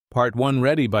Part 1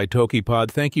 ready by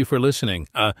TokyPod. Thank you for listening.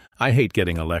 I hate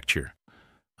getting a lecture.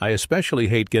 I especially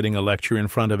hate getting a lecture in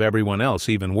front of everyone else,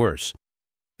 even worse.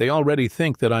 They already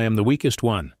think that I am the weakest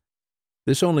one.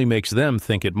 This only makes them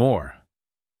think it more.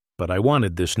 But I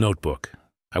wanted this notebook.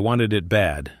 I wanted it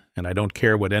bad, and I don't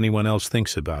care what anyone else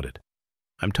thinks about it.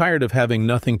 I'm tired of having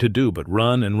nothing to do but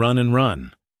run and run and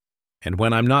run. And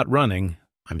when I'm not running,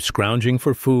 I'm scrounging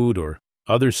for food or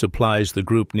other supplies the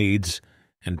group needs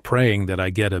and praying that I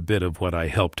get a bit of what I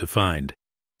help to find.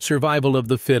 Survival of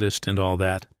the fittest and all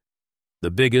that.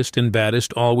 The biggest and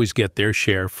baddest always get their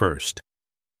share first.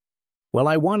 Well,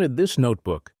 I wanted this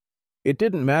notebook. It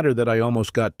didn't matter that I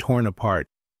almost got torn apart.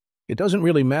 It doesn't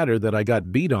really matter that I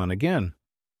got beat on again.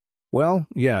 Well,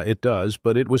 yeah, it does,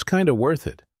 but it was kind of worth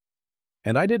it.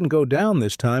 And I didn't go down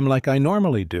this time like I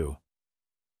normally do.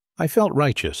 I felt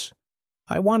righteous.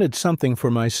 I wanted something for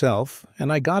myself,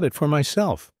 and I got it for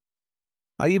myself.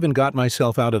 I even got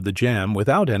myself out of the jam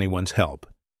without anyone's help.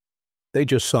 They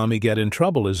just saw me get in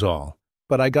trouble is all,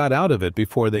 but I got out of it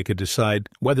before they could decide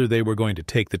whether they were going to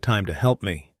take the time to help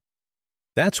me.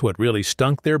 That's what really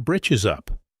stunk their britches up.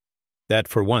 That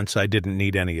for once I didn't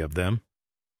need any of them.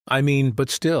 I mean, but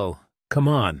still, come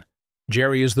on.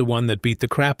 Jerry is the one that beat the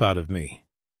crap out of me.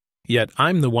 Yet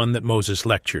I'm the one that Moses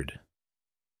lectured.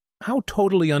 How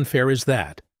totally unfair is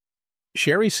that?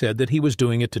 Sherry said that he was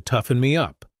doing it to toughen me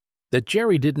up, that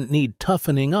Jerry didn't need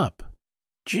toughening up.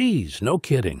 Geez, no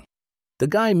kidding. The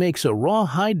guy makes a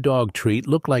rawhide dog treat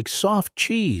look like soft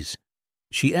cheese.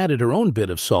 She added her own bit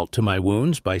of salt to my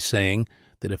wounds by saying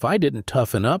that if I didn't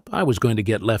toughen up, I was going to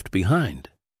get left behind.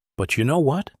 But you know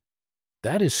what?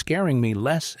 That is scaring me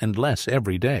less and less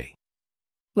every day.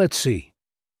 Let's see.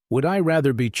 Would I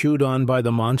rather be chewed on by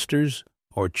the monsters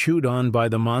or chewed on by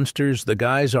the monsters the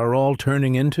guys are all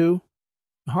turning into?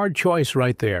 Hard choice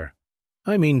right there.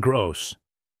 I mean gross.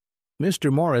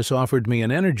 Mr. Morris offered me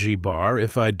an energy bar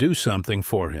if I'd do something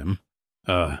for him.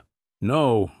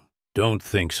 No, don't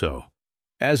think so.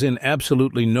 As in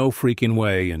absolutely no freaking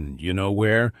way, and you know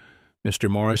where? Mr.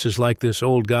 Morris is like this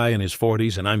old guy in his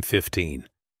 40s and I'm 15.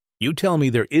 You tell me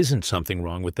there isn't something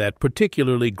wrong with that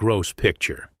particularly gross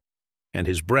picture. And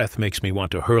his breath makes me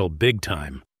want to hurl big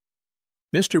time.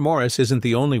 Mr. Morris isn't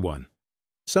the only one.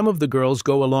 Some of the girls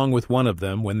go along with one of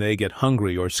them when they get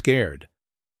hungry or scared.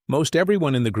 Most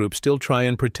everyone in the group still try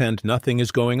and pretend nothing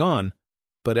is going on,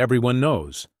 but everyone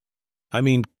knows. I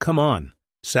mean, come on.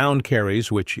 Sound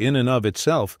carries, which in and of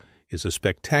itself is a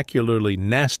spectacularly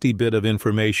nasty bit of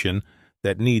information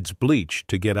that needs bleach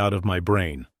to get out of my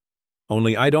brain.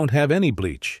 Only I don't have any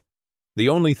bleach. The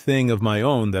only thing of my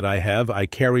own that I have I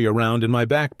carry around in my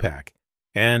backpack,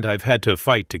 and I've had to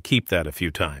fight to keep that a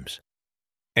few times.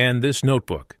 And this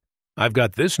notebook. I've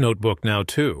got this notebook now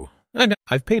too, and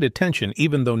I've paid attention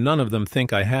even though none of them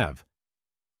think I have.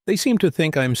 They seem to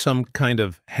think I'm some kind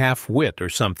of half-wit or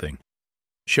something.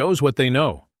 Shows what they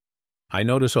know. I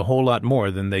notice a whole lot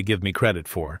more than they give me credit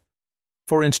for.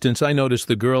 For instance, I notice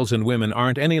the girls and women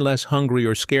aren't any less hungry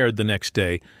or scared the next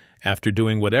day after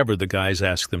doing whatever the guys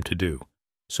ask them to do.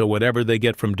 So whatever they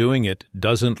get from doing it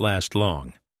doesn't last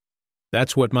long.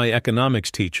 That's what my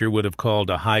economics teacher would have called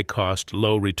a high-cost,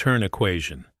 low-return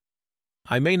equation.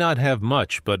 I may not have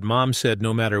much, but Mom said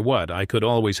no matter what, I could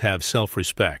always have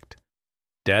self-respect.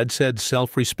 Dad said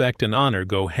self-respect and honor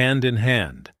go hand in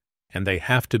hand, and they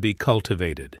have to be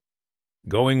cultivated.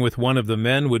 Going with one of the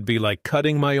men would be like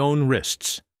cutting my own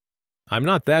wrists. I'm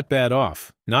not that bad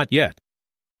off, not yet.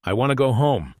 I want to go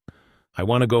home. I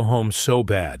want to go home so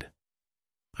bad.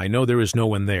 I know there is no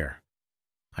one there.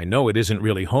 I know it isn't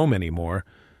really home anymore,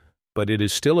 but it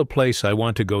is still a place I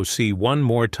want to go see one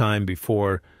more time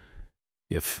before,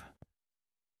 if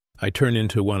I turn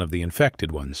into one of the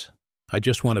infected ones. I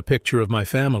just want a picture of my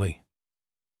family.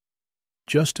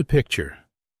 Just a picture.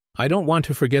 I don't want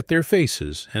to forget their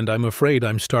faces, and I'm afraid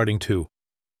I'm starting to.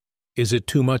 Is it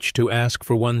too much to ask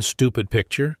for one stupid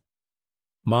picture?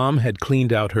 Mom had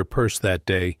cleaned out her purse that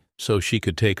day so she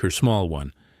could take her small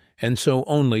one, and so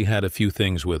only had a few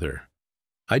things with her.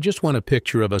 I just want a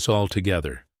picture of us all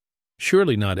together.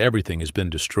 Surely not everything has been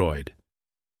destroyed.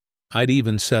 I'd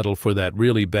even settle for that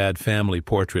really bad family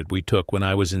portrait we took when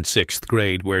I was in 6th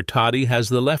grade where Toddy has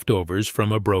the leftovers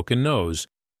from a broken nose,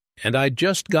 and I'd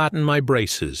just gotten my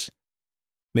braces.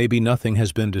 Maybe nothing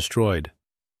has been destroyed.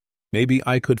 Maybe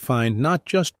I could find not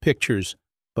just pictures,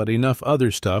 but enough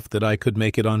other stuff that I could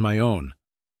make it on my own.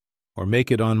 Or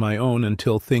make it on my own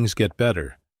until things get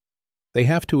better. They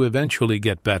have to eventually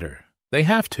get better. They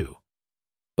have to.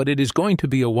 But it is going to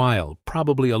be a while,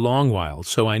 probably a long while,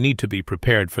 so I need to be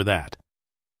prepared for that.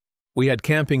 We had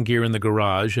camping gear in the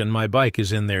garage, and my bike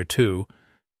is in there too,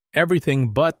 Everything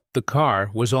but the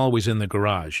car was always in the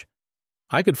garage.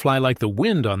 I could fly like the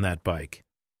wind on that bike.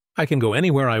 I can go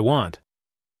anywhere I want.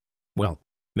 Well,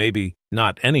 maybe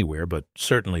not anywhere, but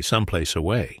certainly someplace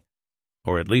away.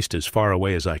 Or at least as far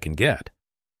away as I can get.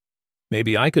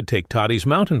 Maybe I could take Toddy's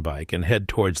mountain bike and head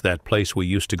towards that place we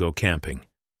used to go camping.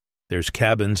 There's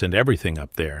cabins and everything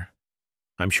up there.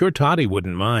 I'm sure Toddy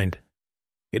wouldn't mind.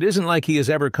 It isn't like he is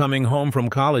ever coming home from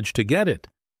college to get it.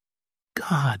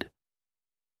 God.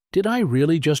 Did I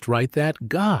really just write that?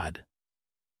 God.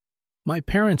 My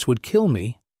parents would kill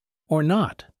me, or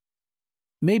not.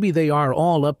 Maybe they are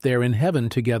all up there in heaven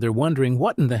together wondering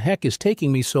what in the heck is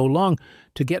taking me so long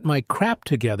to get my crap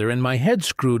together and my head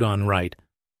screwed on right.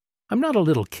 I'm not a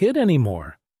little kid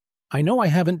anymore. I know I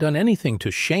haven't done anything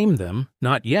to shame them,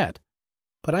 not yet.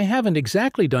 But I haven't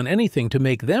exactly done anything to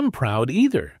make them proud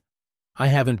either. I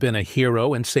haven't been a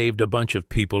hero and saved a bunch of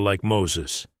people like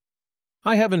Moses.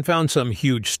 I haven't found some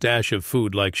huge stash of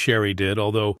food like Sherry did,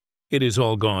 although it is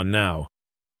all gone now.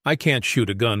 I can't shoot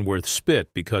a gun worth spit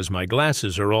because my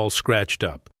glasses are all scratched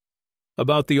up.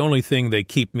 About the only thing they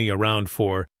keep me around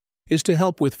for is to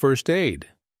help with first aid.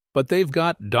 But they've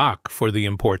got Doc for the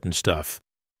important stuff.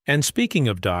 And speaking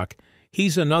of Doc,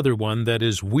 he's another one that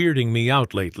is weirding me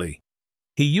out lately.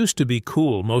 He used to be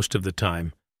cool most of the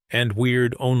time, and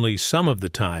weird only some of the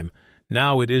time.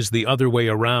 Now it is the other way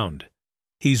around.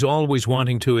 He's always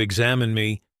wanting to examine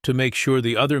me to make sure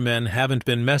the other men haven't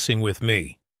been messing with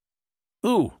me.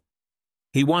 Ooh,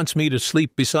 he wants me to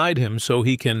sleep beside him so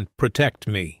he can protect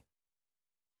me.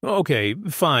 Okay,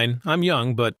 fine, I'm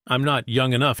young, but I'm not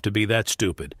young enough to be that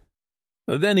stupid.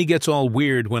 Then he gets all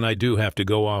weird when I do have to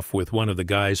go off with one of the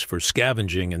guys for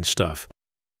scavenging and stuff.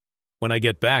 When I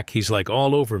get back, he's like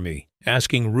all over me,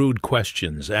 asking rude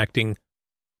questions, acting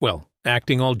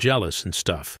all jealous and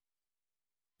stuff.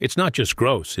 It's not just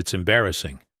gross, it's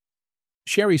embarrassing.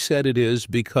 Sherry said it is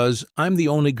because I'm the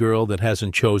only girl that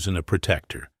hasn't chosen a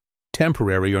protector,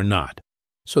 temporary or not.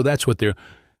 So that's what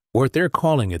they're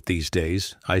calling it these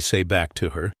days, I say back to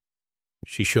her.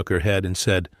 She shook her head and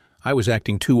said I was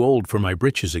acting too old for my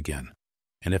britches again,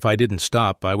 and if I didn't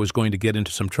stop, I was going to get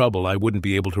into some trouble I wouldn't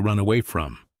be able to run away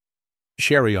from.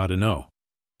 Sherry ought to know.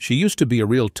 She used to be a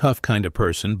real tough kind of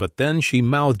person, but then she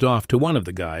mouthed off to one of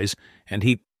the guys, and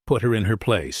he put her in her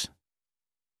place.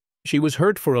 She was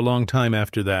hurt for a long time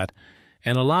after that,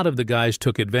 and a lot of the guys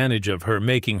took advantage of her,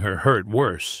 making her hurt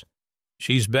worse.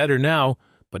 She's better now,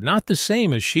 but not the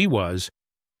same as she was,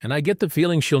 and I get the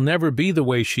feeling she'll never be the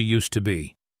way she used to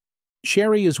be.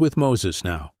 Sherry is with Moses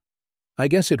now. I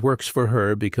guess it works for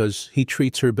her because he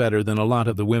treats her better than a lot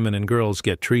of the women and girls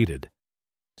get treated.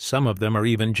 Some of them are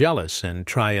even jealous and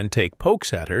try and take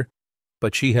pokes at her,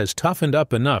 but she has toughened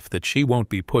up enough that she won't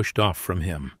be pushed off from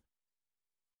him.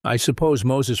 I suppose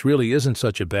Moses really isn't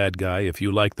such a bad guy if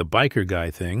you like the biker guy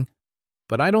thing,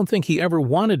 but I don't think he ever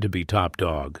wanted to be top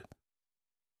dog.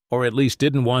 Or at least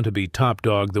didn't want to be top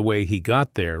dog the way he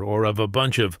got there, or of a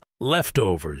bunch of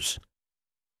leftovers.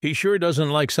 He sure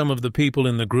doesn't like some of the people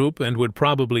in the group and would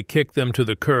probably kick them to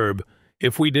the curb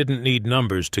if we didn't need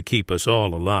numbers to keep us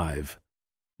all alive.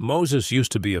 Moses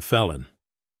used to be a felon.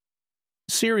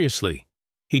 Seriously,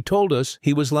 he told us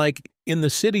he was like in the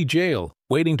city jail,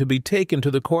 waiting to be taken to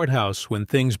the courthouse when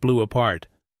things blew apart.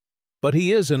 But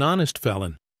he is an honest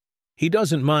felon. He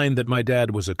doesn't mind that my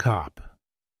dad was a cop.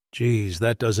 Geez,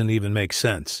 that doesn't even make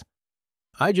sense.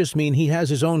 I just mean he has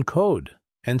his own code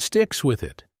and sticks with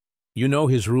it. You know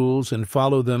his rules and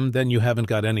follow them, then you haven't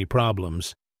got any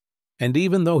problems. And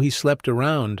even though he slept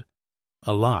around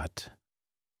a lot,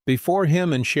 before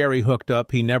him and Sherry hooked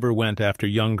up, he never went after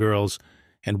young girls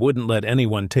and wouldn't let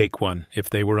anyone take one if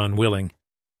they were unwilling.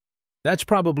 That's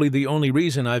probably the only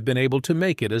reason I've been able to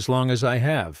make it as long as I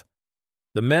have.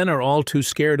 The men are all too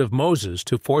scared of Moses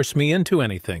to force me into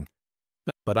anything.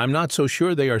 But I'm not so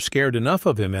sure they are scared enough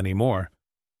of him anymore.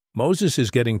 Moses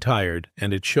is getting tired,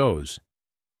 and it shows.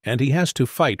 And he has to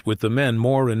fight with the men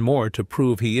more and more to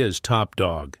prove he is top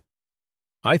dog.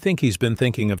 I think he's been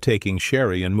thinking of taking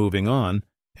Sherry and moving on,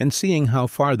 and seeing how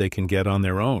far they can get on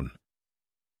their own.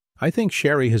 I think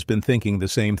Sherry has been thinking the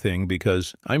same thing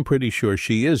because I'm pretty sure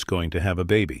she is going to have a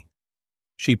baby.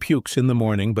 She pukes in the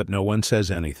morning, but no one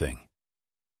says anything.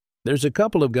 There's a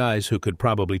couple of guys who could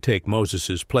probably take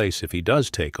Moses's place if he does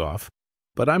take off,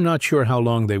 but I'm not sure how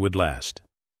long they would last.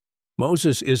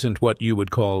 Moses isn't what you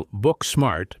would call book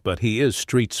smart, but he is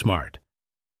street smart.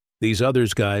 These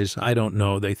others guys, I don't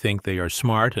know, they think they are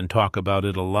smart and talk about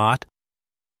it a lot,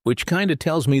 which kinda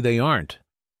tells me they aren't.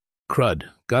 Crud,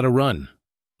 gotta run.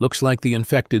 Looks like the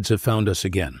infecteds have found us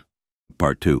again.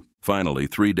 Part 2. Finally,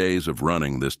 3 days of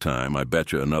running this time. I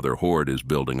betcha another horde is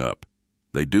building up.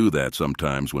 They do that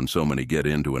sometimes when so many get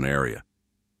into an area.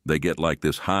 They get like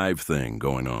this hive thing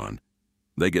going on.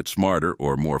 They get smarter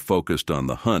or more focused on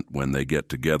the hunt when they get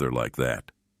together like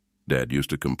that. Dad used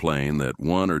to complain that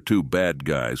 1 or 2 bad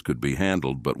guys could be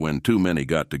handled, but when too many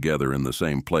got together in the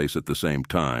same place at the same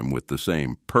time with the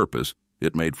same purpose,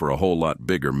 it made for a whole lot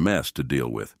bigger mess to deal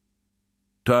with.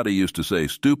 Toddy used to say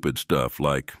stupid stuff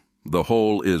like, "The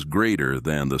whole is greater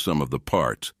than the sum of the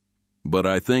parts," but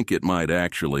I think it might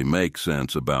actually make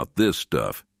sense about this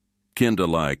stuff, kinda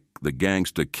like the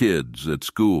gangsta kids at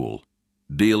school.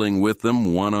 Dealing with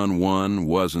them one-on-one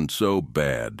wasn't so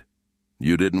bad.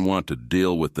 You didn't want to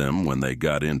deal with them when they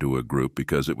got into a group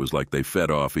because it was like they fed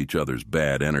off each other's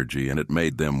bad energy and it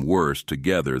made them worse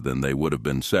together than they would have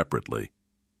been separately.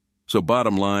 So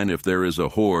bottom line, if there is a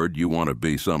horde, you want to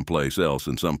be someplace else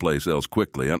and someplace else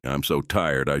quickly. I'm so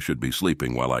tired I should be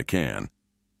sleeping while I can.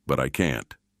 But I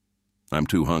can't. I'm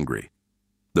too hungry.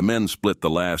 The men split the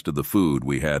last of the food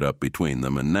we had up between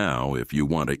them, and now, if you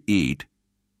want to eat,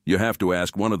 you have to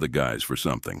ask one of the guys for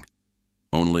something.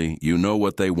 Only you know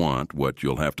what they want, what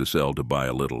you'll have to sell to buy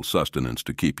a little sustenance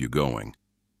to keep you going.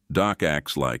 Doc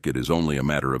acts like it is only a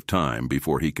matter of time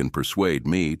before he can persuade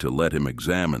me to let him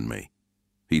examine me.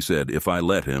 He said if I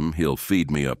let him, he'll feed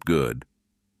me up good.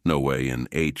 No way in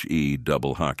HE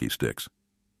double hockey sticks.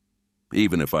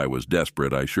 Even if I was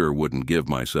desperate, I sure wouldn't give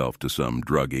myself to some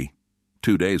druggie.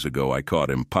 2 days ago, I caught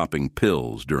him popping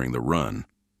pills during the run.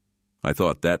 I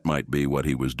thought that might be what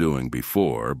he was doing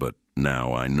before, but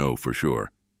now I know for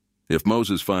sure. If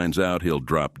Moses finds out, he'll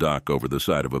drop Doc over the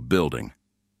side of a building.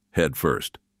 Head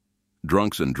first.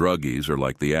 Drunks and druggies are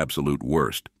like the absolute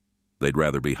worst. They'd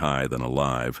rather be high than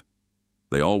alive.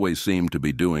 They always seem to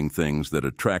be doing things that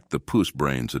attract the puss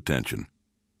brain's attention.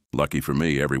 Lucky for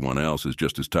me, everyone else is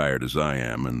just as tired as I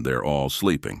am, and they're all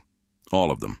sleeping. All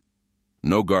of them.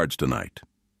 No guards tonight.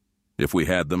 If we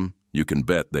had them, you can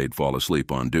bet they'd fall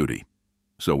asleep on duty.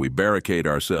 So we barricade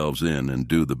ourselves in and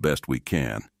do the best we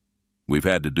can. We've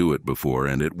had to do it before,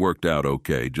 and it worked out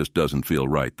okay, just doesn't feel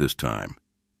right this time.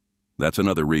 That's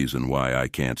another reason why I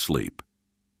can't sleep.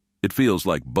 It feels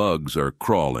like bugs are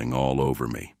crawling all over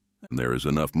me, and there is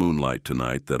enough moonlight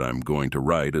tonight that I'm going to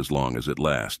write as long as it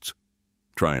lasts.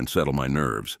 Try and settle my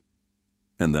nerves.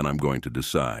 And then I'm going to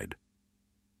decide.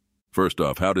 First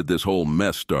off, how did this whole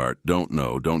mess start? Don't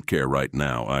know, don't care right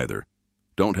now either.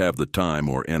 Don't have the time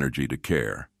or energy to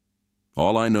care.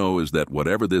 All I know is that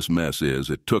whatever this mess is,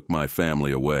 it took my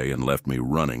family away and left me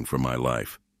running for my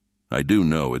life. I do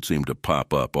know it seemed to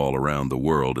pop up all around the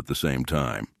world at the same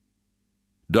time.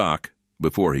 Doc,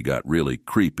 before he got really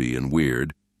creepy and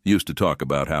weird, used to talk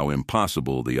about how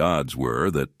impossible the odds were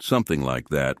that something like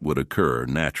that would occur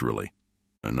naturally.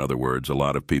 In other words, a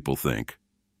lot of people think,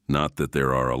 not that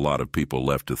there are a lot of people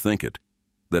left to think it,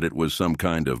 that it was some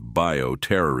kind of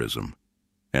bioterrorism.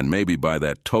 And maybe by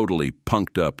that totally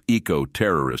punked-up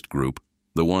eco-terrorist group,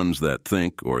 the ones that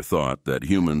think or thought that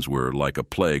humans were like a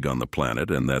plague on the planet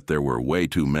and that there were way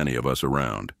too many of us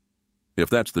around. If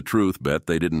that's the truth, bet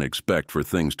they didn't expect for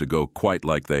things to go quite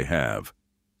like they have.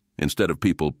 Instead of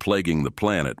people plaguing the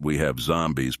planet, we have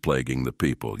zombies plaguing the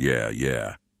people.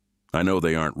 Yeah. I know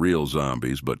they aren't real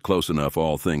zombies, but close enough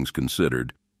all things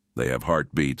considered. They have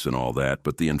heartbeats and all that,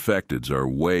 but the infecteds are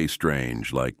way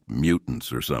strange, like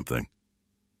mutants or something.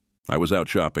 I was out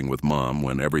shopping with Mom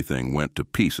when everything went to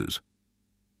pieces.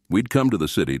 We'd come to the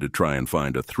city to try and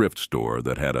find a thrift store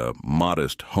that had a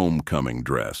modest homecoming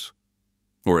dress.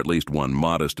 Or at least one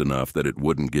modest enough that it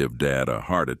wouldn't give Dad a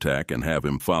heart attack and have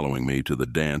him following me to the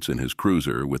dance in his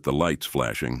cruiser with the lights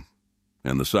flashing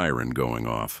and the siren going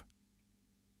off.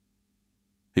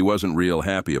 He wasn't real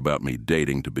happy about me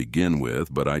dating to begin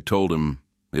with, but I told him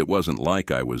it wasn't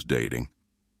like I was dating,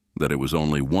 that it was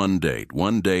only one date.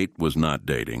 One date was not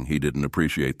dating. He didn't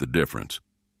appreciate the difference.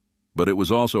 But it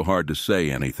was also hard to say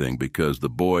anything because the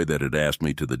boy that had asked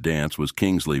me to the dance was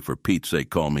Kingsley, for Pete's sake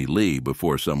call me Lee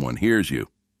before someone hears you.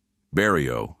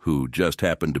 Barrio, who just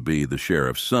happened to be the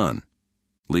sheriff's son.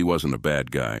 Lee wasn't a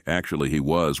bad guy. Actually, he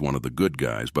was one of the good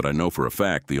guys, but I know for a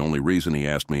fact the only reason he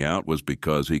asked me out was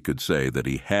because he could say that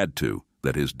he had to,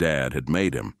 that his dad had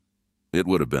made him. It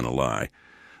would have been a lie.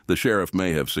 The sheriff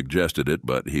may have suggested it,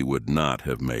 but he would not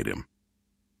have made him.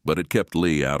 But it kept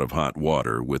Lee out of hot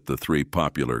water with the 3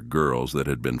 popular girls that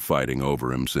had been fighting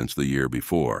over him since the year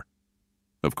before.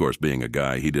 Of course, being a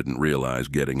guy, he didn't realize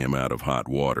getting him out of hot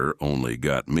water only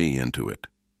got me into it.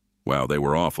 Wow, they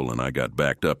were awful, and I got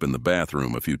backed up in the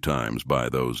bathroom a few times by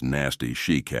those nasty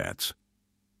she-cats.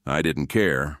 I didn't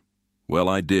care. Well,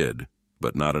 I did,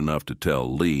 but not enough to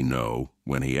tell Lee no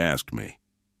when he asked me.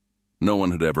 No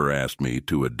one had ever asked me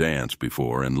to a dance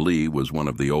before, and Lee was one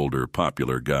of the older,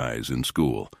 popular guys in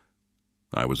school.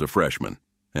 I was a freshman,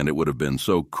 and it would have been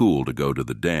so cool to go to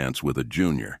the dance with a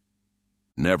junior.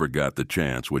 Never got the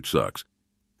chance, which sucks,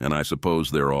 and I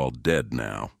suppose they're all dead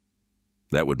now.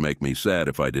 That would make me sad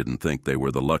if I didn't think they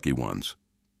were the lucky ones.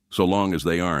 So long as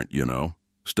they aren't,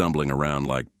 stumbling around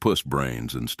like puss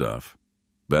brains and stuff.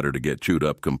 Better to get chewed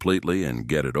up completely and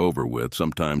get it over with.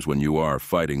 Sometimes when you are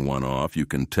fighting one off, you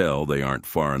can tell they aren't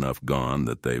far enough gone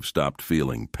that they've stopped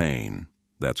feeling pain.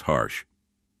 That's harsh.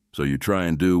 So you try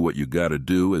and do what you gotta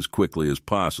do as quickly as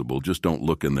possible. Just don't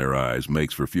look in their eyes.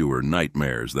 Makes for fewer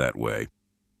nightmares that way.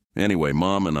 Anyway,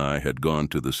 Mom and I had gone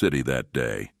to the city that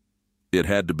day. It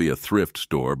had to be a thrift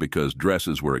store because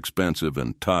dresses were expensive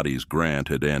and Toddy's grant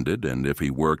had ended, and if he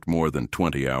worked more than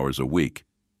 20 hours a week,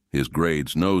 his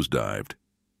grades nosedived.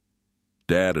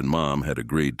 Dad and Mom had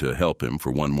agreed to help him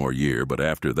for one more year, but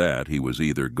after that he was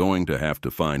either going to have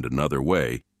to find another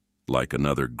way, like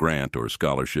another grant or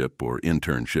scholarship or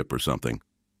internship or something,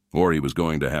 or he was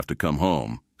going to have to come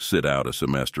home, sit out a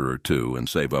semester or two, and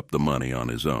save up the money on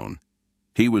his own.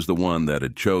 He was the one that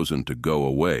had chosen to go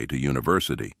away to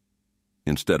university,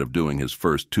 instead of doing his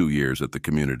first 2 years at the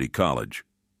community college.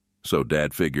 So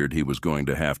Dad figured he was going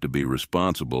to have to be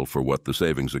responsible for what the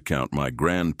savings account my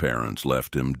grandparents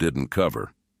left him didn't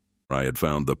cover. I had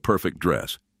found the perfect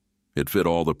dress. It fit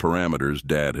all the parameters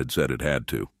Dad had said it had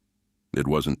to. It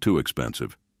wasn't too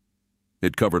expensive.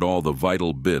 It covered all the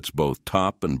vital bits, both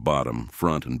top and bottom,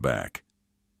 front and back.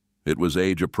 It was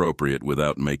age-appropriate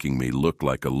without making me look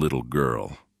like a little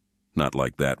girl. Not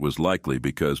like that was likely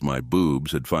because my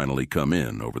boobs had finally come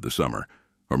in over the summer,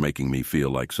 or making me feel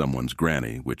like someone's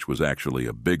granny, which was actually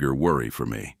a bigger worry for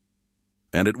me.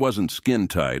 And it wasn't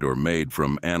skin-tight or made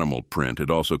from animal print. It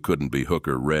also couldn't be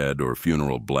hooker red or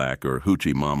funeral black or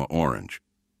hoochie mama orange.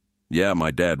 Yeah,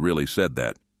 my dad really said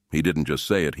that. He didn't just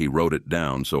say it, he wrote it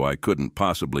down, so I couldn't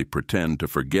possibly pretend to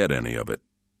forget any of it.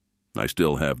 I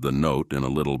still have the note in a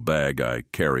little bag I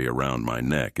carry around my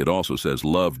neck. It also says,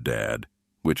 "Love, Dad,"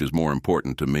 which is more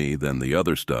important to me than the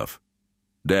other stuff.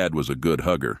 Dad was a good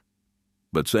hugger.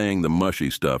 But saying the mushy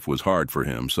stuff was hard for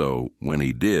him, so when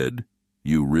he did,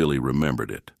 you really remembered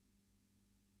it.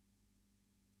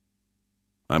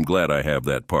 I'm glad I have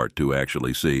that part to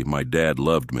actually see. My dad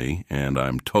loved me, and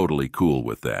I'm totally cool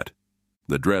with that.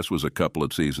 The dress was a couple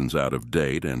of seasons out of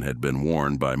date and had been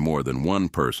worn by more than one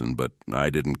person, but I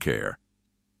didn't care.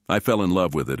 I fell in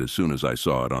love with it as soon as I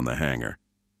saw it on the hanger.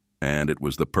 And it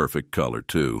was the perfect color,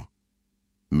 too.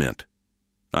 Mint.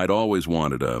 I'd always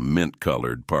wanted a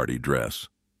mint-colored party dress.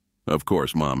 Of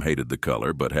course, Mom hated the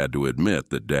color, but had to admit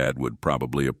that Dad would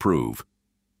probably approve.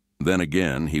 Then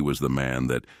again, he was the man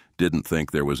that didn't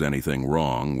think there was anything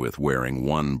wrong with wearing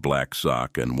one black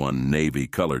sock and one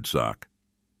navy-colored sock,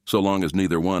 so long as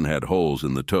neither one had holes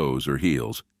in the toes or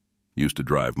heels. Used to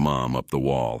drive Mom up the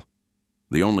wall.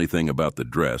 The only thing about the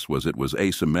dress was it was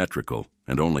asymmetrical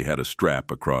and only had a strap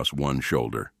across one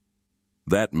shoulder.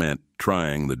 That meant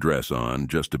trying the dress on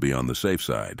just to be on the safe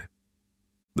side.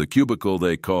 The cubicle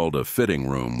they called a fitting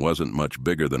room wasn't much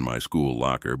bigger than my school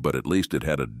locker, but at least it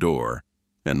had a door,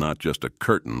 and not just a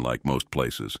curtain like most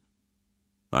places.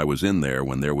 I was in there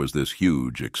when there was this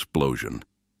huge explosion.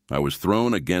 I was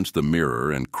thrown against the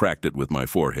mirror and cracked it with my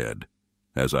forehead.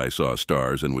 As I saw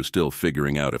stars and was still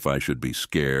figuring out if I should be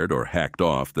scared or hacked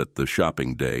off that the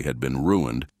shopping day had been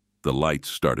ruined, the lights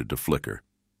started to flicker.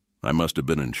 I must have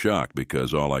been in shock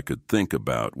because all I could think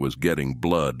about was getting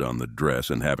blood on the dress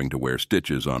and having to wear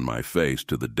stitches on my face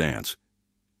to the dance.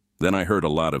 Then I heard a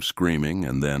lot of screaming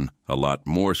and then a lot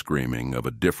more screaming of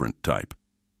a different type.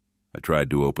 I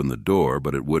tried to open the door,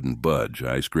 but it wouldn't budge.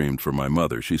 I screamed for my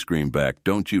mother. She screamed back,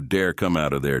 "Don't you dare come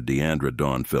out of there, Deandra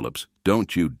Dawn Phillips.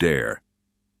 Don't you dare."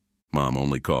 Mom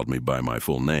only called me by my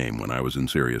full name when I was in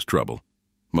serious trouble.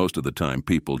 Most of the time,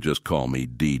 people just call me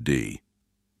DeeDee.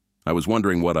 I was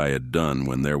wondering what I had done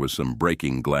when there was some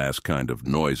breaking glass kind of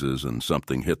noises and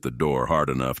something hit the door hard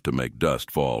enough to make dust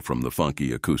fall from the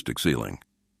funky acoustic ceiling.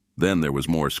 Then there was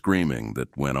more screaming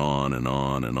that went on and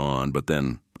on and on, but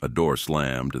then a door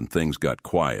slammed and things got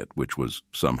quiet, which was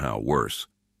somehow worse.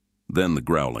 Then the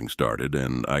growling started,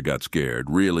 and I got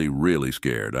scared, really, really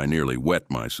scared. I nearly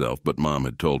wet myself, but Mom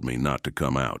had told me not to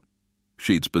come out.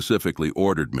 She'd specifically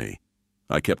ordered me.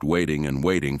 I kept waiting and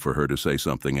waiting for her to say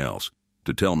something else,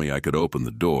 to tell me I could open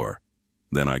the door.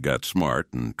 Then I got smart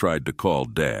and tried to call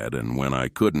Dad, and when I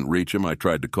couldn't reach him, I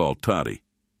tried to call Toddy.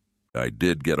 I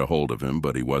did get a hold of him,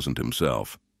 but he wasn't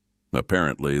himself.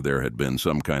 Apparently, there had been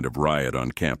some kind of riot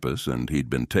on campus, and he'd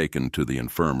been taken to the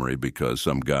infirmary because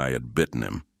some guy had bitten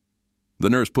him. The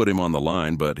nurse put him on the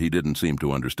line, but he didn't seem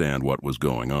to understand what was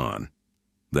going on.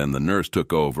 Then the nurse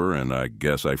took over, and I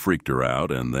guess I freaked her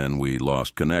out, and then we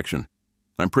lost connection.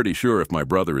 I'm pretty sure if my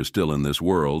brother is still in this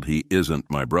world, he isn't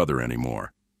my brother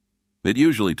anymore. It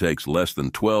usually takes less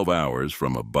than 12 hours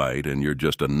from a bite, and you're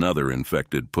just another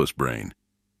infected pussbrain.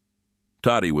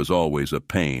 Toddy was always a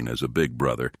pain as a big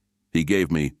brother. He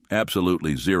gave me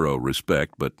absolutely zero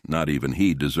respect, but not even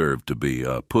he deserved to be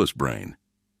a pussbrain.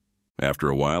 After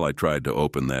a while, I tried to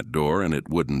open that door, and it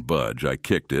wouldn't budge. I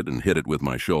kicked it and hit it with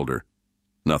my shoulder.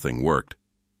 Nothing worked.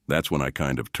 That's when I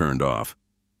kind of turned off.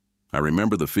 I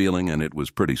remember the feeling, and it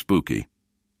was pretty spooky.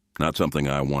 Not something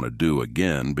I want to do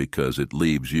again because it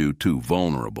leaves you too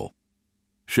vulnerable.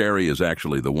 Sherry is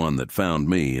actually the one that found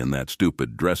me in that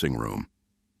stupid dressing room.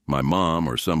 My mom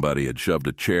or somebody had shoved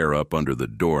a chair up under the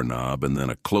doorknob, and then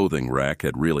a clothing rack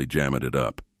had really jammed it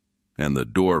up. And the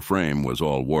door frame was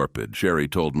all warped. Sherry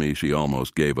told me she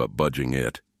almost gave up budging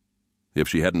it. If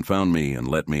she hadn't found me and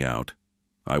let me out,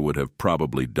 I would have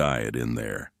probably died in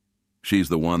there. She's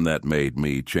the one that made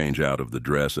me change out of the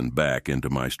dress and back into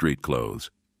my street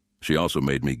clothes. She also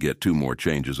made me get 2 more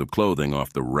changes of clothing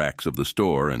off the racks of the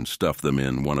store and stuff them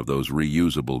in one of those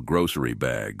reusable grocery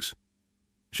bags.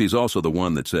 She's also the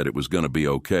one that said it was going to be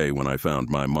okay when I found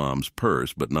my mom's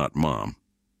purse, but not Mom,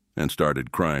 and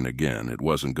started crying again. It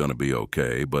wasn't going to be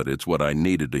okay, but it's what I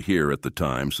needed to hear at the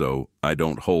time, so I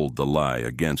don't hold the lie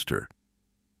against her.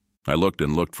 I looked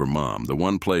and looked for Mom. The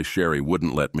one place Sherry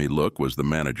wouldn't let me look was the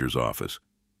manager's office.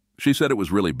 She said it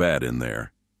was really bad in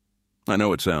there. I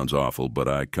know it sounds awful, but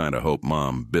I kind of hope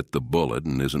Mom bit the bullet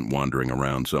and isn't wandering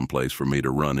around someplace for me to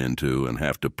run into and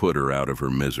have to put her out of her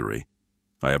misery.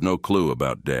 I have no clue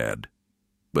about Dad,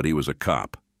 but he was a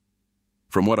cop.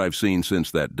 From what I've seen since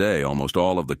that day, almost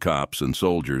all of the cops and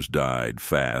soldiers died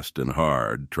fast and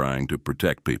hard trying to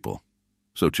protect people.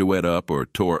 So chewed up or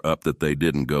tore up that they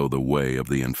didn't go the way of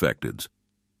the infecteds.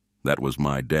 That was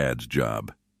my dad's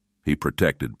job. He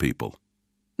protected people.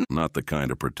 Not the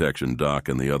kind of protection Doc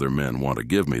and the other men want to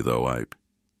give me, though.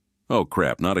 Oh,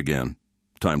 crap, not again.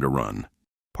 Time to run.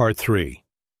 Part 3.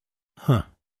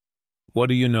 What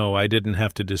do you know, I didn't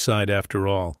have to decide after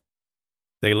all.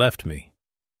 They left me.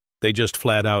 They just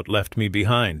flat out left me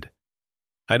behind.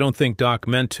 I don't think Doc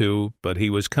meant to, but he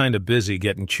was kind of busy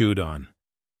getting chewed on.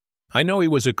 I know he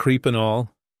was a creep and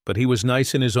all, but he was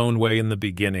nice in his own way in the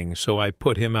beginning, so I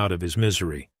put him out of his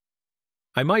misery.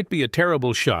 I might be a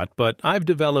terrible shot, but I've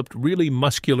developed really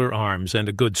muscular arms and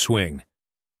a good swing.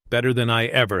 Better than I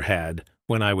ever had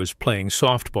when I was playing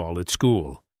softball at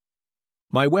school.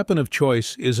 My weapon of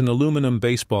choice is an aluminum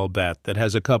baseball bat that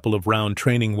has a couple of round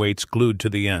training weights glued to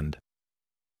the end.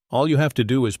 All you have to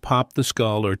do is pop the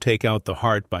skull or take out the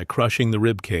heart by crushing the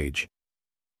rib cage.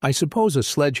 I suppose a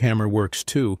sledgehammer works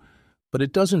too, but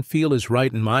it doesn't feel as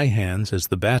right in my hands as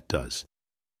the bat does.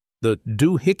 The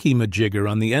doohickey-majigger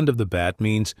on the end of the bat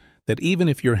means that even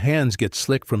if your hands get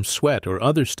slick from sweat or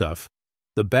other stuff,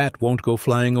 the bat won't go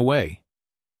flying away.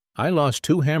 I lost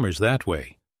 2 hammers that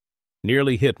way.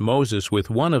 Nearly hit Moses with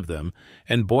one of them,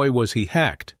 and boy was he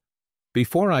hacked.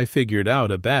 Before I figured out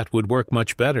a bat would work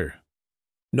much better.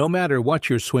 No matter what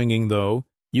you're swinging, though,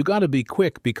 you gotta be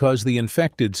quick because the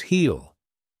infecteds heal.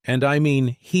 And I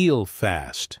mean heal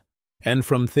fast, and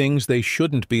from things they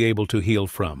shouldn't be able to heal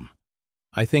from.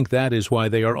 I think that is why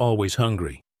they are always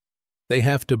hungry. They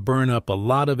have to burn up a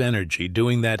lot of energy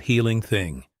doing that healing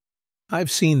thing. I've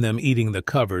seen them eating the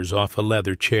covers off a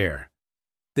leather chair.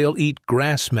 They'll eat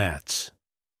grass mats.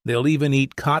 They'll even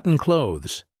eat cotton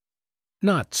clothes.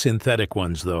 Not synthetic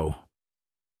ones, though.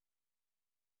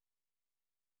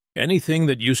 Anything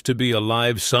that used to be a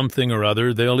live something or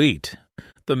other, they'll eat.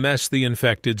 The mess the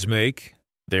infecteds make,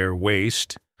 their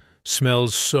waste,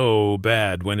 smells so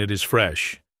bad when it is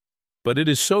fresh. But it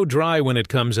is so dry when it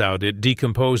comes out it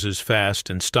decomposes fast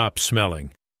and stops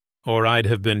smelling, or I'd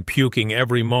have been puking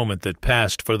every moment that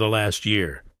passed for the last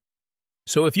year.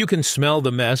 So if you can smell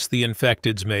the mess the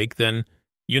infecteds make, then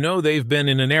you know they've been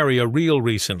in an area real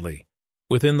recently,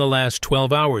 within the last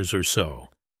 12 hours or so.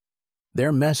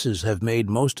 Their messes have made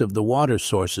most of the water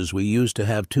sources we use to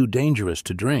have too dangerous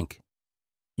to drink.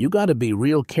 You gotta be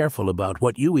real careful about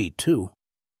what you eat, too.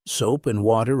 Soap and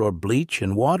water or bleach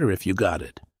and water if you got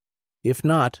it. If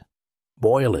not,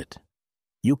 boil it.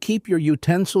 You keep your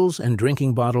utensils and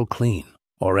drinking bottle clean,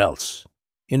 or else.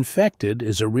 Infected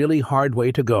is a really hard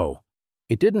way to go.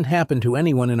 It didn't happen to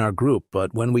anyone in our group,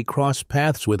 but when we cross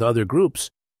paths with other groups,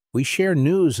 we share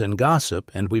news and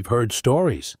gossip, and we've heard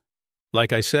stories.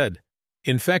 Like I said,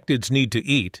 infecteds need to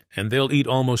eat, and they'll eat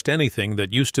almost anything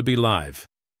that used to be live,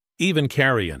 even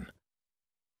carrion.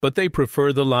 But they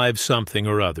prefer the live something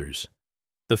or others.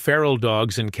 The feral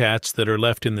dogs and cats that are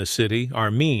left in the city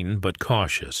are mean but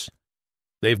cautious.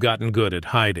 They've gotten good at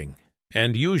hiding,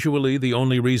 and usually the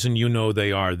only reason you know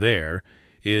they are there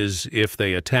is if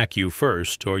they attack you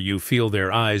first or you feel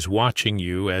their eyes watching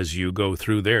you as you go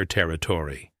through their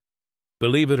territory.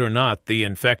 Believe it or not, the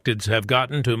infecteds have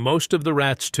gotten to most of the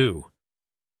rats too,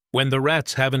 when the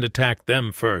rats haven't attacked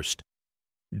them first.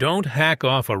 Don't hack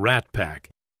off a rat pack,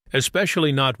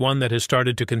 especially not one that has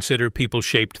started to consider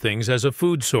people-shaped things as a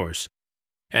food source.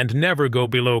 And never go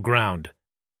below ground.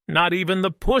 Not even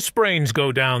the puss brains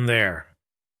go down there.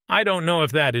 I don't know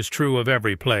if that is true of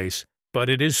every place, but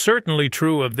it is certainly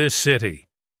true of this city.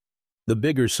 The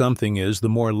bigger something is, the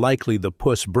more likely the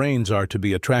puss brains are to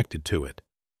be attracted to it.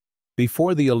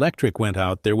 Before the electric went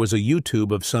out, there was a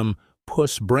YouTube of some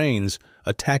puss brains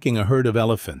attacking a herd of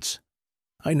elephants.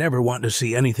 I never want to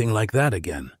see anything like that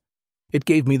again. It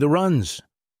gave me the runs.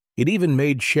 It even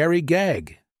made Sherry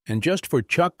gag. And just for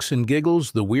chucks and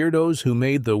giggles, the weirdos who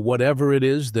made the whatever it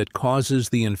is that causes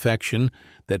the infection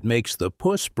that makes the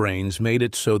puss brains made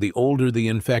it so the older the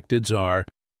infecteds are,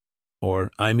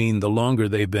 the longer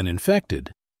they've been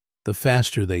infected, the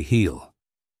faster they heal.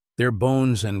 Their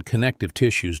bones and connective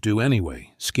tissues do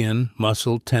anyway, skin,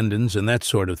 muscle, tendons, and that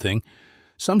sort of thing.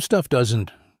 Some stuff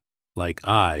doesn't, like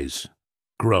eyes.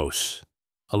 Gross.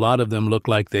 A lot of them look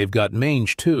like they've got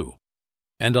mange too.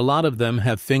 And a lot of them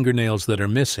have fingernails that are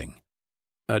missing.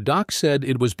 A doc said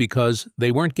it was because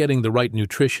they weren't getting the right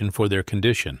nutrition for their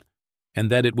condition,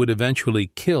 and that it would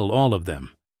eventually kill all of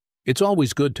them. It's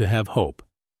always good to have hope.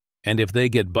 And if they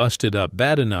get busted up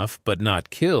bad enough but not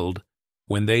killed,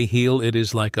 when they heal it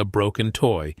is like a broken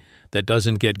toy that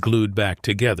doesn't get glued back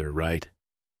together, right?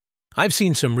 I've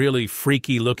seen some really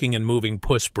freaky-looking and moving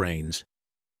puss brains.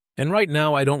 And right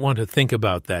now I don't want to think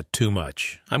about that too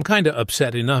much. I'm kinda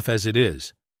upset enough as it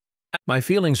is. My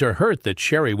feelings are hurt that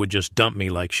Sherry would just dump me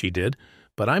like she did,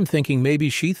 but I'm thinking maybe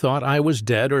she thought I was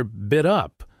dead or bit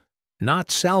up. Not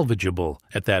salvageable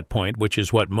at that point, which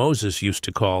is what Moses used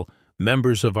to call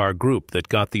members of our group that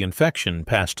got the infection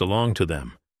passed along to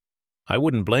them. I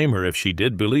wouldn't blame her if she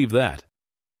did believe that.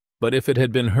 But if it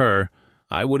had been her,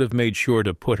 I would have made sure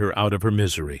to put her out of her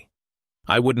misery.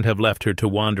 I wouldn't have left her to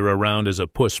wander around as a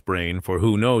puss brain for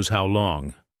who knows how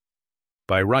long.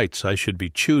 By rights, I should be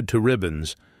chewed to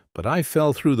ribbons, but I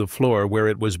fell through the floor where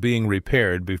it was being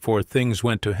repaired before things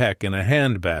went to heck in a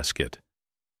handbasket.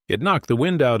 It knocked the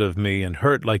wind out of me and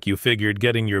hurt like you figured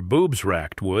getting your boobs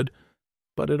racked would,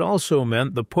 but it also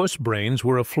meant the puss brains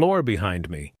were a floor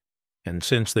behind me, and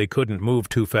since they couldn't move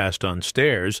too fast on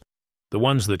stairs, the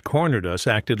ones that cornered us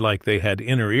acted like they had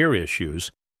inner ear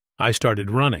issues. I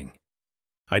started running.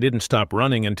 I didn't stop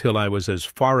running until I was as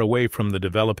far away from the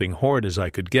developing horde as I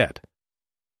could get.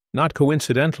 Not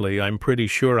coincidentally, I'm pretty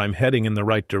sure I'm heading in the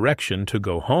right direction to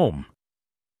go home.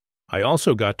 I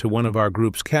also got to one of our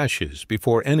group's caches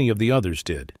before any of the others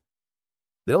did.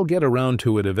 They'll get around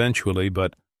to it eventually,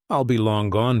 but I'll be long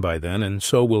gone by then, and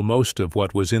so will most of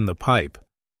what was in the pipe.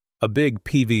 A big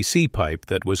PVC pipe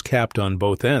that was capped on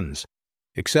both ends.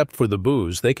 Except for the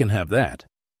booze, they can have that.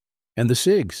 And the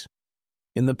cigs.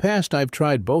 In the past, I've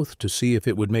tried both to see if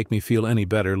it would make me feel any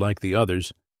better like the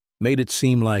others. Made it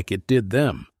seem like it did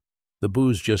them. The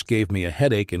booze just gave me a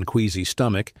headache and queasy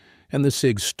stomach, and the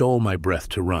cigs stole my breath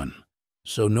to run.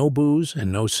 So no booze and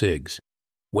no cigs.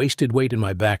 Wasted weight in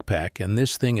my backpack, and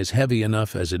this thing is heavy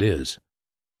enough as it is.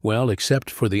 Well, except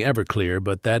for the Everclear,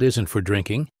 but that isn't for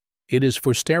drinking. It is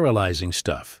for sterilizing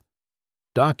stuff.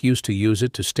 Doc used to use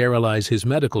it to sterilize his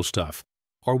medical stuff,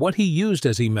 or what he used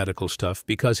as medical stuff,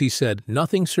 because he said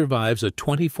nothing survives a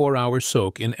 24-hour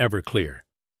soak in Everclear.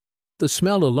 The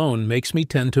smell alone makes me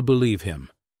tend to believe him.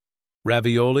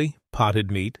 Ravioli, potted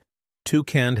meat, 2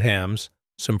 canned hams,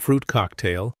 some fruit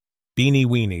cocktail, beanie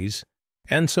weenies,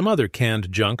 and some other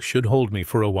canned junk should hold me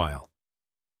for a while.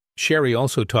 Sherry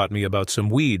also taught me about some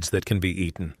weeds that can be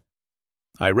eaten.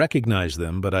 I recognize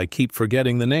them, but I keep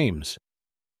forgetting the names.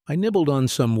 I nibbled on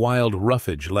some wild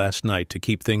roughage last night to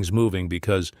keep things moving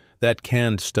because that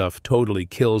canned stuff totally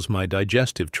kills my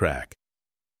digestive tract.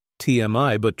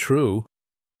 TMI, but true.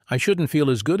 I shouldn't feel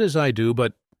as good as I do,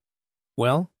 but,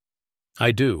 well,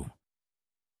 I do.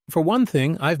 For one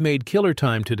thing, I've made killer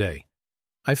time today.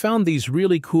 I found these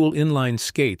really cool inline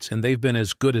skates, and they've been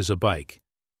as good as a bike.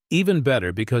 Even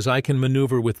better because I can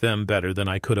maneuver with them better than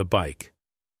I could a bike.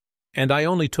 And I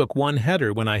only took one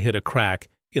header when I hit a crack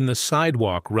in the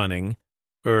sidewalk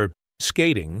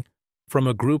skating, from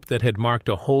a group that had marked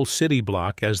a whole city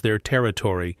block as their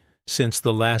territory since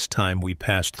the last time we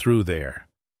passed through there.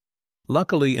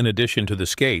 Luckily, in addition to the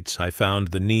skates, I found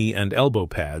the knee and elbow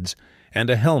pads and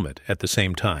a helmet at the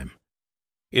same time.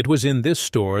 It was in this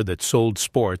store that sold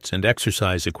sports and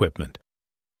exercise equipment.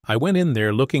 I went in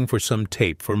there looking for some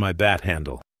tape for my bat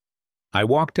handle. I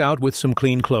walked out with some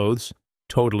clean clothes,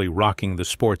 totally rocking the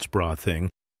sports bra thing,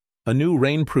 a new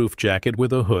rainproof jacket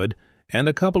with a hood, and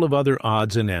a couple of other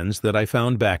odds and ends that I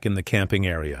found back in the camping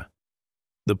area.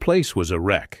 The place was a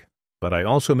wreck, but I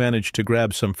also managed to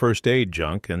grab some first aid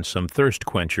junk and some thirst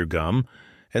quencher gum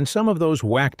and some of those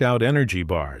whacked-out energy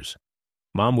bars.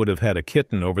 Mom would have had a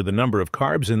kitten over the number of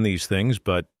carbs in these things,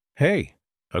 but hey,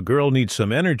 a girl needs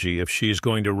some energy if she's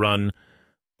going to run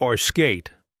or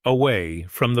skate away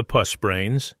from the puss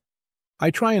brains.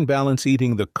 I try and balance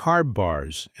eating the carb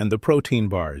bars and the protein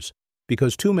bars,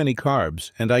 because too many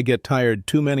carbs and I get tired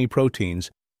too many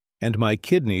proteins, and my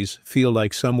kidneys feel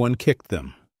like someone kicked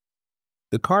them.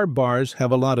 The carb bars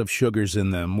have a lot of sugars in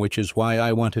them, which is why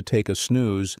I want to take a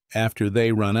snooze after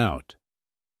they run out.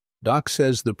 Doc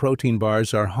says the protein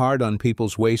bars are hard on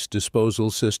people's waste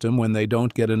disposal system when they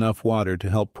don't get enough water to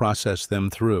help process them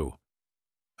through.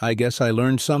 I guess I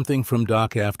learned something from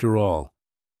Doc after all.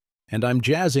 And I'm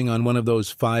jazzing on one of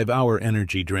those 5-hour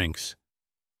energy drinks.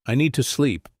 I need to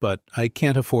sleep, but I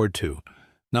can't afford to.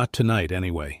 Not tonight,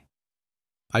 anyway.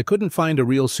 I couldn't find a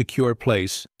real secure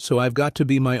place, so I've got to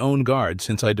be my own guard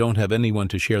since I don't have anyone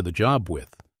to share the job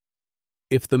with.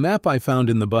 If the map I found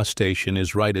in the bus station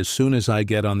is right as soon as I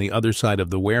get on the other side of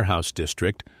the warehouse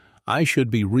district, I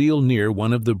should be real near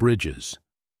one of the bridges.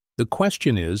 The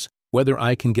question is whether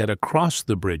I can get across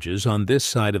the bridges on this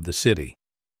side of the city.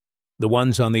 The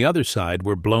ones on the other side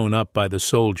were blown up by the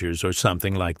soldiers or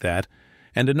something like that,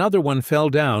 and another one fell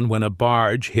down when a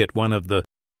barge hit one of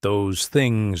those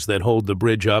things that hold the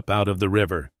bridge up out of the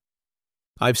river.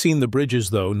 I've seen the bridges,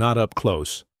 though, not up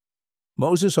close.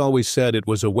 Moses always said it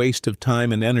was a waste of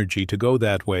time and energy to go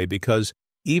that way because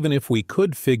even if we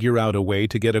could figure out a way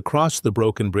to get across the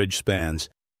broken bridge spans,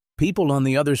 people on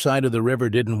the other side of the river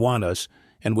didn't want us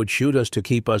and would shoot us to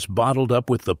keep us bottled up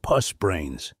with the puss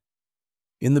brains.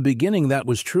 In the beginning, that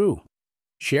was true.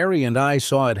 Sherry and I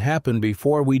saw it happen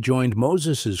before we joined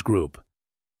Moses's group.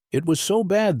 It was so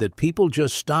bad that people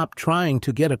just stopped trying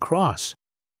to get across.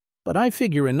 But I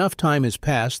figure enough time has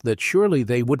passed that surely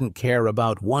they wouldn't care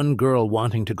about one girl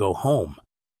wanting to go home.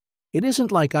 It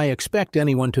isn't like I expect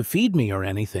anyone to feed me or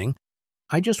anything.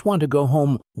 I just want to go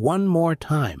home one more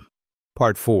time.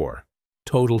 Part 4.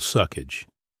 Total Suckage.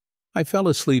 I fell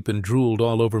asleep and drooled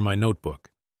all over my notebook.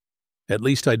 At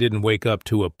least I didn't wake up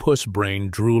to a puss brain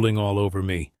drooling all over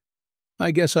me. I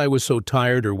guess I was so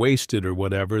tired or wasted or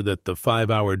whatever that the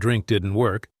 5-hour drink didn't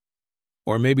work.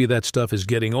 Or maybe that stuff is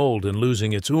getting old and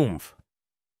losing its oomph.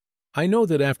 I know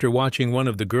that after watching one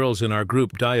of the girls in our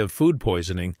group die of food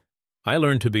poisoning, I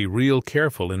learned to be real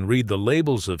careful and read the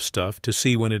labels of stuff to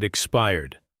see when it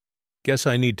expired. Guess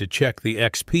I need to check the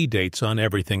XP dates on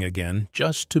everything again,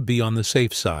 just to be on the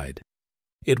safe side.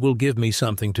 It will give me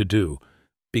something to do,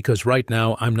 because right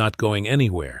now I'm not going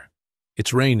anywhere.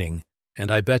 It's raining, and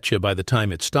I betcha by the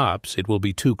time it stops, it will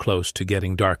be too close to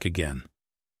getting dark again.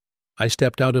 I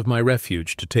stepped out of my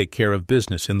refuge to take care of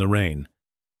business in the rain,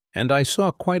 and I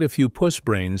saw quite a few puss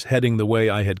brains heading the way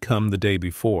I had come the day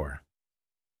before.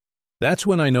 That's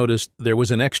when I noticed there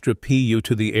was an extra PU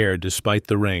to the air despite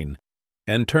the rain,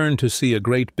 and turned to see a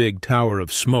great big tower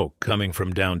of smoke coming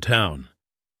from downtown.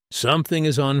 Something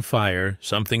is on fire,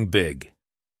 something big.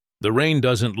 The rain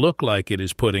doesn't look like it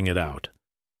is putting it out.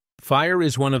 Fire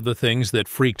is one of the things that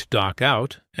freaked Doc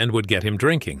out and would get him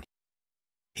drinking.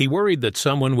 He worried that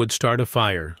someone would start a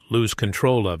fire, lose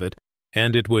control of it,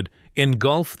 and it would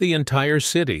engulf the entire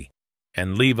city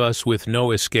and leave us with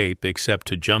no escape except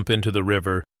to jump into the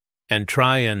river and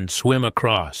try and swim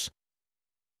across.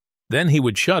 Then he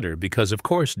would shudder because, of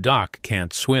course, Doc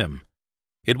can't swim.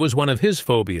 It was one of his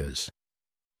phobias.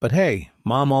 But hey,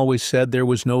 Mom always said there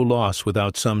was no loss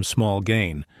without some small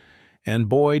gain, and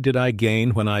boy did I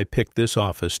gain when I picked this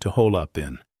office to hole up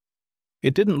in.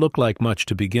 It didn't look like much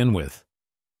to begin with.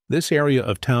 This area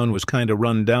of town was kind of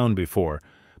run down before,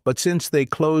 but since they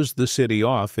closed the city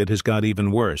off, it has got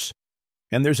even worse.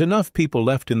 And there's enough people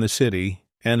left in the city,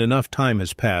 and enough time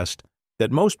has passed, that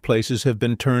most places have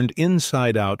been turned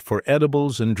inside out for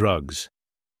edibles and drugs.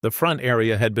 The front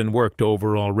area had been worked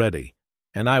over already,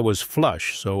 and I was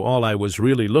flush, so all I was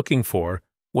really looking for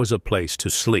was a place to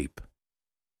sleep.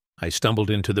 I stumbled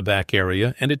into the back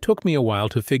area, and it took me a while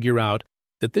to figure out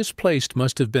that this place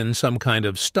must have been some kind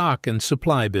of stock and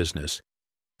supply business,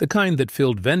 the kind that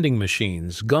filled vending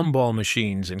machines, gumball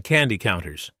machines, and candy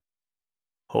counters.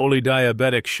 Holy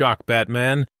diabetic shock,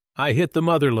 Batman, I hit the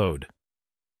mother lode.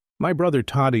 My brother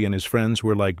Toddy and his friends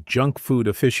were like junk food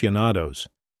aficionados.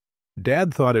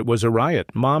 Dad thought it was a riot,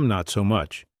 Mom not so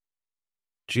much.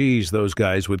 Geez, those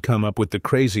guys would come up with the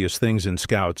craziest things in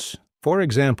Scouts. For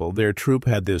example, their troop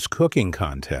had this cooking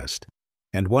contest,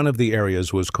 and one of the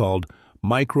areas was called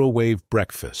Microwave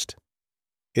Breakfast.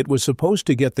 It was supposed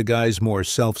to get the guys more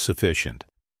self-sufficient,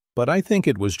 but I think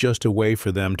it was just a way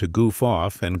for them to goof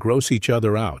off and gross each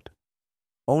other out.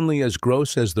 Only as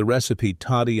gross as the recipe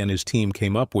Toddy and his team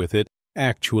came up with, it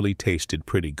actually tasted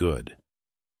pretty good.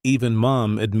 Even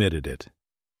Mom admitted it.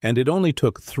 And it only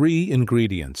took 3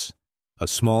 ingredients: a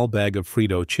small bag of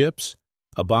Frito chips,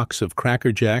 a box of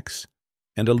Cracker Jacks,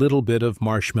 and a little bit of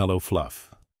marshmallow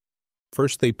fluff.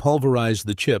 First they pulverized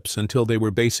the chips until they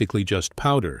were basically just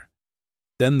powder.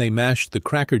 Then they mashed the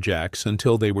Cracker Jacks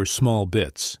until they were small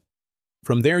bits.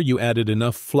 From there you added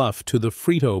enough fluff to the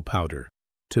Frito powder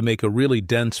to make a really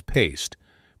dense paste,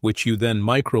 which you then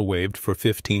microwaved for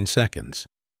 15 seconds.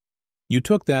 You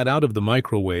took that out of the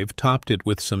microwave, topped it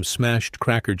with some smashed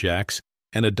Cracker Jacks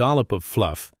and a dollop of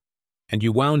fluff, and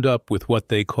you wound up with what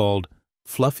they called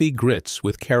fluffy grits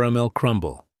with caramel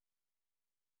crumble.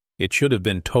 It should have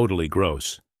been totally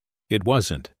gross. It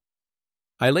wasn't.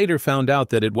 I later found out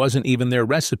that it wasn't even their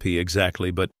recipe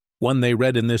exactly, but one they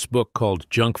read in this book called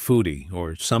Junk Foodie,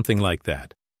 or something like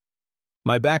that.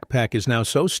 My backpack is now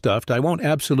so stuffed I won't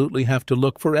absolutely have to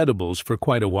look for edibles for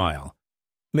quite a while.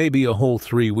 Maybe a whole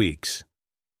 3 weeks.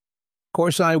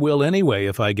 Course I will anyway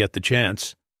if I get the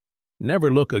chance. Never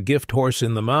look a gift horse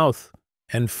in the mouth,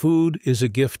 and food is a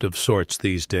gift of sorts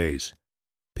these days.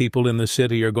 People in the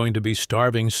city are going to be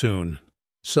starving soon.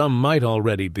 Some might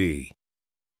already be.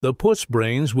 The puss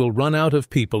brains will run out of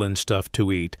people and stuff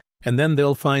to eat, and then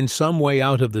they'll find some way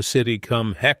out of the city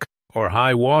come heck or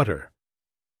high water.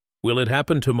 Will it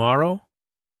happen tomorrow?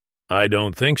 I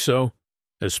don't think so,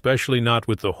 especially not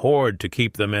with the horde to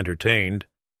keep them entertained.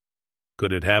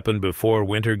 Could it happen before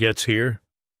winter gets here?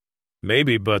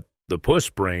 Maybe, but the puss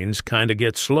brains kinda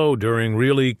get slow during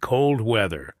really cold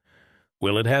weather.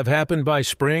 Will it have happened by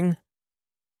spring?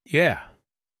 Yeah.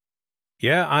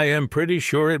 Yeah, I am pretty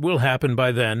sure it will happen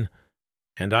by then,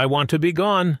 and I want to be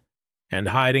gone and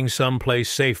hiding someplace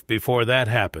safe before that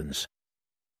happens.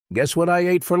 Guess what I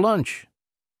ate for lunch?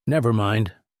 Never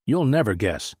mind. You'll never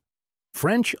guess.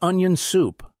 French onion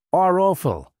soup.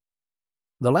 Awful.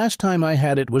 The last time I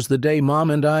had it was the day Mom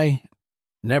and I...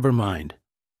 Never mind.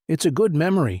 It's a good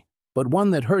memory, but one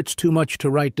that hurts too much to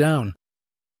write down.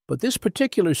 But this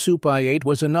particular soup I ate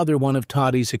was another one of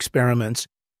Toddy's experiments.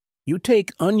 You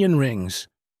take onion rings,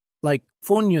 like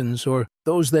Funyuns or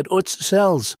those that Utz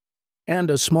sells, and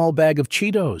a small bag of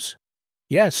Cheetos.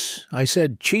 Yes, I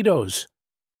said Cheetos.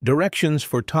 Directions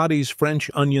for Toddy's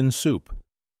French onion soup.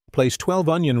 Place 12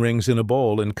 onion rings in a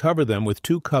bowl and cover them with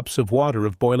 2 cups of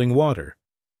boiling water.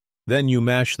 Then you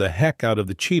mash the heck out of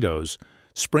the Cheetos,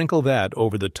 sprinkle that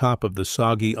over the top of the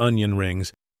soggy onion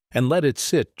rings, and let it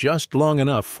sit just long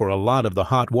enough for a lot of the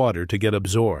hot water to get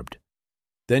absorbed.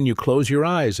 Then you close your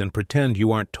eyes and pretend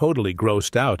you aren't totally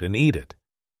grossed out and eat it.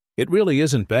 It really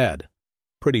isn't bad.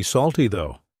 Pretty salty,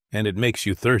 though, and it makes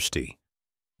you thirsty.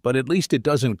 But at least it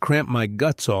doesn't cramp my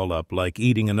guts all up like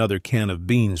eating another can of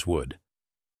beans would.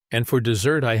 And for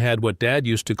dessert I had what Dad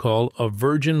used to call a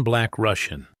virgin black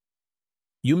Russian.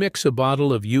 You mix a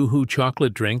bottle of Yoo-Hoo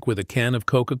chocolate drink with a can of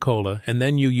Coca-Cola, and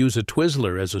then you use a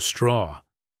Twizzler as a straw.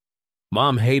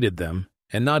 Mom hated them,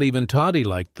 and not even Toddy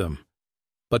liked them.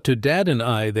 But to Dad and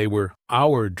I, they were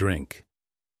our drink.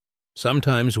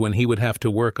 Sometimes when he would have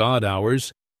to work odd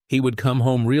hours, he would come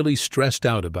home really stressed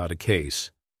out about a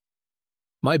case.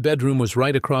 My bedroom was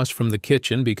right across from the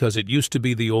kitchen because it used to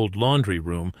be the old laundry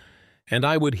room, and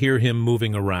I would hear him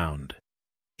moving around.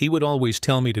 He would always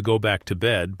tell me to go back to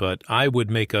bed, but I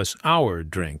would make us our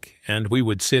drink, and we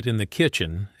would sit in the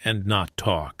kitchen and not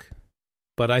talk.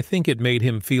 But I think it made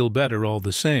him feel better all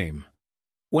the same.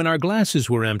 When our glasses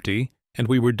were empty, and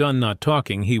we were done not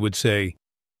talking, he would say,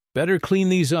 "Better clean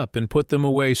these up and put them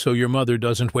away so your mother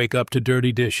doesn't wake up to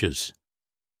dirty dishes."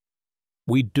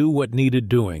 We'd do what needed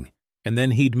doing, and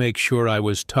then he'd make sure I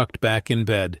was tucked back in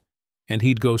bed, and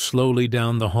he'd go slowly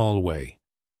down the hallway.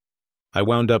 I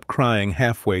wound up crying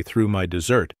halfway through my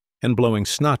dessert and blowing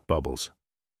snot bubbles.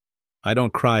 I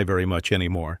don't cry very much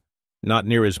anymore, not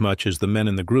near as much as the men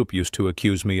in the group used to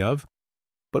accuse me of,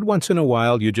 but once in a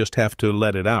while you just have to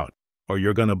let it out, or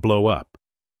you're going to blow up.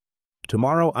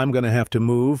 Tomorrow I'm going to have to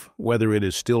move, whether it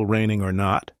is still raining or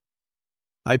not.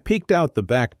 I peeked out the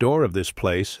back door of this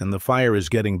place, and the fire is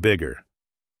getting bigger.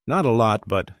 Not a lot,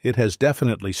 but it has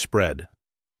definitely spread.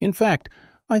 In fact,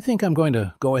 I think I'm going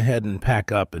to go ahead and pack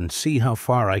up and see how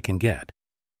far I can get.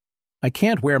 I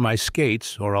can't wear my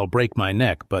skates or I'll break my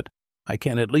neck, but I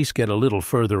can at least get a little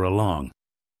further along.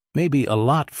 Maybe a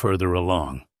lot further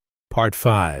along. Part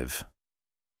 5.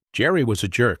 Jerry was a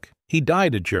jerk. He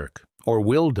died a jerk, or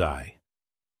will die.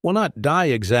 Well, not die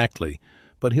exactly,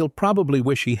 but he'll probably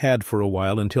wish he had for a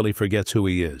while until he forgets who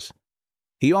he is.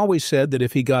 He always said that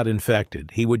if he got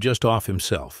infected, he would just off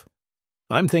himself.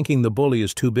 I'm thinking the bully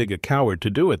is too big a coward to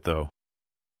do it, though.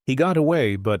 He got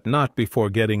away, but not before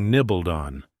getting nibbled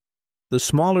on. The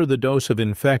smaller the dose of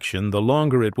infection, the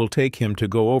longer it will take him to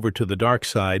go over to the dark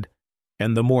side,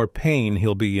 and the more pain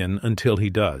he'll be in until he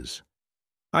does.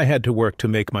 I had to work to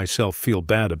make myself feel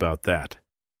bad about that.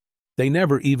 They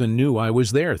never even knew I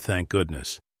was there, thank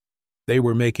goodness. They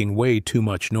were making way too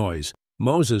much noise.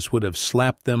 Moses would have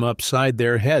slapped them upside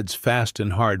their heads fast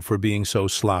and hard for being so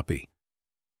sloppy.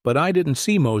 But I didn't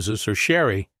see Moses or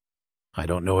Sherry. I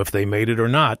don't know if they made it or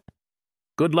not.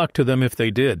 Good luck to them if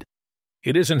they did.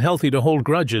 It isn't healthy to hold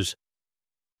grudges.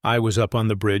 I was up on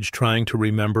the bridge trying to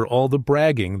remember all the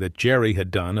bragging that Jerry had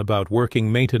done about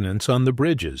working maintenance on the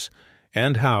bridges,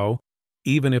 and how,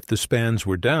 even if the spans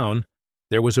were down,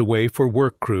 there was a way for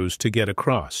work crews to get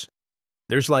across.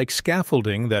 There's like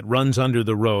scaffolding that runs under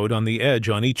the road on the edge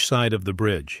on each side of the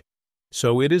bridge.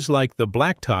 So it is like the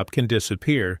blacktop can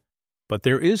disappear, but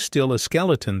there is still a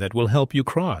skeleton that will help you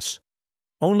cross.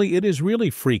 Only it is really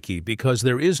freaky because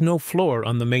there is no floor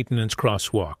on the maintenance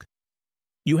crosswalk.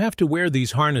 You have to wear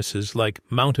these harnesses like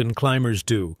mountain climbers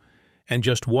do, and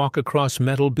just walk across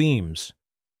metal beams.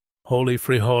 Holy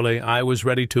frijole, I was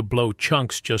ready to blow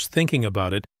chunks just thinking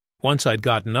about it once I'd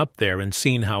gotten up there and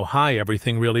seen how high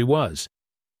everything really was.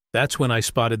 That's when I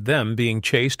spotted them being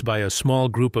chased by a small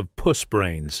group of puss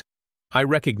brains. I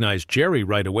recognized Jerry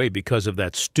right away because of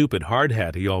that stupid hard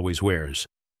hat he always wears.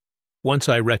 Once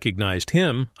I recognized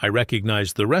him, I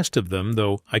recognized the rest of them,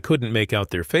 though I couldn't make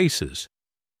out their faces.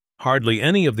 Hardly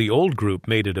any of the old group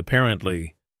made it,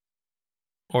 apparently.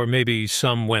 Or maybe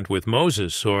some went with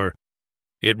Moses, or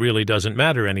it really doesn't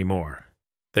matter anymore.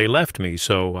 They left me,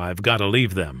 so I've got to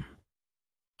leave them.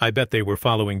 I bet they were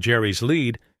following Jerry's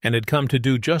lead and had come to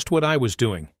do just what I was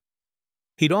doing.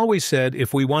 He'd always said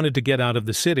if we wanted to get out of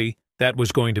the city, that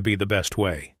was going to be the best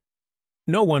way.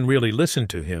 No one really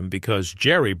listened to him because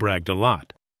Jerry bragged a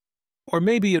lot. Or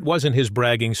maybe it wasn't his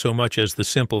bragging so much as the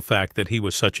simple fact that he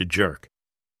was such a jerk.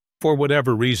 For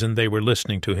whatever reason, they were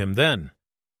listening to him then.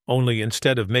 Only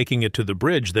instead of making it to the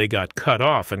bridge, they got cut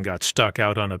off and got stuck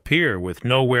out on a pier with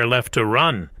nowhere left to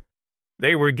run.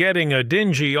 They were getting a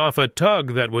dingy off a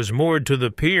tug that was moored to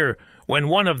the pier when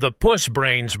one of the puss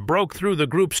brains broke through the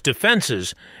group's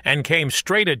defenses and came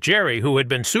straight at Jerry, who had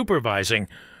been supervising,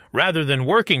 rather than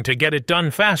working to get it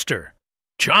done faster.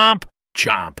 Chomp!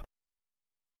 Chomp!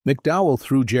 McDowell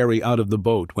threw Jerry out of the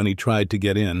boat when he tried to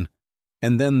get in,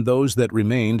 and then those that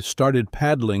remained started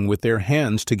paddling with their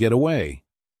hands to get away.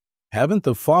 Haven't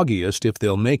the foggiest if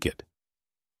they'll make it.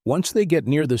 Once they get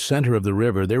near the center of the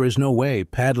river, there is no way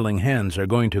paddling hands are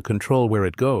going to control where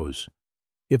it goes.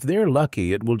 If they're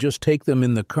lucky, it will just take them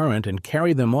in the current and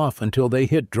carry them off until they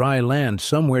hit dry land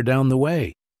somewhere down the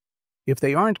way. If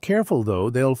they aren't careful, though,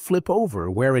 they'll flip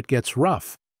over where it gets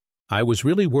rough. I was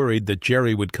really worried that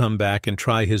Jerry would come back and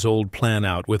try his old plan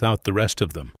out without the rest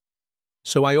of them.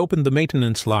 So I opened the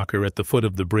maintenance locker at the foot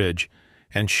of the bridge,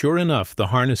 and sure enough, the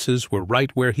harnesses were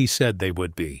right where he said they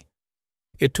would be.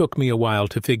 It took me a while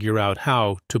to figure out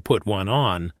how to put one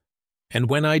on, and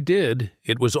when I did,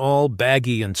 it was all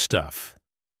baggy and stuff.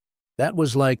 That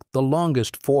was like the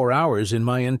longest 4 hours in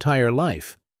my entire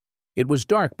life. It was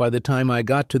dark by the time I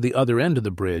got to the other end of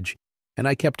the bridge, and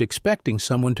I kept expecting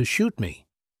someone to shoot me.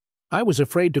 I was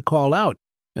afraid to call out,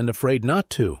 and afraid not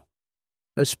to.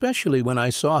 Especially when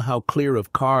I saw how clear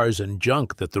of cars and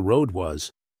junk that the road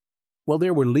was. Well,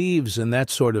 there were leaves and that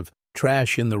sort of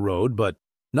trash in the road, but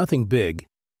nothing big.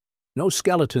 No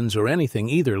skeletons or anything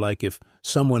either, like if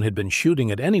someone had been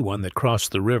shooting at anyone that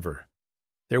crossed the river.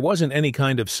 There wasn't any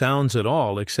kind of sounds at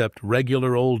all except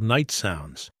regular old night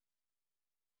sounds.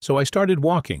 So I started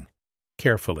walking,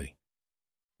 carefully.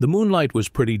 The moonlight was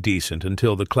pretty decent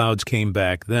until the clouds came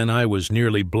back, then I was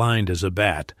nearly blind as a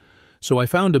bat, so I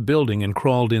found a building and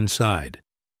crawled inside.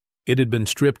 It had been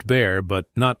stripped bare, but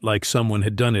not like someone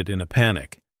had done it in a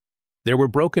panic. There were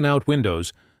broken-out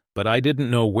windows, but I didn't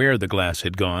know where the glass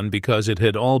had gone because it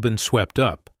had all been swept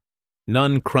up.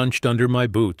 None crunched under my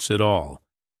boots at all.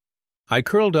 I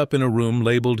curled up in a room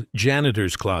labeled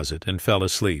janitor's closet and fell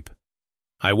asleep.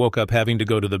 I woke up having to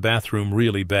go to the bathroom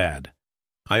really bad.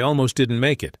 I almost didn't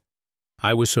make it.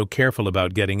 I was so careful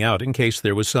about getting out in case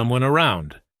there was someone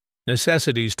around.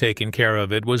 Necessities taken care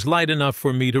of, it was light enough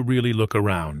for me to really look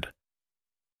around.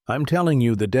 I'm telling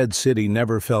you, the dead city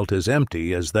never felt as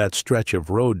empty as that stretch of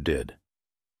road did.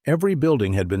 Every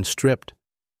building had been stripped.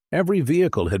 Every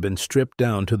vehicle had been stripped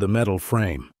down to the metal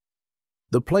frame.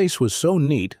 The place was so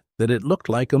neat that it looked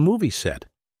like a movie set.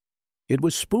 It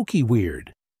was spooky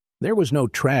weird. There was no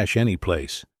trash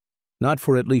anyplace, not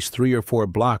for at least 3 or 4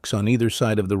 blocks on either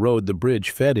side of the road the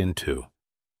bridge fed into.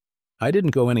 I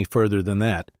didn't go any further than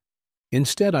that.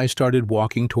 Instead, I started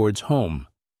walking towards home.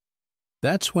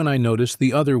 That's when I noticed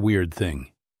the other weird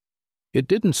thing. It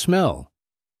didn't smell.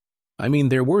 I mean,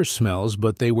 there were smells,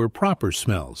 but they were proper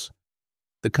smells.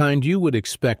 The kind you would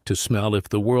expect to smell if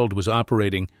the world was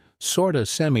operating sorta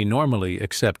semi-normally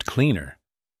except cleaner.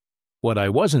 What I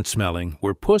wasn't smelling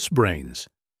were puss brains.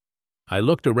 I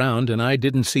looked around and I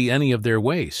didn't see any of their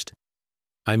waste.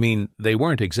 I mean, they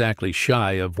weren't exactly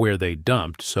shy of where they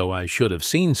dumped, so I should have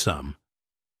seen some.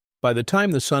 By the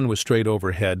time the sun was straight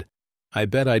overhead, I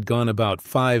bet I'd gone about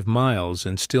 5 miles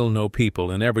and still no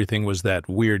people, and everything was that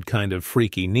weird kind of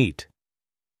freaky neat.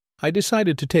 I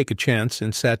decided to take a chance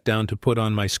and sat down to put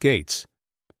on my skates.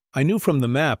 I knew from the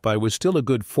map I was still a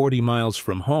good 40 miles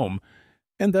from home,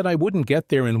 and that I wouldn't get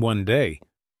there in one day,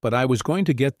 but I was going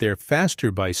to get there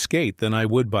faster by skate than I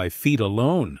would by feet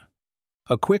alone.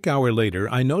 A quick hour later,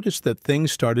 I noticed that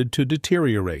things started to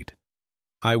deteriorate.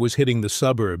 I was hitting the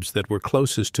suburbs that were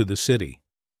closest to the city.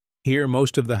 Here,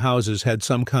 most of the houses had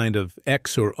some kind of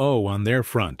X or O on their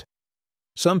front.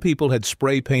 Some people had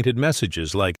spray-painted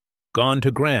messages like, "Gone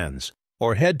to Gran's,"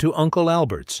 or "Head to Uncle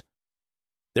Albert's."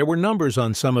 There were numbers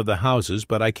on some of the houses,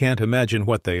 but I can't imagine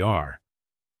what they are.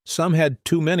 Some had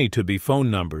too many to be phone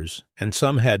numbers, and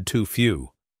some had too few.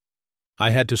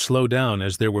 I had to slow down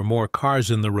as there were more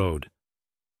cars in the road.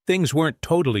 Things weren't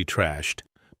totally trashed,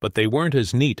 but they weren't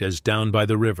as neat as down by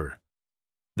the river.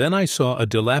 Then I saw a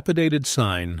dilapidated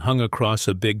sign hung across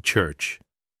a big church.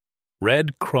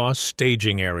 Red Cross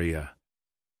Staging Area.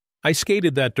 I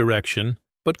skated that direction,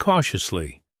 but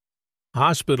cautiously.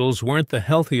 Hospitals weren't the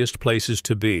healthiest places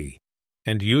to be,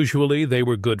 and usually they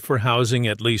were good for housing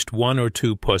at least 1 or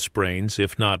 2 puss brains,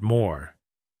 if not more.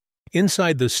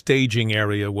 Inside the staging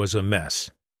area was a mess.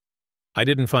 I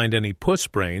didn't find any puss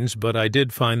brains, but I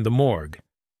did find the morgue.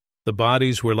 The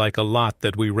bodies were like a lot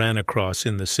that we ran across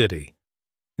in the city.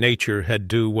 Nature had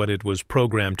done what it was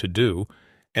programmed to do,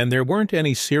 and there weren't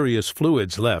any serious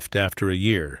fluids left after a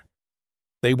year.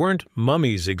 They weren't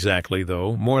mummies exactly,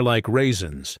 though, more like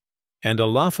raisins, and a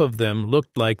lot of them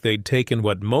looked like they'd taken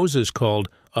what Moses called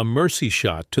a mercy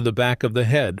shot to the back of the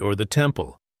head or the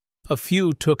temple. A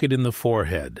few took it in the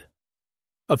forehead.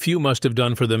 A few must have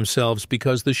done for themselves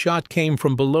because the shot came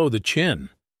from below the chin.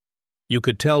 You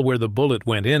could tell where the bullet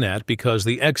went in at because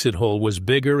the exit hole was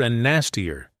bigger and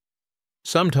nastier.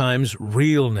 Sometimes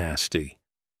real nasty.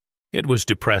 It was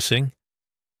depressing.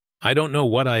 I don't know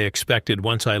what I expected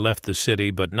once I left the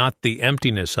city, but not the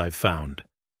emptiness I've found.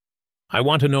 I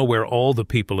want to know where all the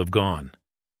people have gone.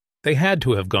 They had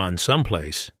to have gone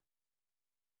someplace.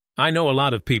 I know a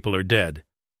lot of people are dead.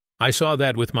 I saw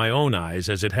that with my own eyes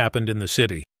as it happened in the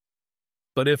city.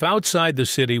 But if outside the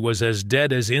city was as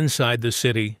dead as inside the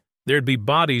city, there'd be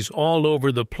bodies all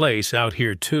over the place out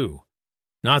here too.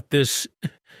 Not this,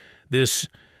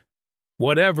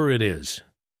 whatever it is.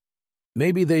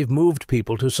 Maybe they've moved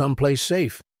people to someplace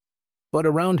safe, but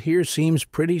around here seems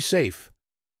pretty safe.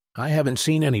 I haven't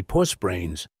seen any puss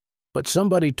brains, but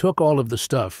somebody took all of the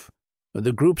stuff.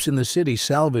 The groups in the city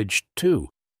salvaged too,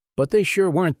 but they sure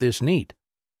weren't this neat.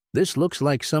 This looks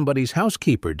like somebody's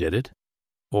housekeeper did it,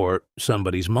 or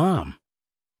somebody's mom,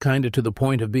 kinda to the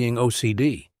point of being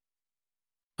OCD.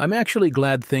 I'm actually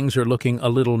glad things are looking a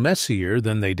little messier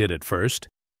than they did at first.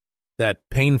 That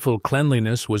painful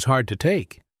cleanliness was hard to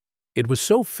take. It was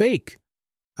so fake.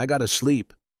 I gotta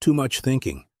sleep. Too much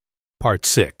thinking. Part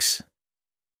 6.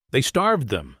 They starved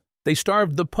them. They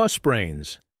starved the puss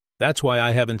brains. That's why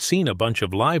I haven't seen a bunch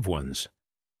of live ones.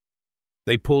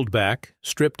 They pulled back,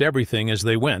 stripped everything as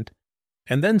they went,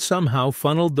 and then somehow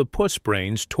funneled the puss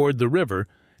brains toward the river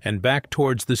and back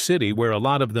towards the city where a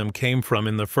lot of them came from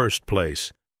in the first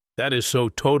place. That is so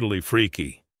totally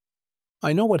freaky.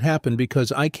 I know what happened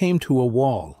because I came to a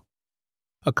wall.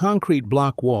 A concrete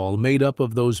block wall made up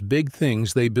of those big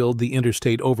things they build the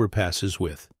interstate overpasses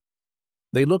with.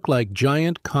 They look like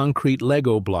giant concrete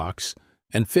Lego blocks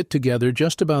and fit together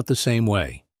just about the same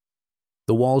way.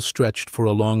 The wall stretched for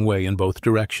a long way in both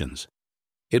directions.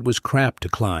 It was crap to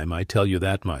climb, I tell you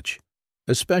that much,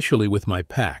 especially with my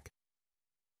pack.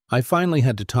 I finally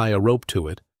had to tie a rope to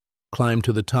it, climb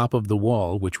to the top of the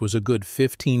wall, which was a good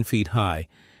 15 feet high,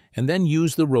 and then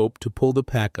use the rope to pull the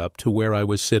pack up to where I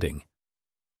was sitting.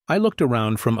 I looked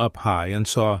around from up high and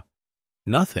saw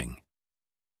nothing.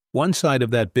 One side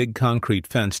of that big concrete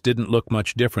fence didn't look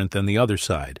much different than the other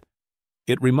side.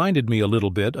 It reminded me a little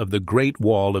bit of the Great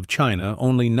Wall of China,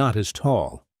 only not as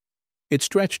tall. It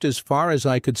stretched as far as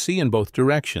I could see in both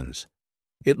directions.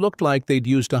 It looked like they'd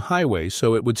used a highway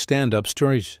so it would stand up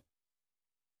straight.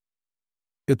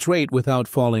 Straight without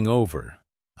falling over.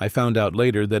 I found out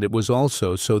later that it was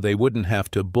also so they wouldn't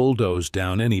have to bulldoze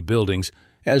down any buildings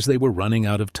as they were running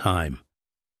out of time.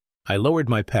 I lowered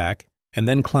my pack and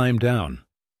then climbed down.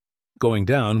 Going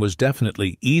down was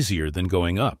definitely easier than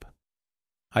going up.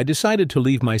 I decided to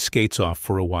leave my skates off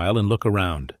for a while and look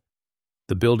around.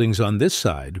 The buildings on this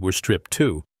side were stripped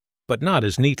too, but not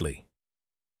as neatly.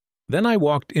 Then I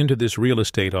walked into this real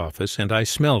estate office and I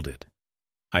smelled it.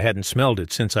 I hadn't smelled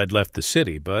it since I'd left the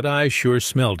city, but I sure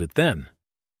smelled it then.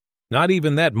 Not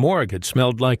even that morgue had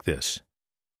smelled like this.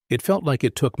 It felt like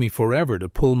it took me forever to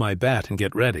pull my bat and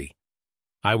get ready.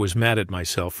 I was mad at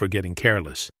myself for getting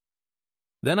careless.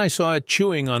 Then I saw it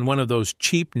chewing on one of those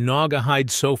cheap naugahyde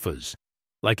sofas,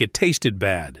 like it tasted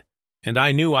bad, and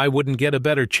I knew I wouldn't get a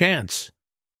better chance.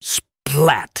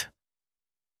 Splat!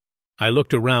 I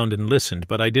looked around and listened,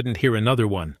 but I didn't hear another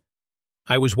one.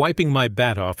 I was wiping my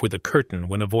bat off with a curtain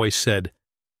when a voice said,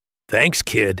 "Thanks,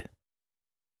 kid."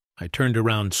 I turned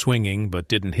around swinging, but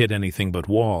didn't hit anything but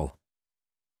wall.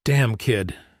 Damn,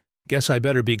 kid. Guess I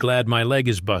better be glad my leg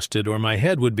is busted or my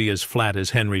head would be as flat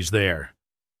as Henry's there.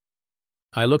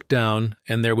 I looked down,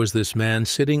 and there was this man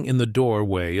sitting in the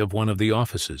doorway of one of the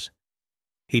offices.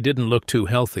 He didn't look too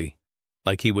healthy,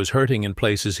 like he was hurting in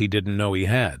places he didn't know he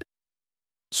had.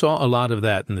 Saw a lot of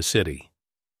that in the city.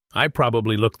 I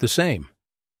probably looked the same.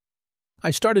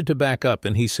 I started to back up,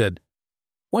 and he said,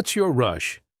 "What's your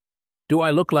rush? Do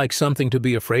I look like something to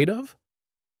be afraid of?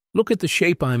 Look at the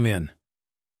shape I'm in."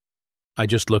 I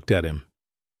just looked at him.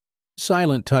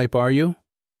 "Silent type, are you?"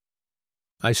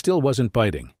 I still wasn't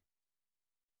biting.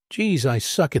 "Geez, I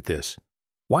suck at this.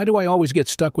 Why do I always get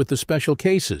stuck with the special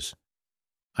cases?"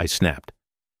 I snapped.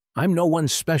 "I'm no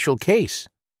one's special case."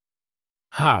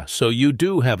 "Ha, so you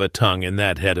do have a tongue in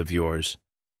that head of yours."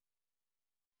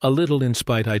 A little in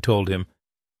spite, I told him,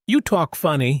 "You talk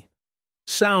funny.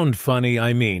 Sound funny,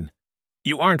 I mean.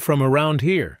 You aren't from around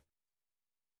here."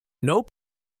 "Nope.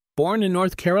 Born in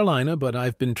North Carolina, but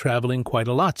I've been traveling quite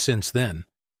a lot since then.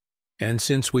 And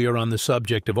since we are on the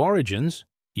subject of origins,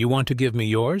 you want to give me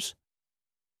yours?"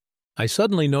 I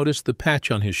suddenly noticed the patch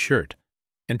on his shirt,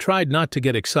 and tried not to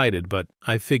get excited, but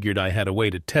I figured I had a way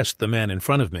to test the man in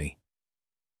front of me.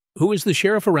 "Who is the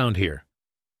sheriff around here?"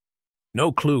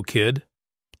 "No clue, kid.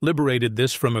 Liberated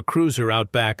this from a cruiser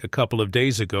out back a couple of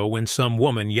days ago when some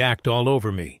woman yacked all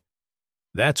over me.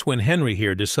 That's when Henry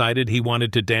here decided he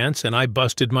wanted to dance and I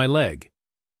busted my leg."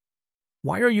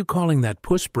 "Why are you calling that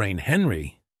puss brain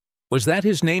Henry? Was that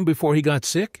his name before he got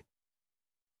sick?"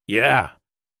 "Yeah.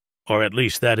 Or at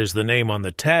least that is the name on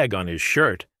the tag on his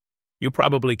shirt. You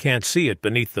probably can't see it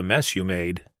beneath the mess you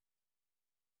made."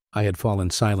 I had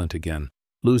fallen silent again,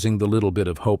 losing the little bit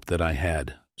of hope that I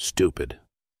had. Stupid.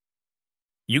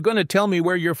 "You gonna tell me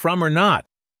where you're from or not?"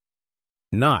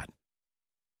 "Not."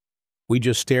 We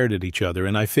just stared at each other,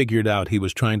 and I figured out he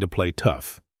was trying to play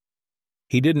tough.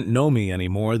 He didn't know me any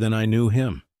more than I knew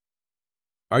him.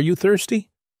 "Are you thirsty?"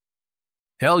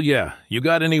 "Hell yeah. You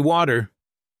got any water?"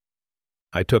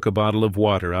 I took a bottle of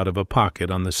water out of a pocket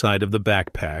on the side of the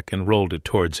backpack and rolled it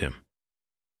towards him.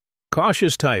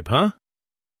 "Cautious type, huh?"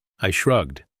 I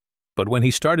shrugged, but when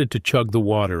he started to chug the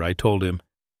water, I told him,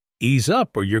 "Ease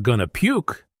up or you're gonna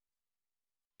puke."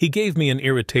 He gave me an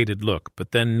irritated look,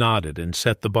 but then nodded and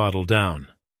set the bottle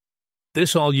down.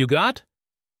 "This all you got?"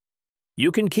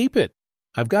 "You can keep it.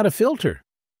 I've got a filter."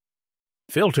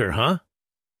 "Filter, huh?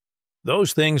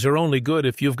 Those things are only good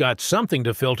if you've got something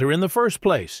to filter in the first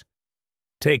place.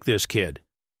 Take this, kid.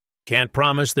 Can't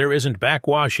promise there isn't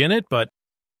backwash in it, but—"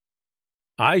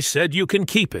 "I said you can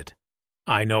keep it.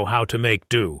 I know how to make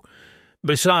do.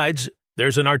 Besides,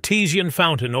 there's an artesian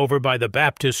fountain over by the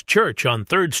Baptist Church on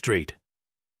 3rd Street.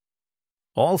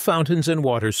 All fountains and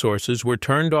water sources were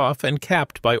turned off and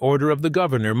capped by order of the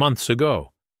governor months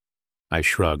ago." I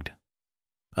shrugged.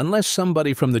 "Unless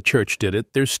somebody from the church did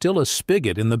it, there's still a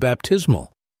spigot in the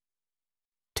baptismal."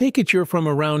 "Take it you're from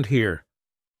around here."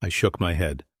 I shook my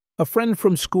head. "A friend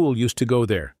from school used to go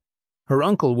there. Her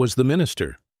uncle was the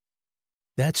minister."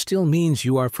 "That still means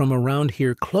you are from around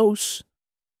here close."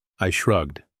 I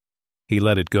shrugged. He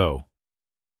let it go.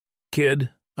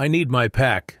 "Kid, I need my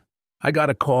pack. I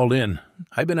gotta call in.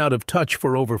 I've been out of touch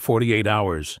for over 48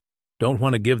 hours. Don't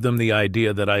want to give them the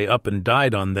idea that I up and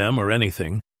died on them or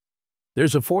anything.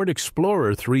 There's a Ford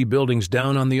Explorer 3 buildings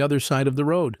down on the other side of the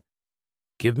road.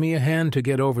 Give me a hand to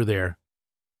get over there.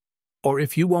 Or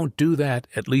if you won't do that,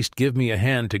 at least give me a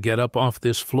hand to get up off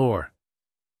this floor."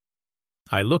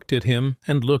 I looked at him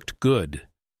and looked good.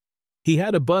 He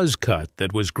had a buzz cut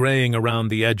that was graying around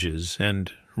the edges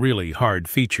and really hard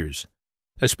features,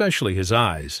 especially his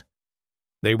eyes.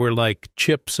 They were like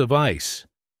chips of ice.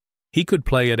 He could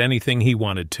play at anything he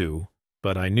wanted to,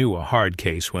 but I knew a hard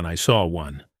case when I saw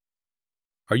one.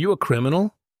 "Are you a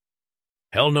criminal?"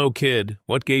 "Hell no, kid.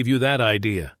 What gave you that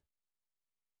idea?"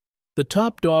 The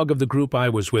top dog of the group I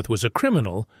was with was a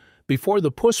criminal before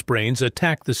the pussbrains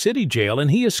attacked the city jail and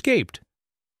he escaped.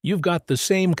 You've got the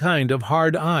same kind of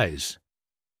hard eyes.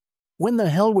 "When the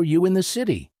hell were you in the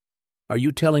city? Are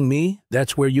you telling me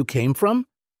that's where you came from?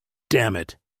 Damn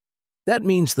it. That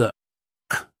means the—"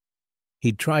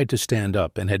 He'd tried to stand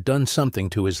up and had done something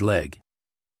to his leg.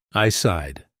 I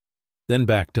sighed, then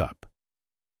backed up.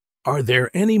 "Are there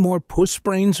any more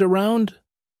pussbrains around?"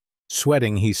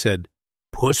 Sweating, he said,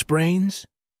 "Pussbrains?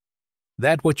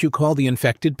 That what you call the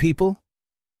infected people?"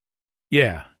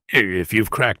 "Yeah, if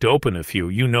you've cracked open a few,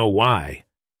 you know why."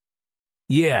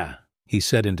 "Yeah," he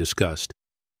said in disgust.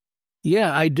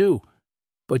 "Yeah, I do.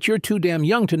 But you're too damn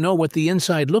young to know what the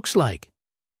inside looks like."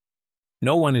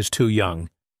 "No one is too young.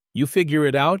 You figure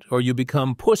it out or you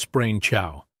become pussbrain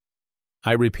chow."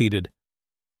 I repeated,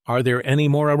 "Are there any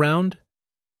more around?"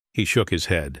 He shook his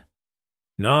head.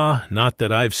 "Nah, not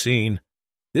that I've seen.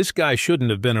 This guy shouldn't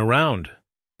have been around.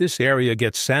 This area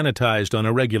gets sanitized on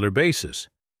a regular basis.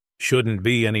 Shouldn't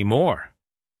be any more."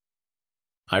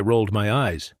 I rolled my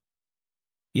eyes.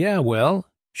 "Yeah, well,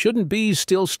 shouldn't bees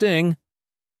still sting?"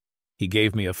 He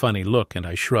gave me a funny look and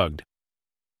I shrugged.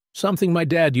 "Something my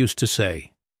dad used to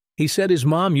say. He said his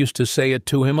mom used to say it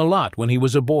to him a lot when he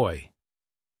was a boy."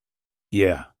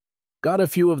 "Yeah, got a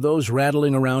few of those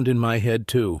rattling around in my head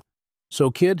too. So,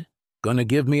 kid, gonna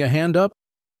give me a hand up?"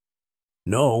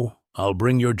 "No, I'll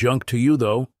bring your junk to you,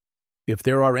 though. If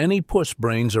there are any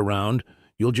pussbrains around,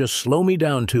 you'll just slow me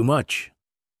down too much."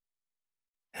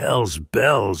 "Hell's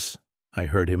bells," I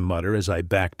heard him mutter as I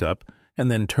backed up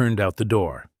and then turned out the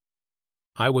door.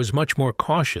 I was much more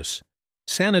cautious.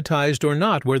 Sanitized or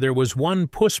not, where there was one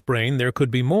pussbrain there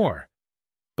could be more.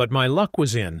 But my luck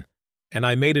was in, and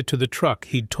I made it to the truck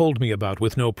he'd told me about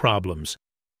with no problems,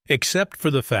 except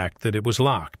for the fact that it was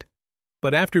locked.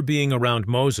 But after being around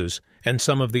Moses and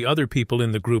some of the other people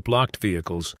in the group, locked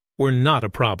vehicles were not a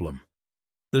problem.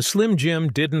 The Slim Jim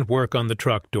didn't work on the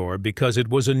truck door because it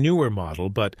was a newer model,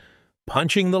 but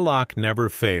punching the lock never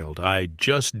failed. I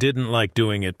just didn't like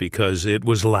doing it because it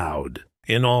was loud,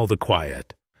 in all the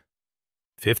quiet.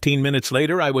 15 minutes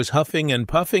later, I was huffing and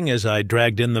puffing as I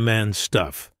dragged in the man's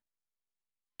stuff.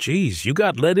 "Geez, you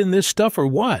got lead in this stuff or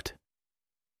what?"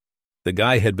 The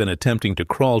guy had been attempting to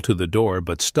crawl to the door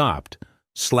but stopped,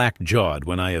 slack-jawed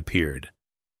when I appeared.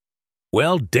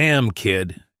 "Well, damn,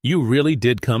 kid, you really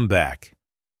did come back."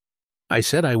 "I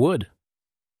said I would."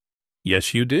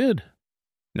 "Yes, you did.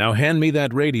 Now hand me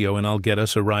that radio and I'll get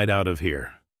us a ride out of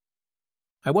here."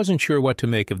 I wasn't sure what to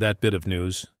make of that bit of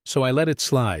news, so I let it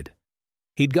slide.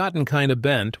 He'd gotten kind of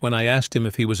bent when I asked him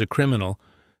if he was a criminal,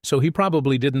 so he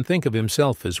probably didn't think of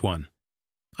himself as one.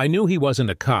 I knew he wasn't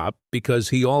a cop because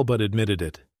he all but admitted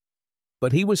it.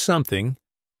 But he was something,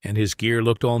 and his gear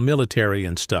looked all military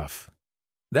and stuff.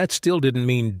 That still didn't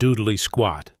mean doodly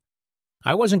squat.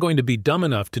 I wasn't going to be dumb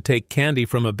enough to take candy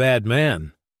from a bad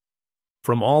man.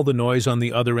 From all the noise on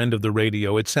the other end of the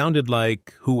radio, it sounded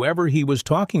like whoever he was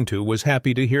talking to was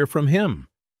happy to hear from him.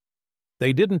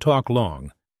 They didn't talk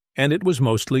long, and it was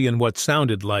mostly in what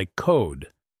sounded like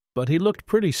code, but he looked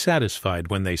pretty satisfied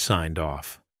when they signed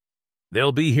off.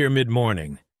 "They'll be here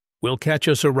mid-morning. We'll catch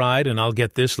us a ride and I'll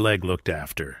get this leg looked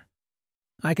after."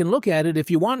 "I can look at it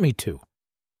if you want me to.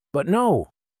 But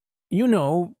no, you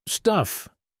know, stuff."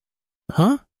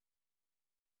 "Huh?"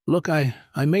 "Look, I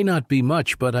may not be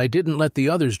much, but I didn't let the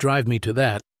others drive me to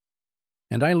that.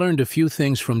 And I learned a few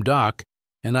things from Doc,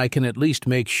 and I can at least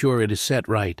make sure it is set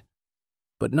right.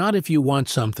 But not if you want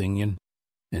something,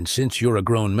 and since you're a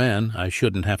grown man, I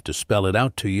shouldn't have to spell it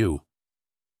out to you."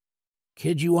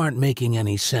 "Kid, you aren't making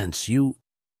any sense.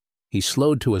 He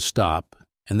slowed to a stop,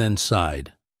 and then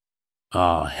sighed.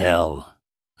 "Aw, hell.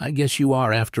 I guess you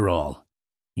are after all.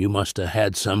 You must have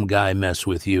had some guy mess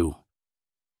with you.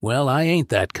 Well, I ain't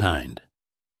that kind.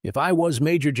 If I was,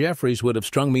 Major Jeffries would have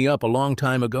strung me up a long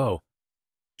time ago.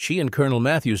 She and Colonel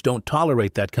Matthews don't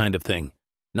tolerate that kind of thing,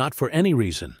 not for any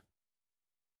reason."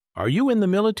 "Are you in the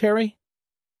military?"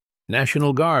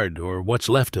 "National Guard, or what's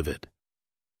left of it."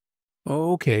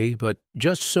 "Okay, but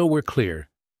just so we're clear,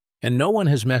 and no one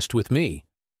has messed with me.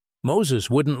 Moses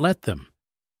wouldn't let them.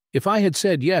 If I had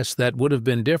said yes, that would have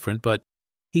been different, but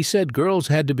he said girls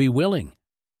had to be willing.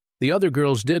 The other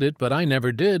girls did it, but I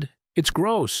never did. It's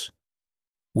gross."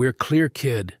 "We're clear,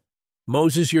 kid.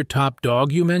 Moses your top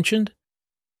dog, you mentioned?"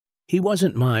 "He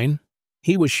wasn't mine.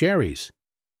 He was Sherry's."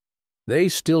 They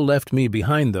still left me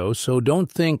behind, though, so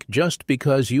don't think just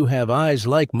because you have eyes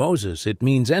like Moses it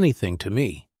means anything to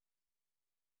me.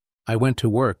 I went to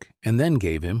work and then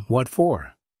gave him what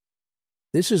for.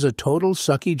 This is a total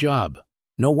sucky job.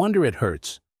 No wonder it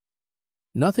hurts.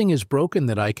 Nothing is broken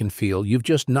that I can feel, you've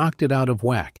just knocked it out of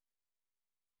whack.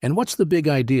 And what's the big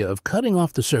idea of cutting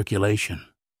off the circulation?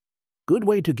 Good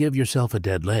way to give yourself a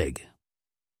dead leg.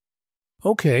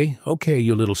 Okay,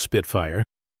 you little spitfire.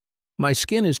 My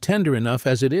skin is tender enough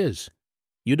as it is.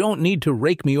 You don't need to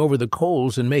rake me over the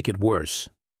coals and make it worse.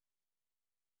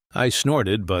 I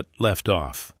snorted but left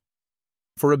off.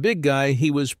 For a big guy,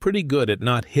 he was pretty good at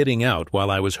not hitting out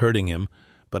while I was hurting him,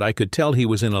 but I could tell he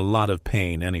was in a lot of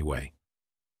pain anyway.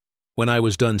 When I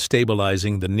was done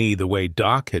stabilizing the knee the way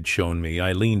Doc had shown me,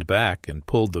 I leaned back and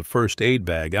pulled the first aid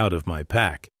bag out of my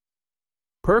pack.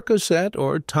 Percocet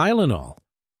or Tylenol?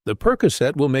 The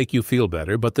Percocet will make you feel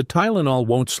better, but the Tylenol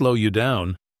won't slow you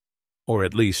down, or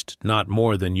at least not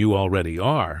more than you already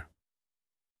are.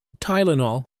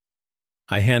 Tylenol.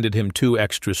 I handed him 2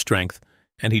 extra strength,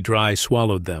 and he dry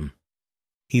swallowed them.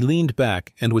 He leaned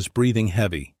back and was breathing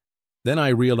heavy. Then I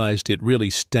realized it really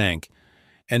stank,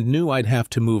 and knew I'd have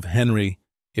to move Henry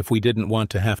if we didn't want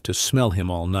to have to smell him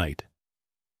all night.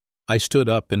 I stood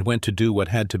up and went to do what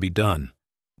had to be done,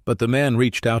 but the man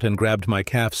reached out and grabbed my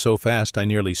calf so fast I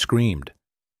nearly screamed.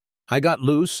 I got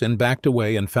loose and backed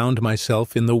away and found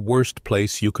myself in the worst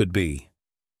place you could be.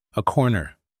 A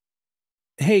corner.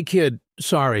 Hey, kid,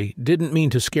 sorry, didn't mean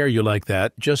to scare you like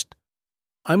that, just...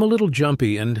 I'm a little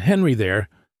jumpy, and Henry there.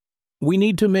 We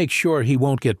need to make sure he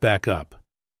won't get back up.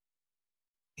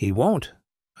 He won't,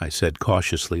 I said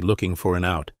cautiously, looking for an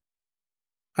out.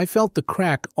 I felt the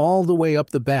crack all the way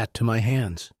up the bat to my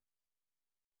hands.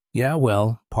 Yeah,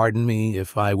 well, pardon me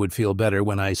if I would feel better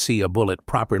when I see a bullet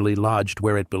properly lodged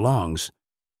where it belongs.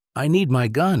 I need my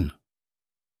gun.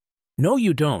 No,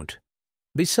 you don't.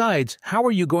 Besides, how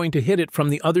are you going to hit it from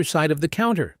the other side of the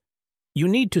counter? You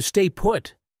need to stay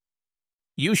put.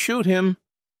 You shoot him,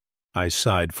 I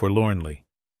sighed forlornly.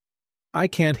 I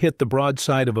can't hit the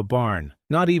broadside of a barn,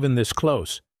 not even this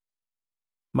close.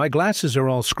 My glasses are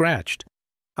all scratched.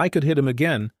 I could hit him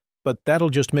again, but that'll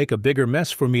just make a bigger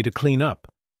mess for me to clean up.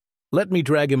 Let me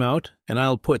drag him out, and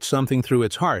I'll put something through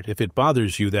its heart if it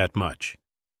bothers you that much.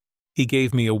 He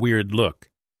gave me a weird look.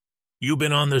 You've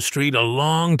been on the street a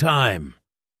long time.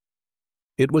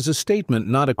 It was a statement,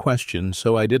 not a question,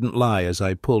 so I didn't lie as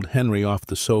I pulled Henry off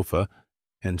the sofa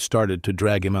and started to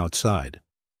drag him outside.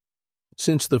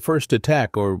 Since the first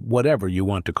attack, or whatever you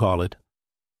want to call it,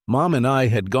 Mom and I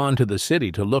had gone to the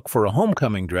city to look for a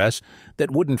homecoming dress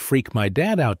that wouldn't freak my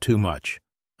dad out too much.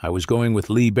 I was going with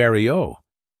Lee Barriot.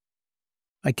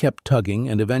 I kept tugging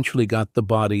and eventually got the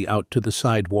body out to the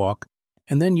sidewalk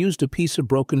and then used a piece of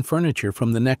broken furniture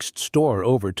from the next store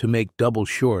over to make double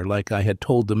sure like I had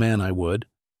told the man I would.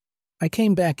 I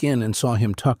came back in and saw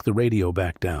him tuck the radio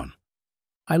back down.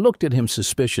 I looked at him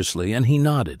suspiciously and he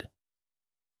nodded.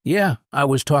 Yeah, I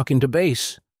was talking to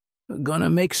Base. Gonna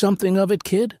make something of it,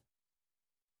 kid?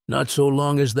 Not so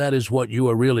long as that is what you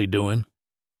are really doing.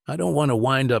 I don't want to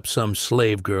wind up some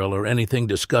slave girl or anything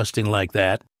disgusting like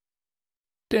that.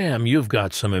 Damn, you've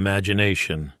got some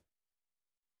imagination.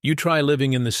 You try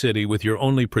living in the city with your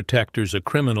only protectors a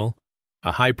criminal,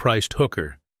 a high-priced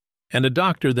hooker, and a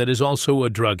doctor that is also a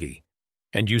druggie,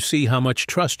 and you see how much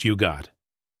trust you got.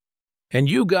 And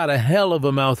you got a hell of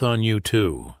a mouth on you,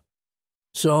 too.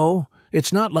 So,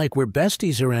 it's not like we're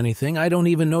besties or anything. I don't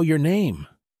even know your name.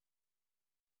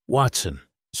 Watson.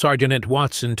 Sergeant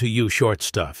Watson to you, short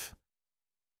stuff.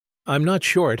 I'm not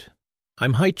short.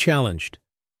 I'm height-challenged.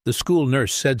 The school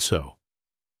nurse said so.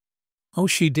 Oh,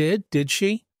 she did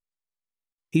she?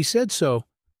 He said so.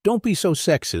 Don't be so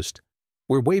sexist.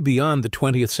 We're way beyond the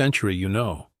 20th century, you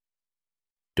know.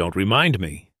 Don't remind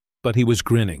me. But he was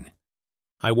grinning.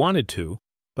 I wanted to,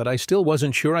 but I still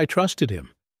wasn't sure I trusted him.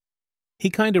 He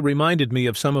kind of reminded me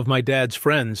of some of my dad's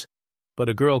friends, but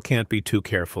a girl can't be too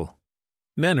careful.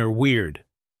 Men are weird.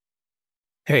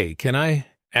 Hey, can I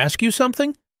ask you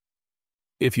something?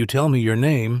 If you tell me your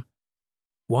name.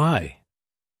 Why?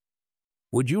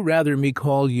 Would you rather me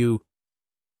call you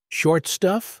Short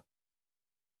Stuff?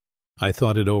 I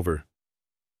thought it over.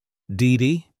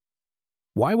 DeeDee?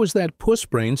 Why was that puss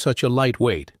brain such a light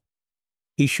weight?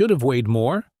 He should have weighed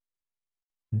more?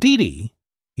 DeeDee?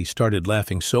 He started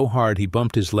laughing so hard he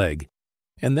bumped his leg,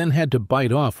 and then had to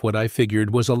bite off what I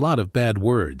figured was a lot of bad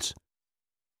words.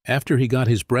 After he got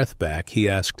his breath back, he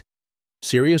asked,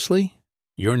 Seriously?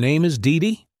 Your name is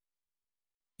DeeDee?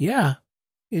 Yeah.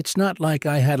 It's not like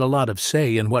I had a lot of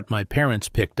say in what my parents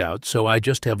picked out, so I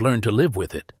just have learned to live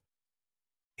with it.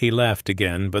 He laughed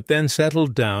again, but then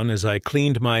settled down as I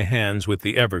cleaned my hands with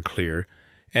the Everclear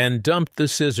and dumped the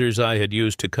scissors I had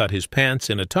used to cut his pants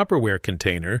in a Tupperware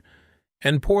container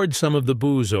and poured some of the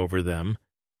booze over them,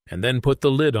 and then put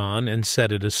the lid on and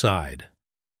set it aside.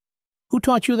 "Who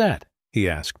taught you that?" he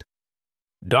asked.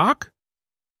 "Doc?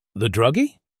 The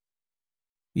druggie?"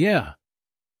 "Yeah.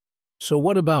 So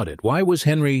what about it? Why was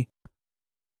Henry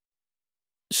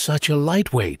such a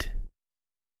lightweight?"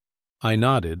 I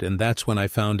nodded, and that's when I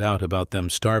found out about them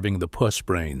starving the puss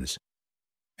brains.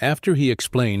 After he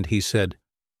explained, he said,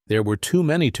 there were too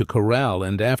many to corral,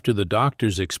 and after the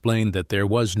doctors explained that there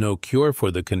was no cure for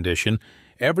the condition,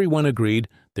 everyone agreed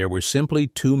there were simply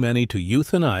too many to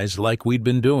euthanize like we'd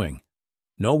been doing.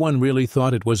 No one really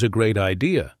thought it was a great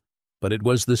idea, but it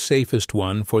was the safest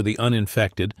one for the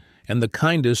uninfected and the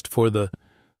kindest for the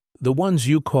ones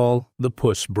you call the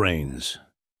puss brains.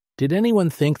 Did anyone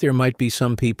think there might be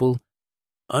some people,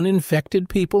 uninfected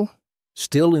people,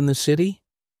 still in the city?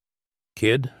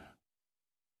 Kid?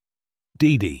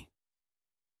 DeeDee.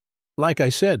 Like I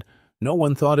said, no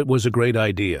one thought it was a great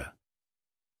idea.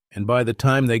 And by the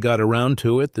time they got around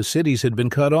to it, the cities had been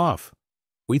cut off.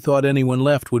 We thought anyone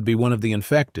left would be one of the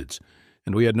infecteds,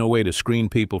 and we had no way to screen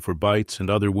people for bites and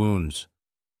other wounds.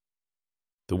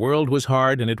 The world was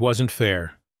hard and it wasn't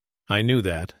fair. I knew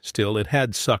that. Still, it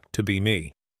had sucked to be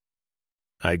me.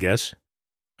 I guess.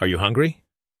 Are you hungry?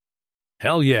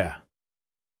 Hell yeah.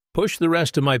 Push the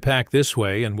rest of my pack this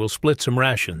way and we'll split some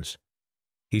rations.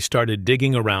 He started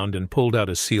digging around and pulled out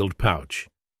a sealed pouch.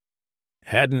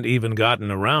 Hadn't even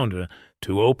gotten around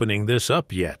to opening this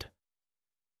up yet.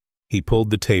 He pulled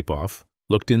the tape off,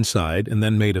 looked inside, and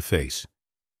then made a face.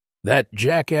 That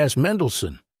jackass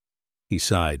Mendelsohn, he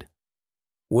sighed.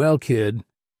 Well, kid,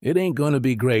 it ain't going to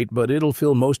be great, but it'll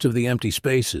fill most of the empty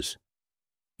spaces.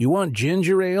 You want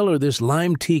ginger ale or this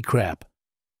lime tea crap?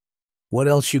 What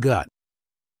else you got?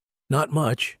 Not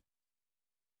much.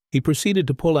 He proceeded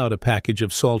to pull out a package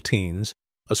of saltines,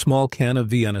 a small can of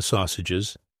Vienna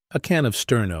sausages, a can of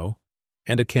sterno,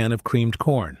 and a can of creamed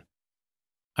corn.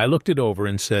 I looked it over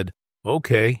and said,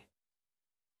 Okay.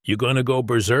 You gonna go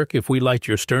berserk if we light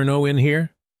your sterno in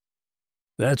here?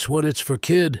 That's what it's for,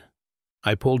 kid.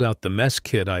 I pulled out the mess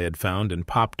kit I had found and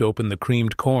popped open the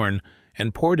creamed corn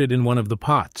and poured it in one of the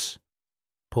pots.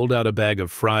 Pulled out a bag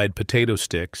of fried potato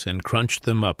sticks and crunched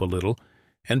them up a little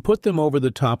and put them over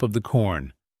the top of the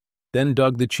corn, then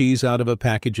dug the cheese out of a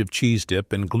package of cheese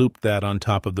dip and glooped that on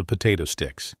top of the potato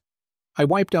sticks. I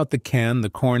wiped out the can the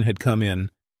corn had come in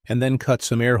and then cut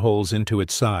some air holes into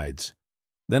its sides.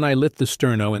 Then I lit the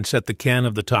sterno and set the can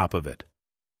of the top of it.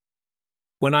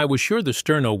 When I was sure the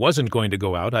sterno wasn't going to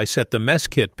go out, I set the mess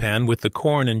kit pan with the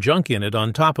corn and junk in it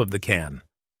on top of the can.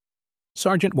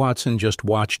 Sergeant Watson just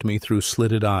watched me through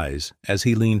slitted eyes as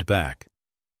he leaned back.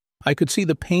 I could see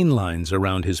the pain lines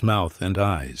around his mouth and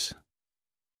eyes.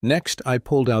 Next, I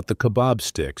pulled out the kebab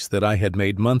sticks that I had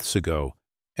made months ago,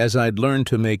 as I'd learned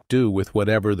to make do with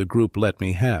whatever the group let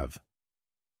me have.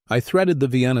 I threaded the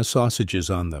Vienna sausages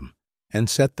on them and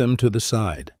set them to the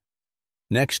side.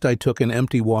 Next, I took an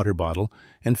empty water bottle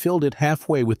and filled it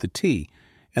halfway with the tea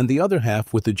and the other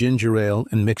half with the ginger ale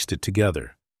and mixed it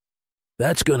together.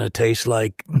 That's gonna taste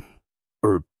like...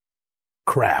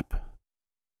 crap.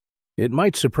 It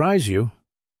might surprise you.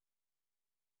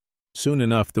 Soon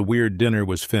enough, the weird dinner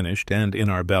was finished and in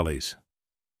our bellies.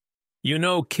 You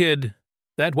know, kid,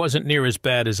 that wasn't near as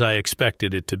bad as I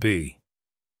expected it to be.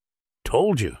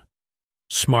 Told you.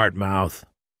 Smart mouth.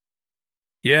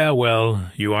 Yeah,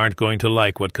 well, you aren't going to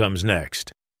like what comes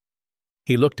next.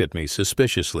 He looked at me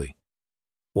suspiciously.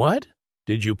 What?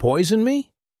 Did you poison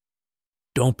me?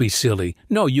 Don't be silly.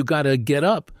 No, you gotta get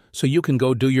up so you can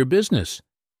go do your business.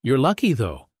 You're lucky,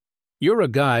 though. You're a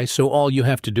guy, so all you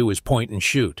have to do is point and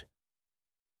shoot.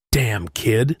 Damn,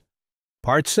 kid.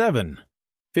 Part 7.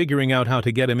 Figuring out how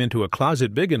to get him into a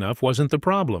closet big enough wasn't the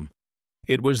problem.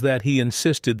 It was that he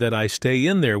insisted that I stay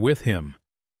in there with him.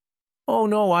 Oh,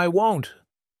 no, I won't.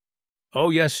 Oh,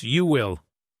 yes, you will.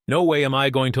 No way am I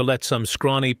going to let some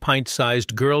scrawny,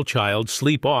 pint-sized girl child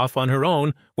sleep off on her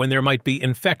own when there might be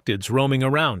infecteds roaming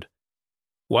around.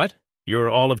 What? You're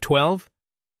all of 12?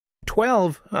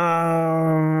 12?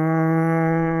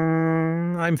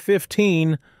 I'm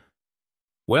 15.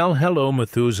 Well, hello,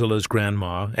 Methuselah's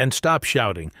grandma, and stop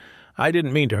shouting. I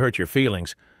didn't mean to hurt your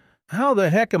feelings. How the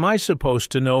heck am I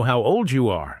supposed to know how old you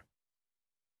are?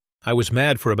 I was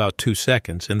mad for about 2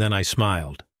 seconds, and then I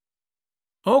smiled.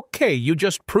 Okay, you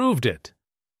just proved it.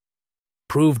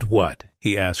 Proved what?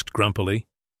 He asked grumpily.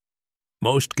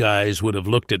 Most guys would have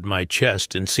looked at my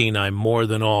chest and seen I'm more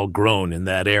than all grown in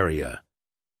that area.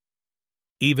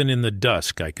 Even in the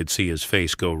dusk, I could see his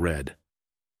face go red.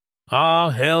 Ah,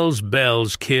 hell's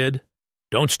bells, kid.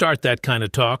 Don't start that kind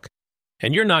of talk.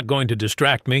 And you're not going to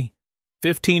distract me.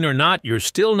 15 or not, you're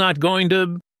still not going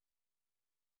to...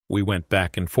 We went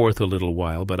back and forth a little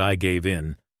while, but I gave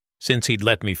in, since he'd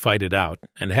let me fight it out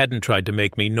and hadn't tried to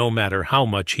make me no matter how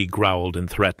much he growled and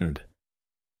threatened.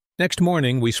 Next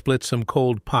morning, we split some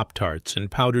cold Pop-Tarts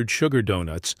and powdered sugar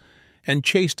donuts and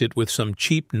chased it with some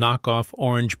cheap knockoff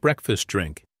orange breakfast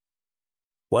drink.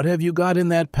 "What have you got in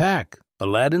that pack?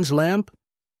 Aladdin's lamp?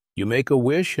 You make a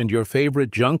wish and your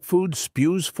favorite junk food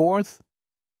spews forth?"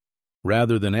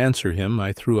 Rather than answer him,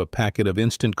 I threw a packet of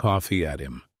instant coffee at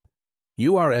him.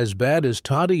 "You are as bad as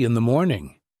Toddy in the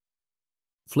morning."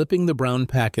 Flipping the brown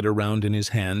packet around in his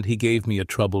hand, he gave me a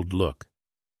troubled look.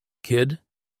 "Kid,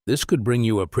 this could bring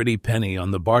you a pretty penny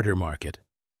on the barter market."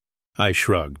 I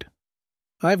shrugged.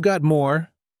 "I've got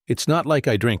more. It's not like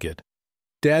I drink it.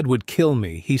 Dad would kill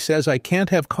me. He says I can't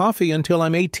have coffee until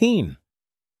I'm 18.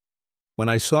 When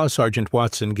I saw Sergeant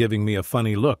Watson giving me a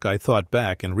funny look, I thought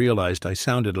back and realized I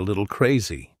sounded a little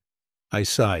crazy. I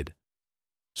sighed.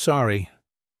 "Sorry,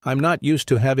 I'm not used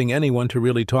to having anyone to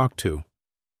really talk to."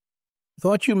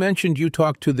 "Thought you mentioned you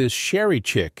talked to this Sherry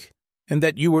chick, and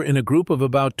that you were in a group of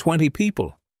about 20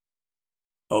 people.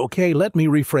 "Okay, let me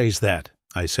rephrase that,"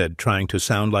 I said, trying to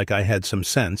sound like I had some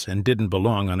sense and didn't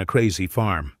belong on a crazy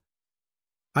farm.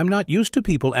 "I'm not used to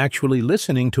people actually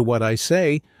listening to what I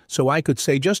say, so I could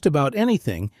say just about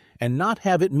anything and not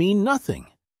have it mean nothing."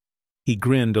 He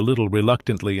grinned a little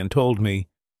reluctantly and told me,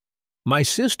 "My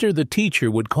sister, the teacher,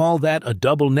 would call that a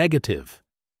double negative."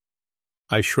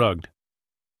 I shrugged.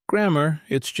 "Grammar,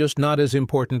 it's just not as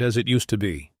important as it used to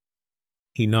be."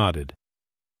 He nodded.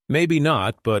 "Maybe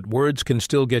not, but words can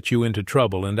still get you into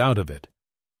trouble and out of it.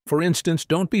 For instance,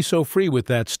 don't be so free with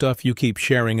that stuff you keep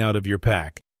sharing out of your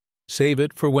pack. Save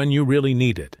it for when you really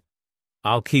need it.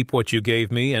 I'll keep what you gave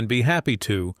me and be happy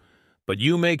to, but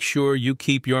you make sure you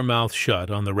keep your mouth shut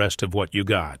on the rest of what you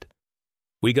got.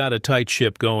 We got a tight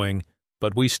ship going,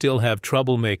 but we still have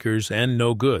troublemakers and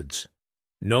no goods.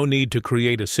 No need to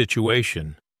create a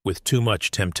situation with too much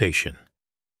temptation.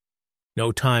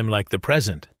 No time like the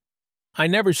present. I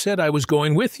never said I was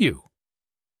going with you."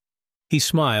 He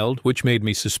smiled, which made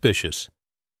me suspicious.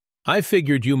 "I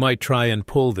figured you might try and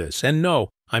pull this, and no,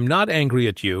 I'm not angry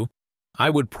at you. I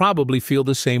would probably feel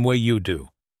the same way you do.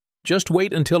 Just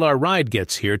wait until our ride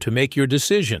gets here to make your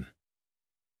decision."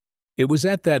 It was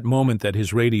at that moment that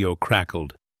his radio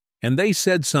crackled, and they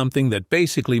said something that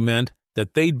basically meant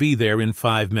that they'd be there in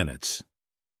 5 minutes.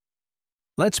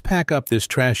 "Let's pack up this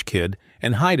trash, kid,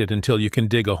 and hide it until you can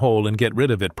dig a hole and get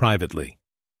rid of it privately."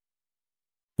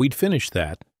 We'd finished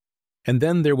that, and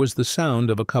then there was the sound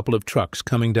of a couple of trucks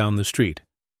coming down the street.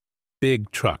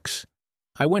 Big trucks.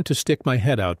 I went to stick my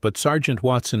head out, but Sergeant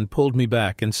Watson pulled me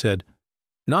back and said,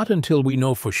 "Not until we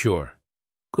know for sure.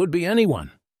 Could be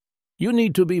anyone. You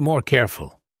need to be more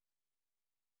careful."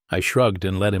 I shrugged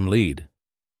and let him lead.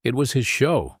 It was his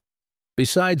show.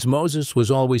 Besides, Moses was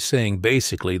always saying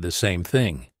basically the same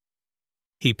thing.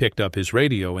 He picked up his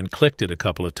radio and clicked it a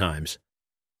couple of times.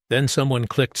 Then someone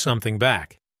clicked something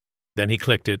back. Then he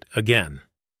clicked it again.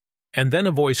 And then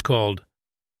a voice called,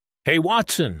 "Hey,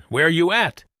 Watson, where you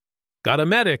at? Got a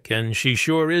medic, and she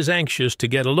sure is anxious to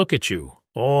get a look at you.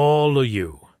 All of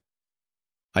you."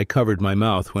 I covered my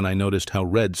mouth when I noticed how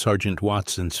red Sergeant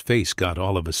Watson's face got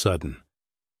all of a sudden.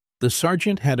 The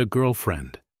sergeant had a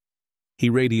girlfriend. He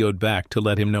radioed back to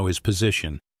let him know his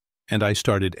position, and I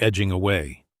started edging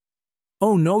away.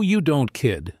 "Oh, no, you don't,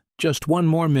 kid. Just one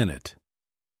more minute."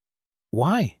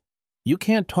 "Why? You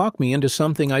can't talk me into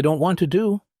something I don't want to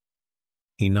do."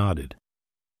 He nodded.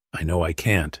 "I know I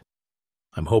can't.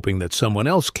 I'm hoping that someone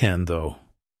else can, though."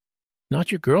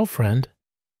 "Not your girlfriend?"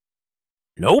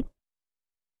 "Nope."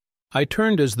 I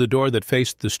turned as the door that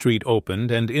faced the street opened,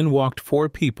 and in walked 4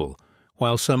 people,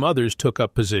 while some others took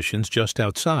up positions just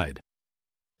outside.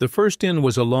 The first in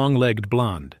was a long-legged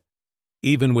blonde.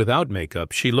 Even without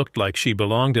makeup, she looked like she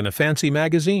belonged in a fancy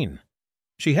magazine.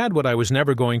 She had what I was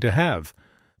never going to have,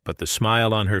 but the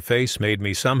smile on her face made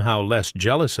me somehow less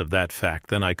jealous of that fact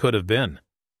than I could have been.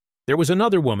 There was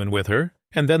another woman with her,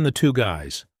 and then the 2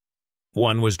 guys.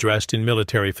 One was dressed in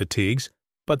military fatigues,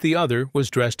 but the other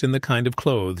was dressed in the kind of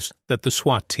clothes that the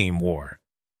SWAT team wore.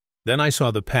 Then I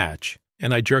saw the patch,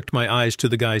 and I jerked my eyes to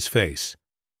the guy's face.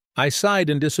 I sighed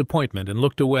in disappointment and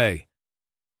looked away.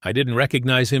 I didn't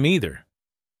recognize him either.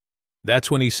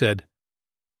 That's when he said,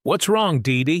 "What's wrong,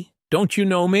 DeeDee? Don't you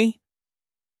know me?"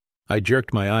 I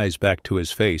jerked my eyes back to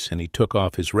his face, and he took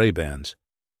off his Ray-Bans.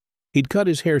 He'd cut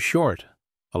his hair short,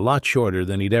 a lot shorter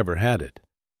than he'd ever had it.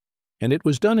 And it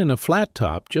was done in a flat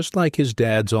top, just like his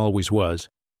dad's always was.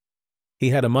 He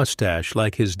had a mustache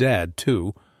like his dad,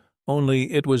 too,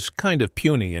 only it was kind of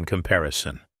puny in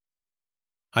comparison.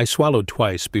 I swallowed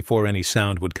twice before any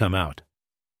sound would come out.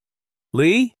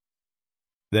 "Lee?"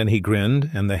 Then he grinned,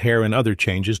 and the hair and other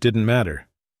changes didn't matter.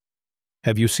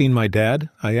 "Have you seen my dad?"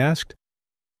 I asked.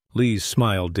 Lee's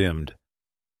smile dimmed.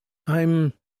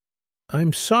 I'm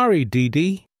sorry,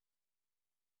 DeeDee."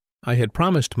 I had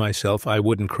promised myself I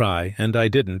wouldn't cry, and I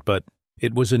didn't, but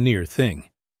it was a near thing.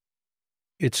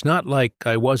 It's not like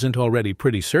I wasn't already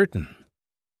pretty certain.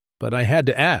 But I had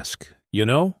to ask, you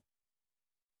know?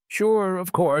 "Sure,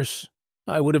 of course.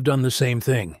 I would have done the same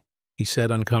thing," he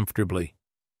said uncomfortably.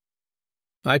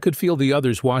 I could feel the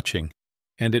others watching,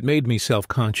 and it made me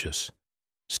self-conscious.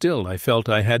 Still, I felt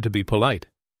I had to be polite.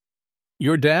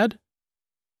 "Your dad?"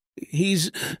 He's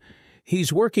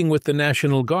working with the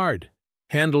National Guard,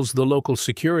 handles the local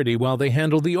security while they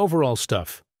handle the overall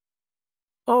stuff."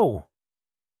 "Oh.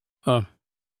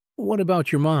 What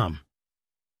about your mom?"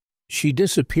 "She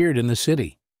disappeared in the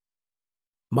city."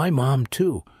 "My mom,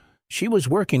 too. She was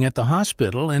working at the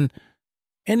hospital and...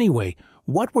 Anyway,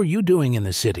 what were you doing in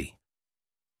the city?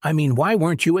 I mean, why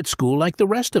weren't you at school like the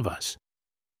rest of us?"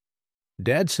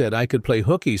 "Dad said I could play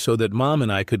hooky so that Mom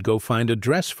and I could go find a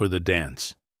dress for the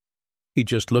dance." He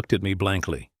just looked at me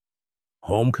blankly.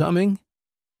 "Homecoming?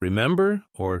 Remember?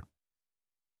 Or...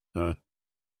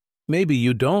 maybe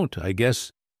you don't, I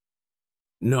guess."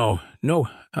 No,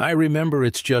 I remember.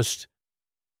 It's just...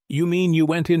 You mean you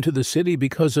went into the city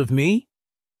because of me?"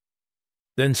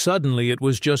 Then suddenly it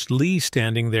was just Lee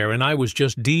standing there and I was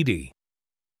just DeeDee.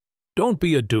 "Don't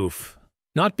be a doof.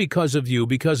 Not because of you,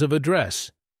 because of a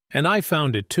dress. And I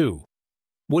found it too.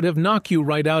 Would have knocked you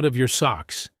right out of your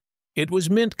socks. It was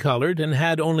mint-colored and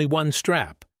had only one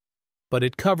strap. But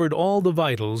it covered all the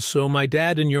vitals, so my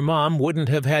dad and your mom wouldn't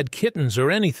have had kittens or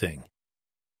anything."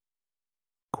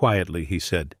 Quietly, he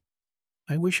said,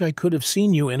 "I wish I could have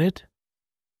seen you in it."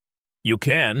 "You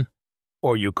can.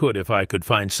 Or you could if I could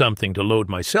find something to load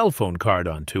my cell phone card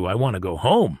onto. I want to go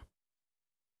home."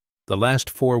 The last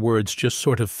 4 words just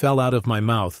sort of fell out of my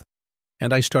mouth,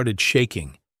 and I started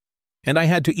shaking. And I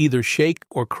had to either shake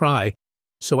or cry,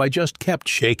 so I just kept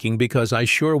shaking because I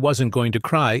sure wasn't going to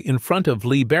cry in front of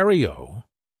Lee Berrio.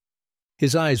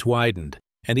 His eyes widened,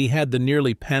 and he had the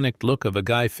nearly panicked look of a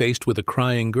guy faced with a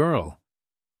crying girl.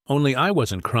 Only I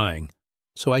wasn't crying,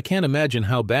 so I can't imagine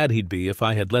how bad he'd be if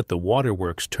I had let the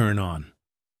waterworks turn on.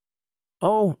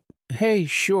 "Oh, hey,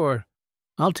 sure.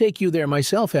 I'll take you there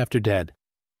myself after Dad.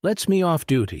 Lets me off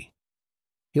duty.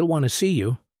 He'll want to see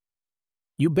you."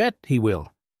 "You bet he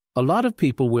will. A lot of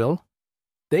people will.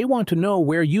 They want to know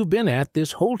where you've been at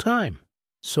this whole time.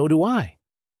 So do I.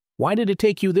 Why did it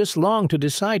take you this long to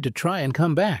decide to try and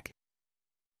come back?"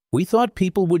 "We thought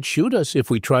people would shoot us if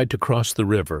we tried to cross the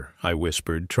river," I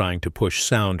whispered, trying to push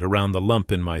sound around the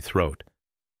lump in my throat.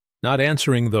 Not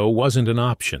answering, though, wasn't an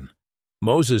option.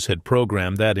 Moses had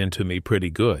programmed that into me pretty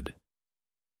good.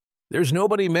 "There's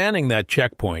nobody manning that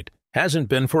checkpoint. Hasn't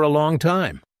been for a long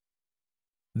time."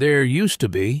 "There used to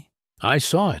be. I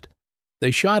saw it.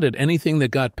 They shot at anything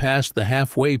that got past the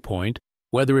halfway point,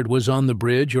 whether it was on the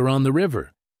bridge or on the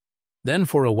river. Then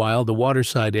for a while the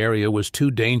waterside area was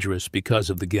too dangerous because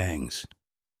of the gangs."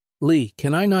 "Lee,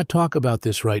 can I not talk about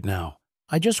this right now?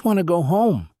 I just want to go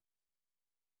home."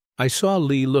 I saw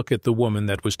Lee look at the woman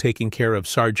that was taking care of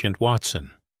Sergeant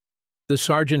Watson. The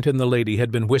sergeant and the lady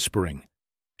had been whispering.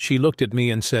 She looked at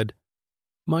me and said,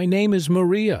 "My name is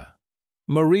Maria.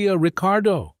 Maria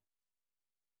Ricardo."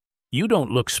 "You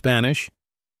don't look Spanish."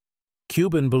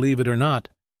 "Cuban, believe it or not.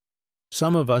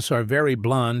 Some of us are very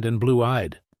blonde and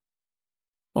blue-eyed."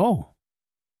 "Oh.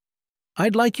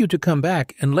 I'd like you to come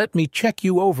back and let me check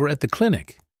you over at the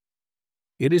clinic.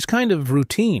 It is kind of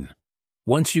routine.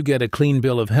 Once you get a clean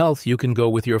bill of health, you can go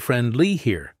with your friend Lee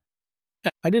here."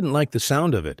 I didn't like the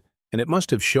sound of it, and it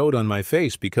must have showed on my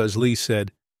face because Lee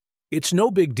said, "It's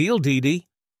no big deal, DeeDee.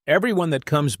 Everyone that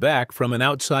comes back from an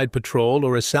outside patrol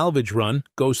or a salvage run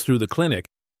goes through the clinic.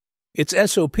 It's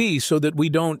SOP so that we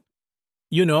don't,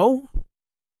 you know?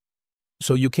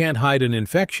 So you can't hide an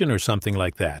infection or something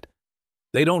like that.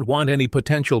 They don't want any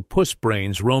potential puss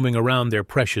brains roaming around their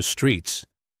precious streets."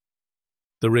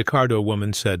 The Ricardo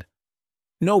woman said,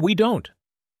 "No, we don't.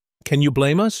 Can you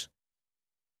blame us?"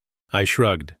 I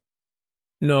shrugged.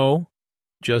 "No,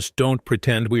 just don't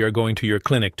pretend we are going to your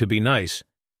clinic to be nice.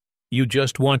 You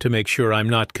just want to make sure I'm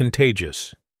not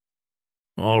contagious."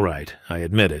 "All right, I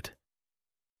admit it."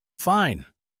 "Fine,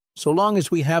 so long as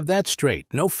we have that straight,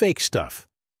 no fake stuff."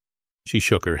 She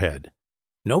shook her head.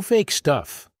 "No fake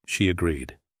stuff," she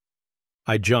agreed.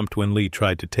 I jumped when Lee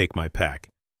tried to take my pack.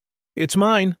 "It's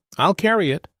mine. I'll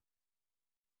carry it."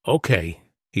 "Okay,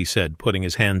 he said, putting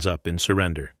his hands up in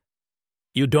surrender.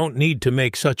 "You don't need to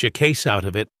make such a case out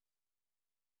of it."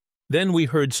 Then we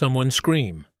heard someone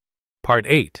scream. Part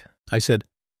 8. I said,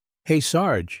 "Hey,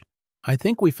 Sarge, I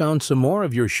think we found some more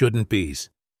of your shouldn't-be's."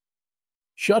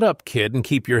 "Shut up, kid, and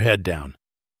keep your head down.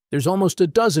 There's almost a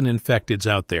dozen infecteds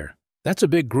out there. That's a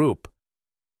big group."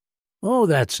 "Oh,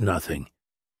 that's nothing.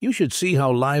 You should see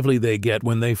how lively they get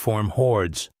when they form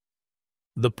hordes."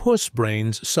 The puss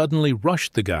brains suddenly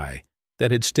rushed the guy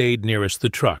that had stayed nearest the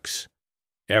trucks.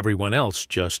 Everyone else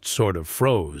just sort of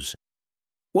froze.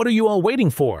 "What are you all waiting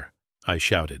for?" I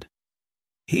shouted.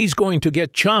 "He's going to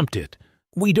get chomped it.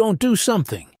 We don't do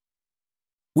something."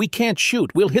 "We can't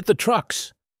shoot. We'll hit the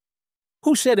trucks."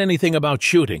 "Who said anything about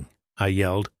shooting?" I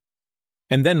yelled,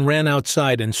 and then ran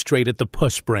outside and straight at the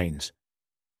puss brains.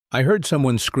 I heard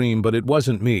someone scream, but it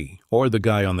wasn't me or the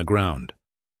guy on the ground.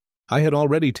 I had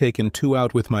already taken 2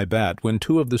 out with my bat when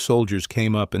 2 of the soldiers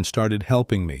came up and started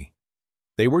helping me.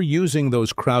 They were using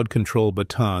those crowd control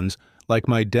batons like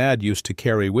my dad used to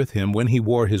carry with him when he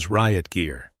wore his riot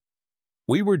gear.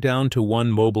 We were down to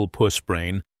 1 mobile puss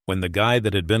brain when the guy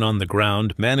that had been on the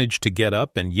ground managed to get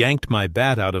up and yanked my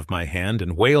bat out of my hand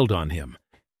and wailed on him,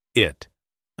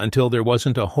 until there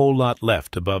wasn't a whole lot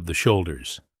left above the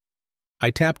shoulders.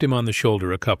 I tapped him on the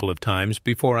shoulder a couple of times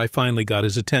before I finally got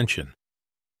his attention.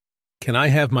 "Can I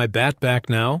have my bat back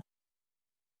now?"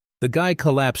 The guy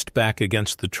collapsed back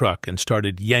against the truck and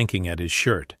started yanking at his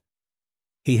shirt.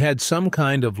 He had some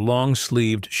kind of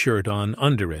long-sleeved shirt on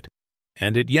under it,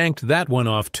 and it yanked that one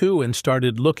off too and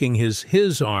started looking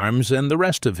his arms and the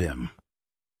rest of him.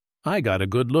 I got a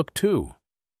good look too.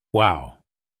 Wow.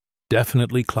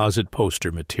 Definitely closet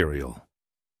poster material.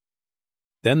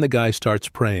 Then the guy starts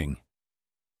praying.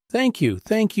 "Thank you,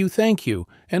 thank you, thank you,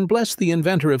 and bless the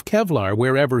inventor of Kevlar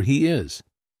wherever he is."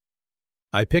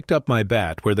 I picked up my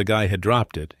bat where the guy had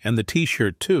dropped it, and the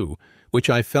T-shirt too, which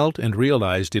I felt and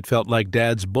realized it felt like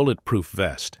Dad's bulletproof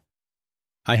vest.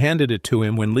 I handed it to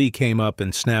him when Lee came up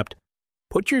and snapped,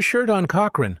 "Put your shirt on,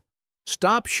 Cochran.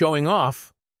 Stop showing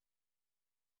off."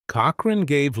 Cochran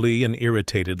gave Lee an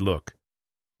irritated look.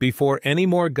 Before any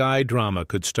more guy drama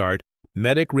could start,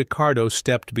 Medic Ricardo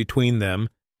stepped between them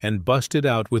and busted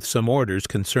out with some orders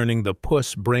concerning the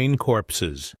puss brain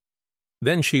corpses.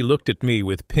 Then she looked at me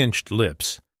with pinched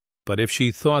lips, but if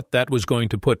she thought that was going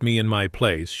to put me in my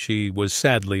place, she was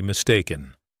sadly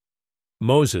mistaken.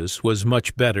 Moses was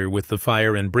much better with the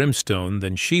fire and brimstone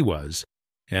than she was,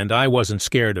 and I wasn't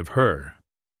scared of her.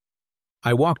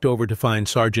 I walked over to find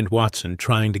Sergeant Watson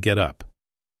trying to get up.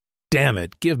 "Damn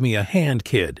it, give me a hand,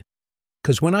 kid.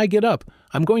 'Cause when I get up,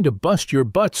 I'm going to bust your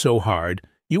butt so hard,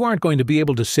 you aren't going to be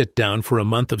able to sit down for a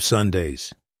month of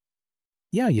Sundays."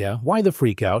 Yeah, why the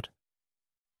freak out?"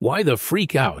 "Why the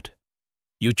freak out?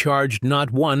 You charged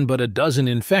not 1 but a dozen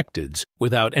infecteds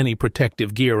without any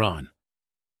protective gear on."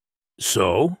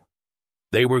 "So?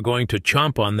 They were going to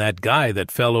chomp on that guy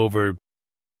that fell over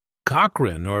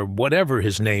Cochran, or whatever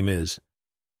his name is.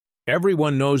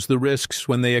 Everyone knows the risks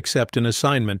when they accept an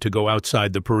assignment to go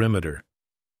outside the perimeter.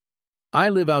 I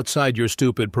live outside your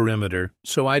stupid perimeter,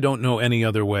 so I don't know any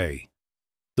other way.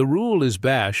 The rule is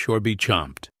bash or be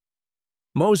chomped.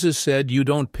 Moses said you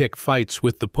don't pick fights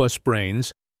with the puss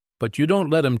brains, but you don't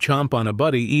let 'em chomp on a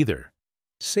buddy either.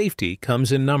 Safety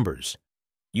comes in numbers.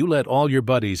 You let all your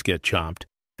buddies get chomped,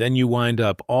 then you wind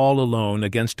up all alone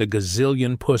against a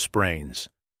gazillion puss brains.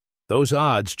 Those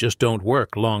odds just don't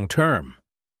work long term."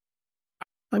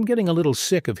 I'm getting a little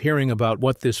sick of hearing about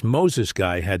what this Moses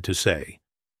guy had to say.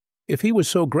 If he was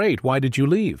so great, why did you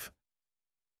leave?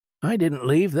 "I didn't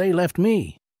leave, they left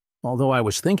me. Although I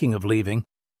was thinking of leaving.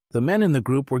 The men in the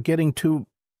group were getting too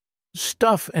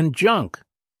stuff and junk."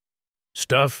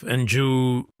 "Stuff and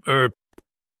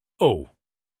Oh,"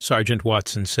 Sergeant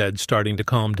Watson said, starting to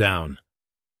calm down.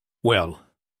 "Well,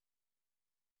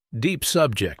 deep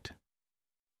subject.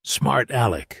 Smart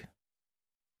Alec."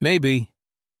 "Maybe."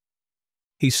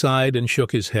 He sighed and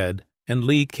shook his head, and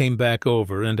Lee came back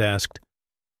over and asked,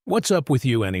 "What's up with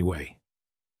you anyway?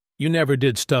 You never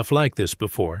did stuff like this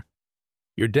before.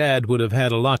 Your dad would have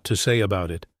had a lot to say about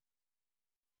it."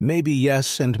 "Maybe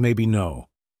yes and maybe no.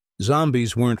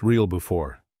 Zombies weren't real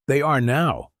before. They are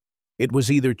now. It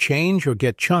was either change or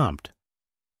get chomped.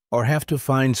 Or have to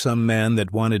find some man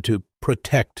that wanted to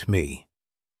protect me.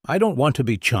 I don't want to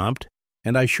be chomped,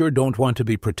 and I sure don't want to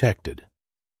be protected."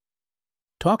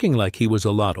 Talking like he was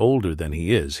a lot older than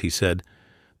he is, he said,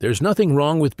 "There's nothing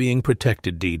wrong with being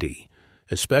protected, DeeDee,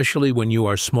 especially when you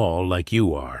are small like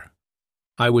you are."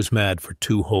 I was mad for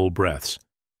 2 whole breaths,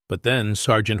 but then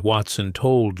Sergeant Watson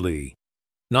told Lee,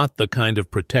 "Not the kind of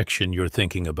protection you're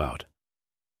thinking about."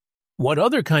 "What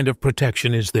other kind of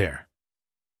protection is there?"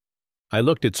 I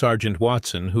looked at Sergeant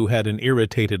Watson, who had an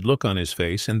irritated look on his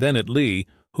face, and then at Lee,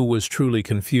 who was truly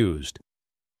confused.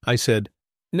 I said,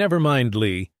 "Never mind,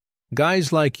 Lee.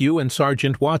 Guys like you and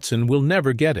Sergeant Watson will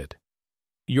never get it.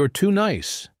 You're too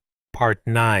nice." Part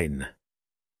 9.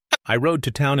 I rode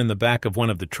to town in the back of one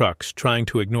of the trucks, trying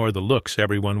to ignore the looks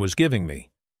everyone was giving me.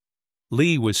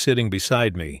 Lee was sitting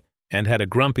beside me and had a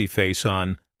grumpy face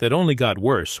on that only got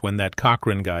worse when that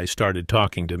Cochran guy started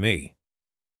talking to me.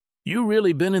 "You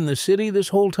really been in the city this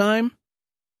whole time?"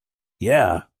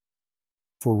 "Yeah."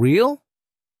 "For real?"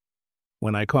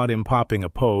 When I caught him popping a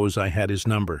pose, I had his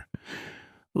number.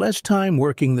 "Less time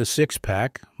working the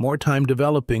six-pack, more time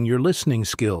developing your listening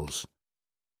skills."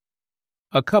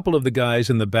 A couple of the guys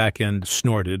in the back end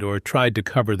snorted or tried to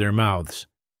cover their mouths.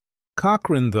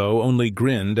 Cochran, though, only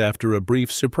grinned after a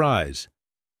brief surprise.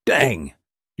 "Dang!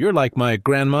 You're like my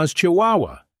grandma's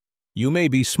chihuahua. You may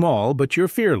be small, but you're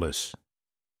fearless."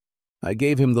 I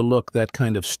gave him the look that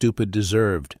kind of stupid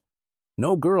deserved.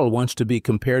 No girl wants to be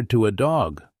compared to a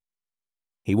dog.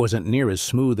 He wasn't near as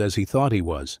smooth as he thought he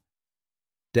was.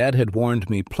 Dad had warned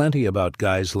me plenty about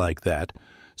guys like that,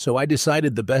 so I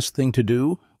decided the best thing to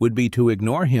do would be to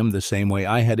ignore him the same way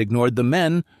I had ignored the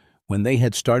men when they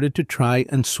had started to try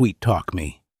and sweet-talk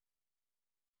me.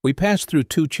 We passed through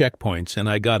 2 checkpoints, and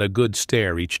I got a good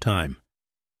stare each time.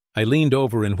 I leaned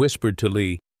over and whispered to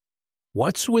Lee,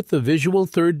 "What's with the visual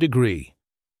third degree?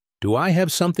 Do I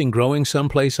have something growing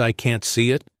someplace I can't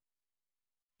see it?"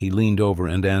 He leaned over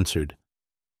and answered,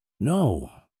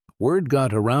 "No, word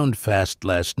got around fast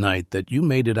last night that you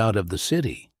made it out of the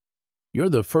city. You're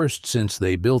the first since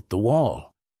they built the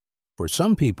wall. For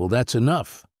some people, that's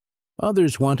enough.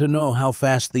 Others want to know how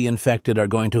fast the infected are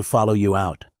going to follow you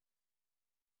out.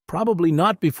 Probably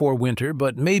not before winter,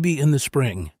 but maybe in the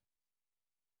spring."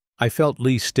 I felt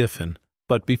Lee stiffen,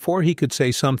 but before he could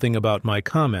say something about my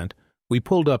comment, we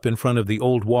pulled up in front of the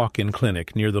old walk-in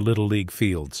clinic near the Little League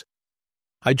fields.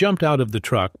 I jumped out of the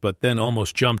truck, but then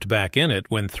almost jumped back in it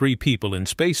when 3 people in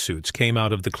spacesuits came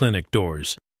out of the clinic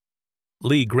doors.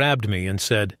 Lee grabbed me and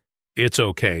said, "It's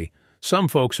okay. Some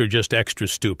folks are just extra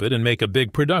stupid and make a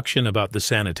big production about the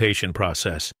sanitation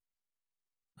process."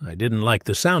 I didn't like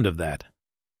the sound of that.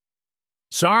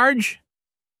 "Sarge?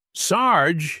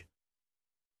 Sarge?"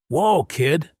 "Whoa,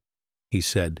 kid," he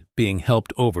said, being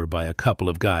helped over by a couple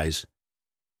of guys.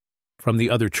 From the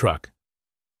other truck,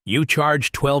 "You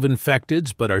charge 12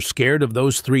 infecteds but are scared of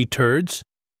those 3 turds?"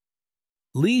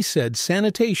 Lee said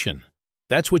sanitation.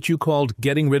 That's what you called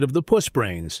getting rid of the puss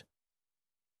brains.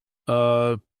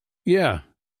 Yeah,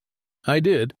 I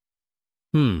did.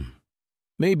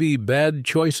 Maybe bad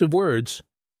choice of words."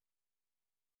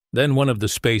 Then one of the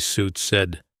spacesuits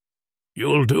said,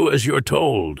 "You'll do as you're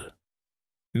told."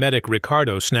 Medic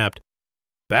Ricardo snapped,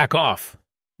 "Back off.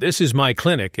 This is my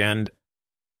clinic and—"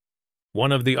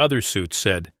 One of the other suits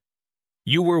said,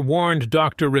 "You were warned,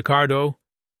 Dr. Ricardo.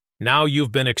 Now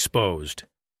you've been exposed.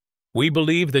 We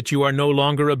believe that you are no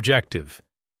longer objective,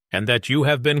 and that you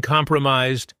have been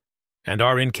compromised and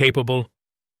are incapable."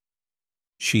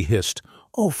 She hissed,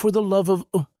 "Oh, for the love of—"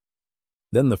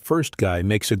 Then the first guy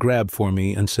makes a grab for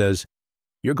me and says,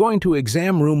 "You're going to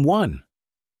exam room 1.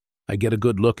 I get a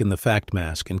good look in the fact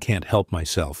mask and can't help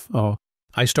myself.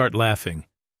 I start laughing.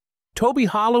 "Toby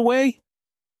Holloway?"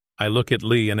 I look at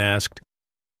Lee and asked,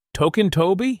 "Token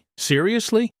Toby?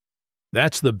 Seriously?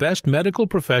 That's the best medical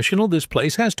professional this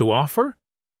place has to offer?"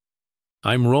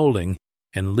 I'm rolling,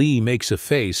 and Lee makes a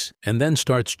face and then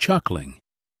starts chuckling.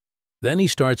 Then he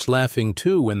starts laughing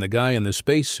too when the guy in the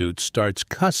spacesuit starts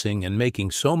cussing and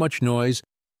making so much noise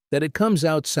that it comes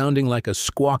out sounding like a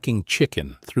squawking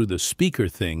chicken through the speaker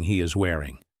thing he is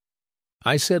wearing.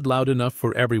 I said loud enough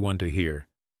for everyone to hear,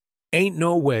 "Ain't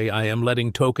no way I am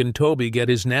letting Token Toby get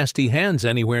his nasty hands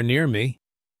anywhere near me.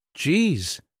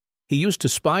 Geez, he used to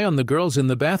spy on the girls in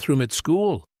the bathroom at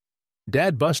school.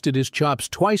 Dad busted his chops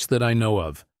twice that I know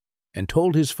of, and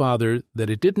told his father that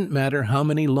it didn't matter how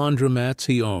many laundromats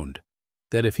he owned,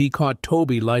 that if he caught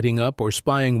Toby lighting up or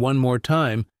spying one more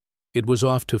time, it was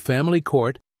off to family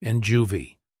court and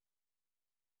juvie."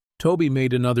 Toby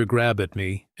made another grab at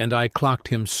me, and I clocked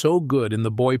him so good in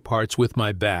the boy parts with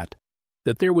my bat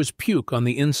that there was puke on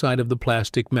the inside of the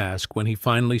plastic mask when he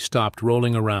finally stopped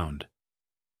rolling around.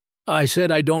 "I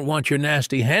said I don't want your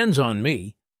nasty hands on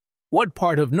me. What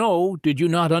part of no did you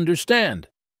not understand?"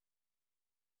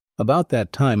 About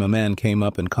that time a man came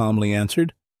up and calmly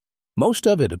answered, "Most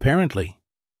of it, apparently."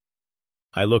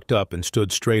 I looked up and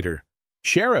stood straighter.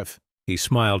 "Sheriff," he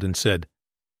smiled and said,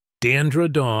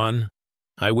 "Deandra Dawn,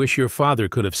 I wish your father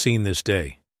could have seen this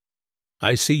day.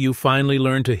 I see you finally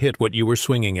learned to hit what you were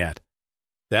swinging at.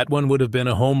 That one would have been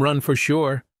a home run for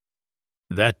sure.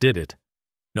 That did it.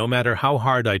 No matter how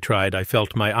hard I tried, I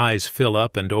felt my eyes fill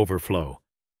up and overflow.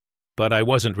 But I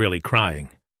wasn't really crying.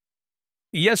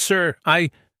 "Yes, sir,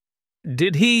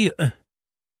 Did he—"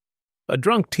 A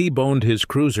drunk T-boned his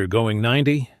cruiser going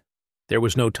 90. There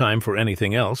was no time for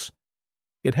anything else.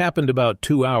 It happened about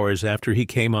 2 hours after he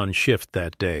came on shift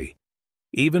that day,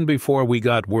 even before we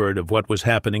got word of what was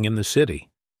happening in the city.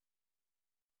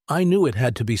 I knew it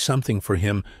had to be something for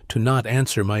him to not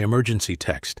answer my emergency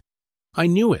text. I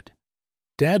knew it.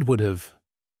 Dad would have.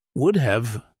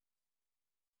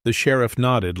 The sheriff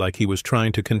nodded like he was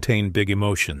trying to contain big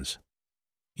emotions.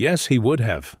 "Yes, he would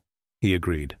have," he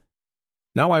agreed.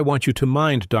 "Now I want you to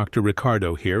mind Dr.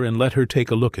 Ricardo here and let her take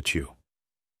a look at you.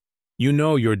 You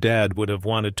know your dad would have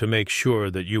wanted to make sure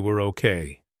that you were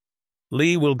okay.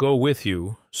 Lee will go with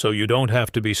you, so you don't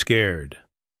have to be scared.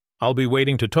 I'll be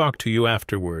waiting to talk to you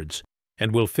afterwards,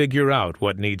 and we'll figure out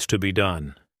what needs to be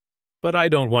done. But I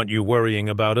don't want you worrying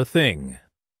about a thing.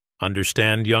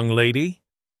 Understand, young lady?"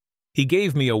 He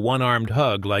gave me a one-armed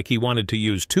hug like he wanted to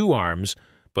use 2 arms,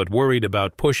 but worried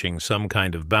about pushing some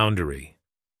kind of boundary.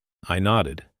 I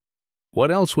nodded.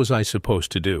 What else was I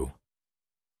supposed to do?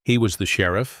 He was the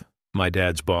sheriff, my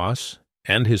dad's boss,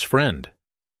 and his friend.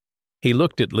 He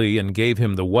looked at Lee and gave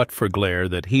him the what-for glare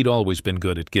that he'd always been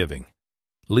good at giving.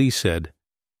 Lee said,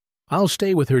 "I'll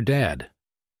stay with her dad."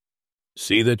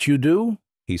 "See that you do,"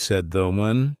 he said, though,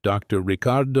 when Dr.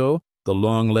 Ricardo, the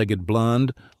long-legged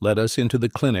blonde, led us into the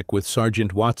clinic with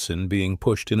Sergeant Watson being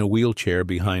pushed in a wheelchair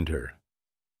behind her.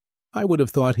 I would have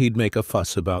thought he'd make a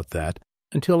fuss about that,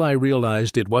 until I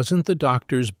realized it wasn't the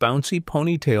doctor's bouncy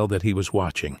ponytail that he was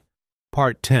watching.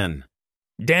 Part 10.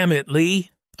 "Damn it,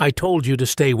 Lee! I told you to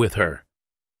stay with her."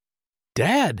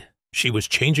 "Dad, she was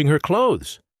changing her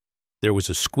clothes." There was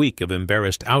a squeak of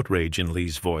embarrassed outrage in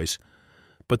Lee's voice,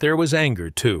 but there was anger,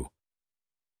 too.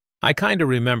 I kinda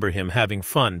remember him having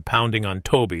fun pounding on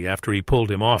Toby after he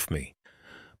pulled him off me,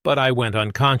 but I went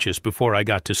unconscious before I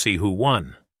got to see who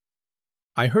won.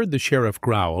 I heard the sheriff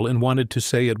growl and wanted to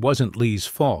say it wasn't Lee's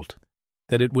fault,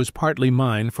 that it was partly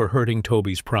mine for hurting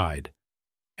Toby's pride,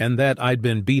 and that I'd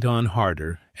been beat on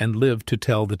harder and lived to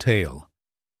tell the tale.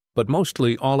 But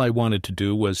mostly all I wanted to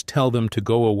do was tell them to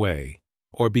go away,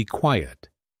 or be quiet,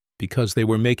 because they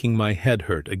were making my head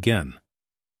hurt again.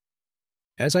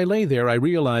 As I lay there, I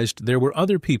realized there were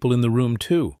other people in the room,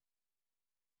 too.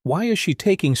 "Why is she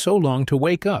taking so long to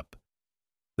wake up?"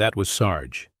 That was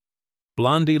Sarge.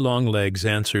 Blondie Longlegs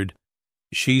answered,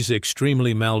 "She's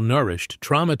extremely malnourished,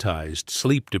 traumatized,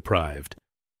 sleep-deprived.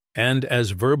 And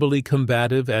as verbally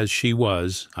combative as she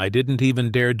was, I didn't even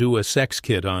dare do a sex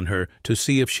kit on her to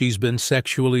see if she's been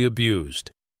sexually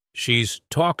abused. She's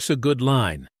talks a good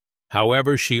line.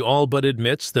 However, she all but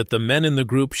admits that the men in the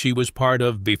group she was part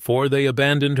of before they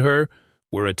abandoned her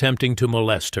were attempting to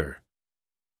molest her."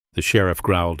 The sheriff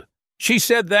growled, "She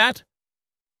said that?"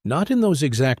 "Not in those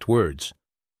exact words,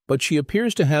 but she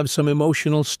appears to have some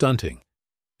emotional stunting.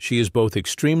 She is both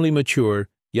extremely mature,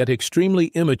 yet extremely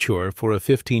immature for a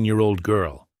 15-year-old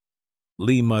girl."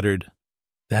 Lee muttered,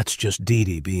 "That's just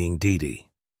DeeDee being DeeDee."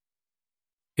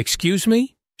 "Excuse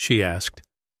me?" she asked.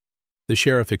 The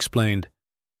sheriff explained,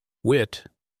 "Whit,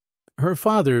 her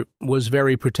father was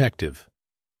very protective.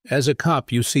 As a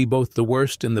cop, you see both the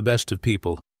worst and the best of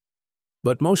people,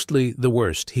 but mostly the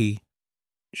worst. He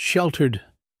sheltered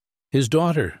his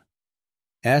daughter.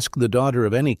 Ask the daughter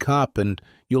of any cop and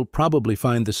you'll probably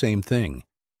find the same thing.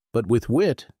 But with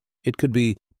Whit, it could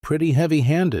be pretty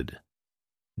heavy-handed.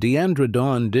 Deandra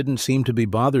Dawn didn't seem to be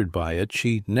bothered by it.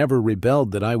 She never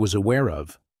rebelled that I was aware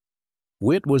of.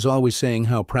 Whit was always saying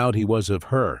how proud he was of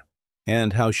her,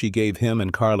 and how she gave him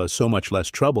and Carla so much less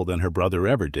trouble than her brother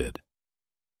ever did."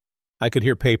 I could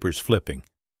hear papers flipping,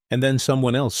 and then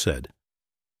someone else said,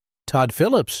 "Todd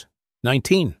Phillips,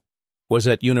 19, was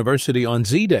at university on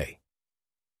Z-Day."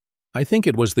 I think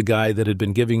it was the guy that had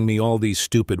been giving me all these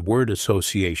stupid word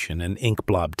association and ink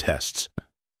blob tests.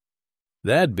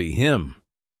 That'd be him.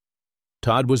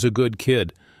 Todd was a good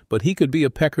kid, but he could be a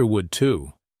peckerwood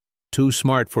too. Too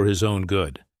smart for his own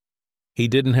good. He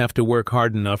didn't have to work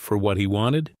hard enough for what he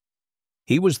wanted.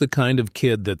 He was the kind of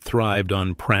kid that thrived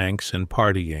on pranks and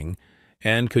partying,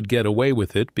 and could get away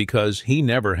with it because he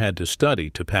never had to study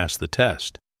to pass the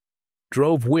test.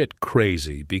 Drove Whit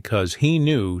crazy because he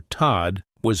knew Todd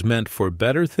was meant for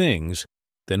better things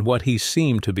than what he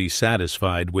seemed to be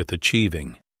satisfied with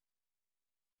achieving.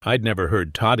 I'd never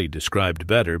heard Toddy described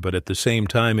better, but at the same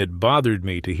time it bothered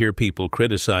me to hear people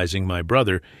criticizing my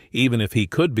brother, even if he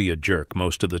could be a jerk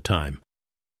most of the time.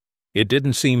 It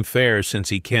didn't seem fair since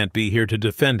he can't be here to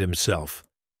defend himself.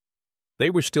 They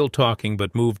were still talking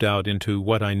but moved out into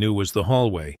what I knew was the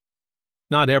hallway.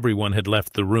 Not everyone had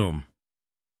left the room.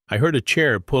 I heard a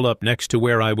chair pull up next to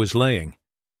where I was laying.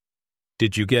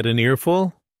 "Did you get an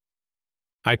earful?"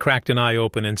 I cracked an eye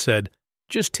open and said,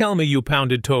 "Just tell me you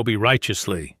pounded Toby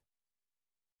righteously."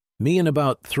 "Me and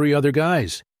about 3 other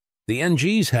guys. The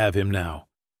NGs have him now.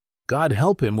 God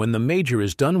help him when the major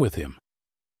is done with him."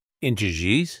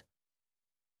 "NGs?"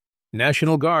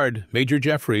 "National Guard, Major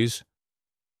Jeffries."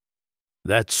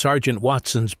 "That's Sergeant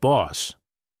Watson's boss."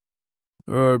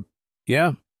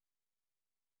 Yeah.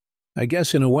 I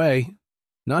guess in a way.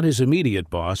 Not his immediate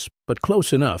boss, but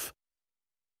close enough."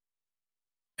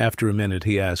 After a minute,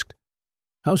 he asked,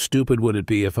 "How stupid would it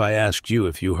be if I asked you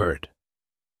if you hurt?"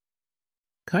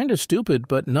 "Kinda stupid,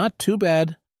 but not too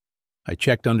bad." I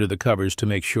checked under the covers to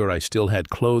make sure I still had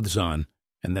clothes on,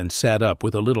 and then sat up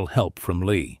with a little help from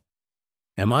Lee.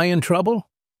 "Am I in trouble?"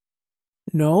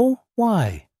 "No,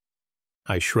 why?"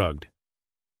 I shrugged.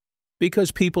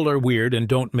 "Because people are weird and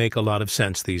don't make a lot of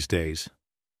sense these days."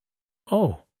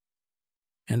 "Oh.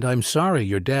 And I'm sorry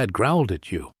your dad growled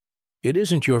at you. It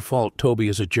isn't your fault Toby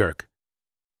is a jerk.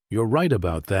 You're right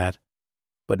about that,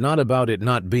 but not about it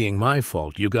not being my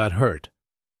fault you got hurt.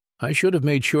 I should have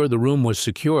made sure the room was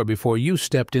secure before you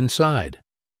stepped inside.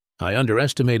 I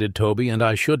underestimated Toby, and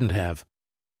I shouldn't have.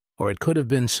 Or it could have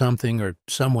been something or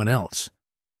someone else.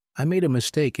 I made a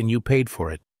mistake and you paid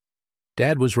for it.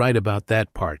 Dad was right about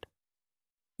that part.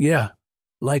 Yeah,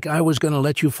 like I was going to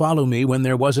let you follow me when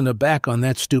there wasn't a back on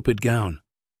that stupid gown."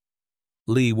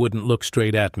 Lee wouldn't look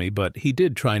straight at me, but he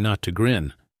did try not to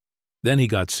grin. Then he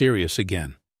got serious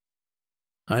again.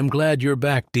 "I'm glad you're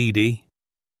back, DeeDee."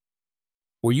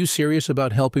 "Were you serious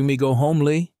about helping me go home,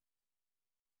 Lee?"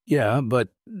 "Yeah,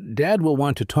 but Dad will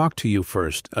want to talk to you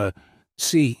first.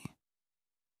 See."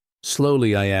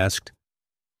 Slowly I asked,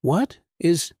 "What?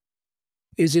 Is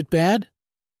it bad?"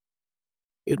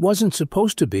 "It wasn't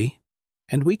supposed to be,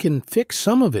 and we can fix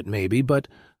some of it maybe, but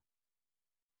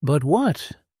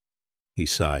what?" He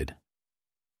sighed.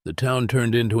 "The town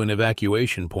turned into an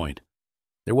evacuation point.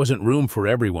 There wasn't room for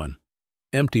everyone.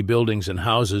 Empty buildings and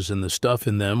houses and the stuff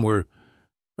in them were,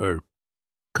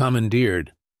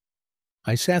 commandeered."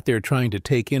 I sat there trying to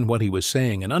take in what he was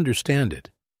saying and understand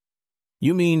it.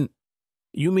 You mean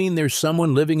there's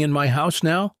someone living in my house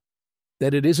now?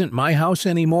 That it isn't my house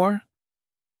anymore?"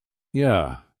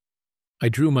 "Yeah." I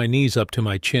drew my knees up to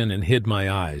my chin and hid my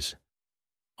eyes.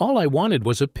 "All I wanted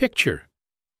was a picture.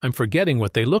 I'm forgetting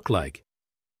what they look like."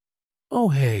 "Oh,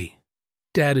 hey.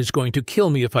 Dad is going to kill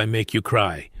me if I make you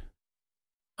cry."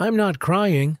 "I'm not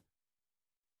crying."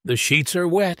 "The sheets are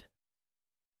wet."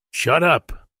 "Shut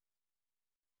up."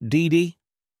 "DeeDee,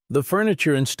 the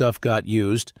furniture and stuff got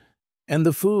used, and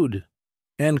the food,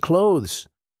 and clothes,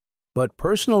 but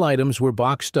personal items were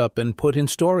boxed up and put in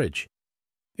storage.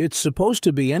 It's supposed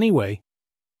to be anyway.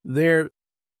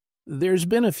 There's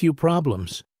been a few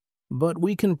problems, but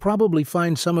we can probably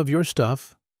find some of your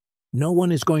stuff. No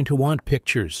one is going to want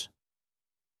pictures."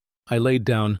 I laid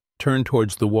down, turned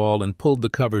towards the wall, and pulled the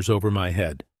covers over my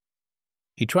head.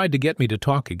 He tried to get me to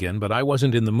talk again, but I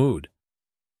wasn't in the mood.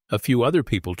 A few other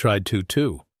people tried to,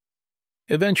 too.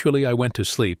 Eventually I went to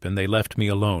sleep, and they left me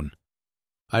alone.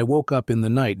 I woke up in the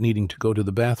night needing to go to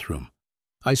the bathroom.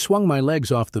 I swung my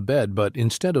legs off the bed, but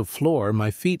instead of floor, my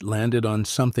feet landed on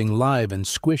something live and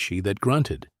squishy that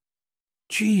grunted.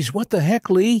 "Geez, what the heck,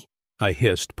 Lee?" I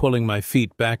hissed, pulling my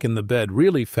feet back in the bed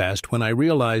really fast when I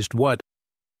realized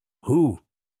who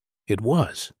it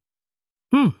was.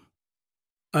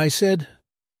 I said,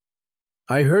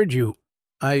 "I heard you.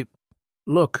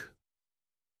 Look.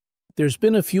 There's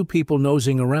been a few people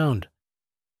nosing around.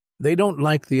 They don't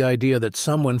like the idea that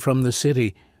someone from the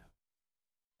city—"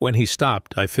 When he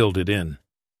stopped, I filled it in.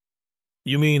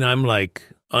 "You mean I'm,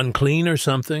 unclean or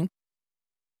something?"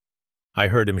 I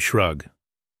heard him shrug.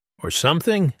 "Or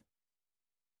something?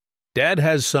 Dad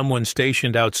has someone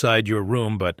stationed outside your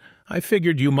room, but I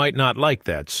figured you might not like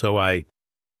that, so I—"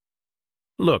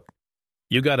 "Look,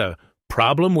 you got a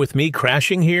problem with me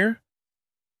crashing here?"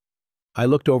 I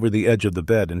looked over the edge of the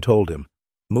bed and told him,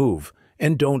 "Move,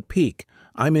 and don't peek.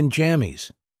 I'm in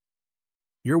jammies."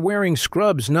 "You're wearing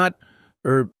scrubs, not,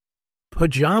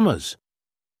 pajamas."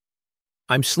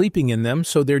 "I'm sleeping in them,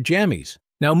 so they're jammies.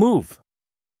 Now move."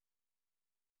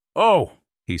 "Oh,"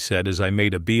 he said as I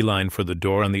made a beeline for the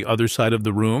door on the other side of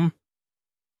the room.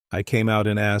 I came out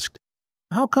and asked,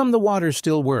 "How come the water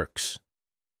still works?"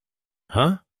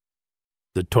 "Huh?"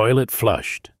 "The toilet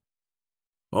flushed."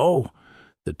 "Oh,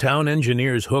 the town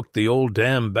engineers hooked the old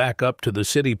dam back up to the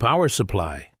city power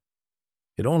supply.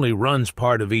 It only runs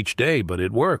part of each day, but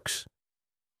it works.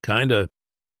 Kinda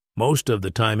most of the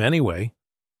time anyway.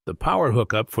 The power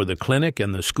hookup for the clinic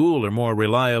and the school are more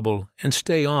reliable and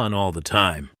stay on all the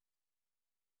time."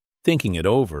 Thinking it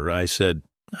over, I said,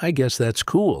 I guess that's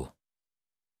cool.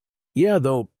 Yeah,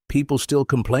 though people still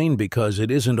complain because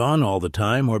it isn't on all the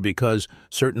time or because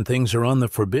certain things are on the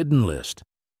forbidden list,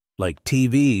 like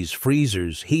TVs,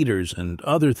 freezers, heaters, and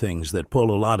other things that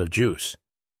pull a lot of juice.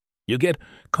 You get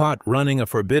caught running a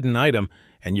forbidden item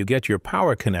and you get your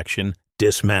power connection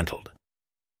dismantled.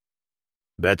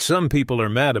 Bet some people are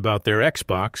mad about their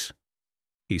Xbox.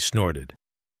 He snorted.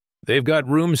 They've got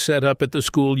rooms set up at the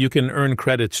school you can earn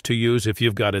credits to use if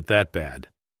you've got it that bad.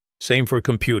 Same for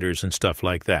computers and stuff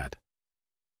like that.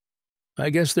 I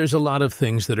guess there's a lot of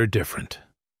things that are different.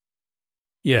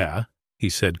 Yeah, he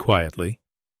said quietly.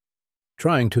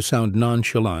 Trying to sound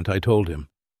nonchalant, I told him,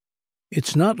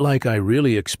 it's not like I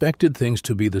really expected things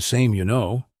to be the same, you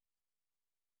know.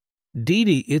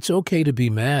 DeeDee, it's okay to be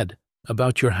mad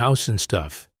about your house and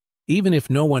stuff, even if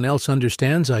no one else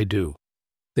understands I do.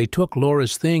 They took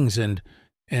Laura's things and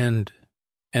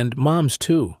Mom's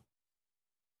too.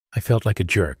 I felt like a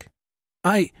jerk.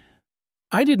 I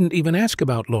didn't even ask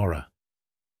about Laura.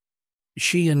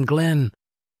 She and Glenn.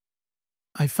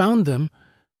 I found them.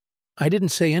 I didn't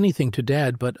say anything to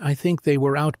Dad, but I think they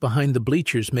were out behind the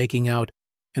bleachers making out,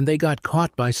 and they got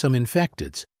caught by some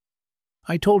infecteds.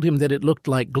 I told him that it looked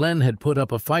like Glenn had put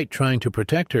up a fight trying to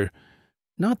protect her.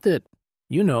 Not that,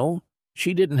 you know,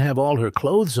 she didn't have all her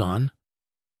clothes on.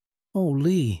 Oh,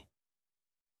 Lee.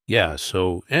 Yeah,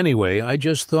 so anyway, I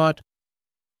just thought,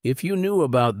 if you knew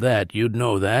about that, you'd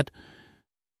know that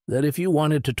if you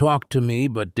wanted to talk to me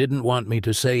but didn't want me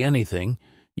to say anything,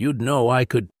 you'd know I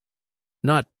could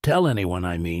not tell anyone,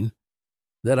 I mean,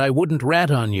 that I wouldn't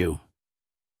rat on you.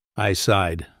 I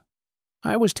sighed.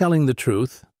 I was telling the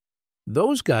truth.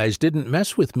 Those guys didn't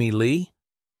mess with me, Lee.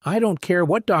 I don't care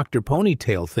what Dr.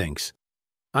 Ponytail thinks.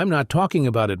 I'm not talking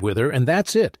about it with her, and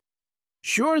that's it.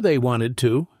 Sure, they wanted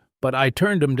to, but I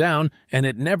turned them down, and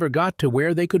it never got to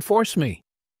where they could force me.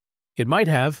 It might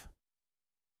have.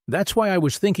 That's why I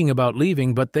was thinking about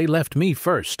leaving, but they left me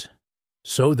first.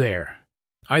 So there.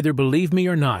 Either believe me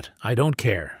or not, I don't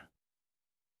care.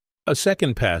 A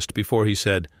second passed before he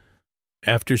said,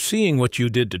 After seeing what you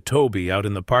did to Toby out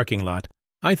in the parking lot,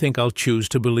 I think I'll choose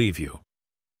to believe you.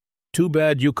 Too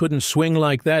bad you couldn't swing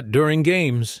like that during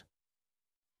games.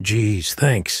 Geez,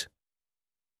 thanks.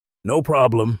 No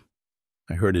problem.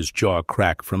 I heard his jaw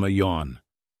crack from a yawn.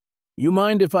 You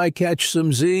mind if I catch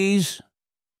some Z's?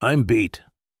 I'm beat.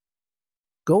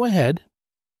 Go ahead.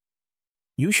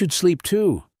 You should sleep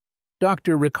too.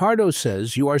 Dr. Ricardo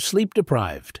says you are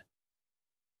sleep-deprived.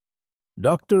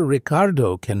 Dr.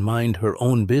 Ricardo can mind her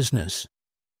own business.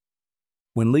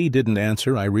 When Lee didn't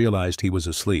answer, I realized he was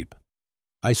asleep.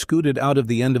 I scooted out of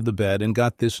the end of the bed and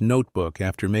got this notebook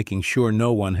after making sure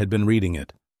no one had been reading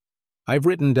it. I've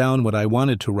written down what I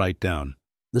wanted to write down,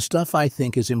 the stuff I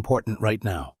think is important right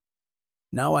now.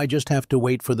 Now I just have to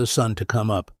wait for the sun to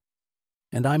come up.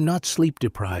 And I'm not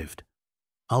sleep-deprived.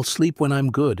 I'll sleep when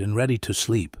I'm good and ready to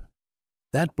sleep.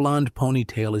 That blonde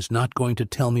ponytail is not going to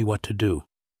tell me what to do.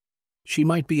 She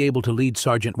might be able to lead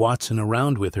Sergeant Watson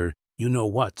around with her,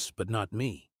 you-know-whats, but not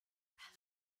me.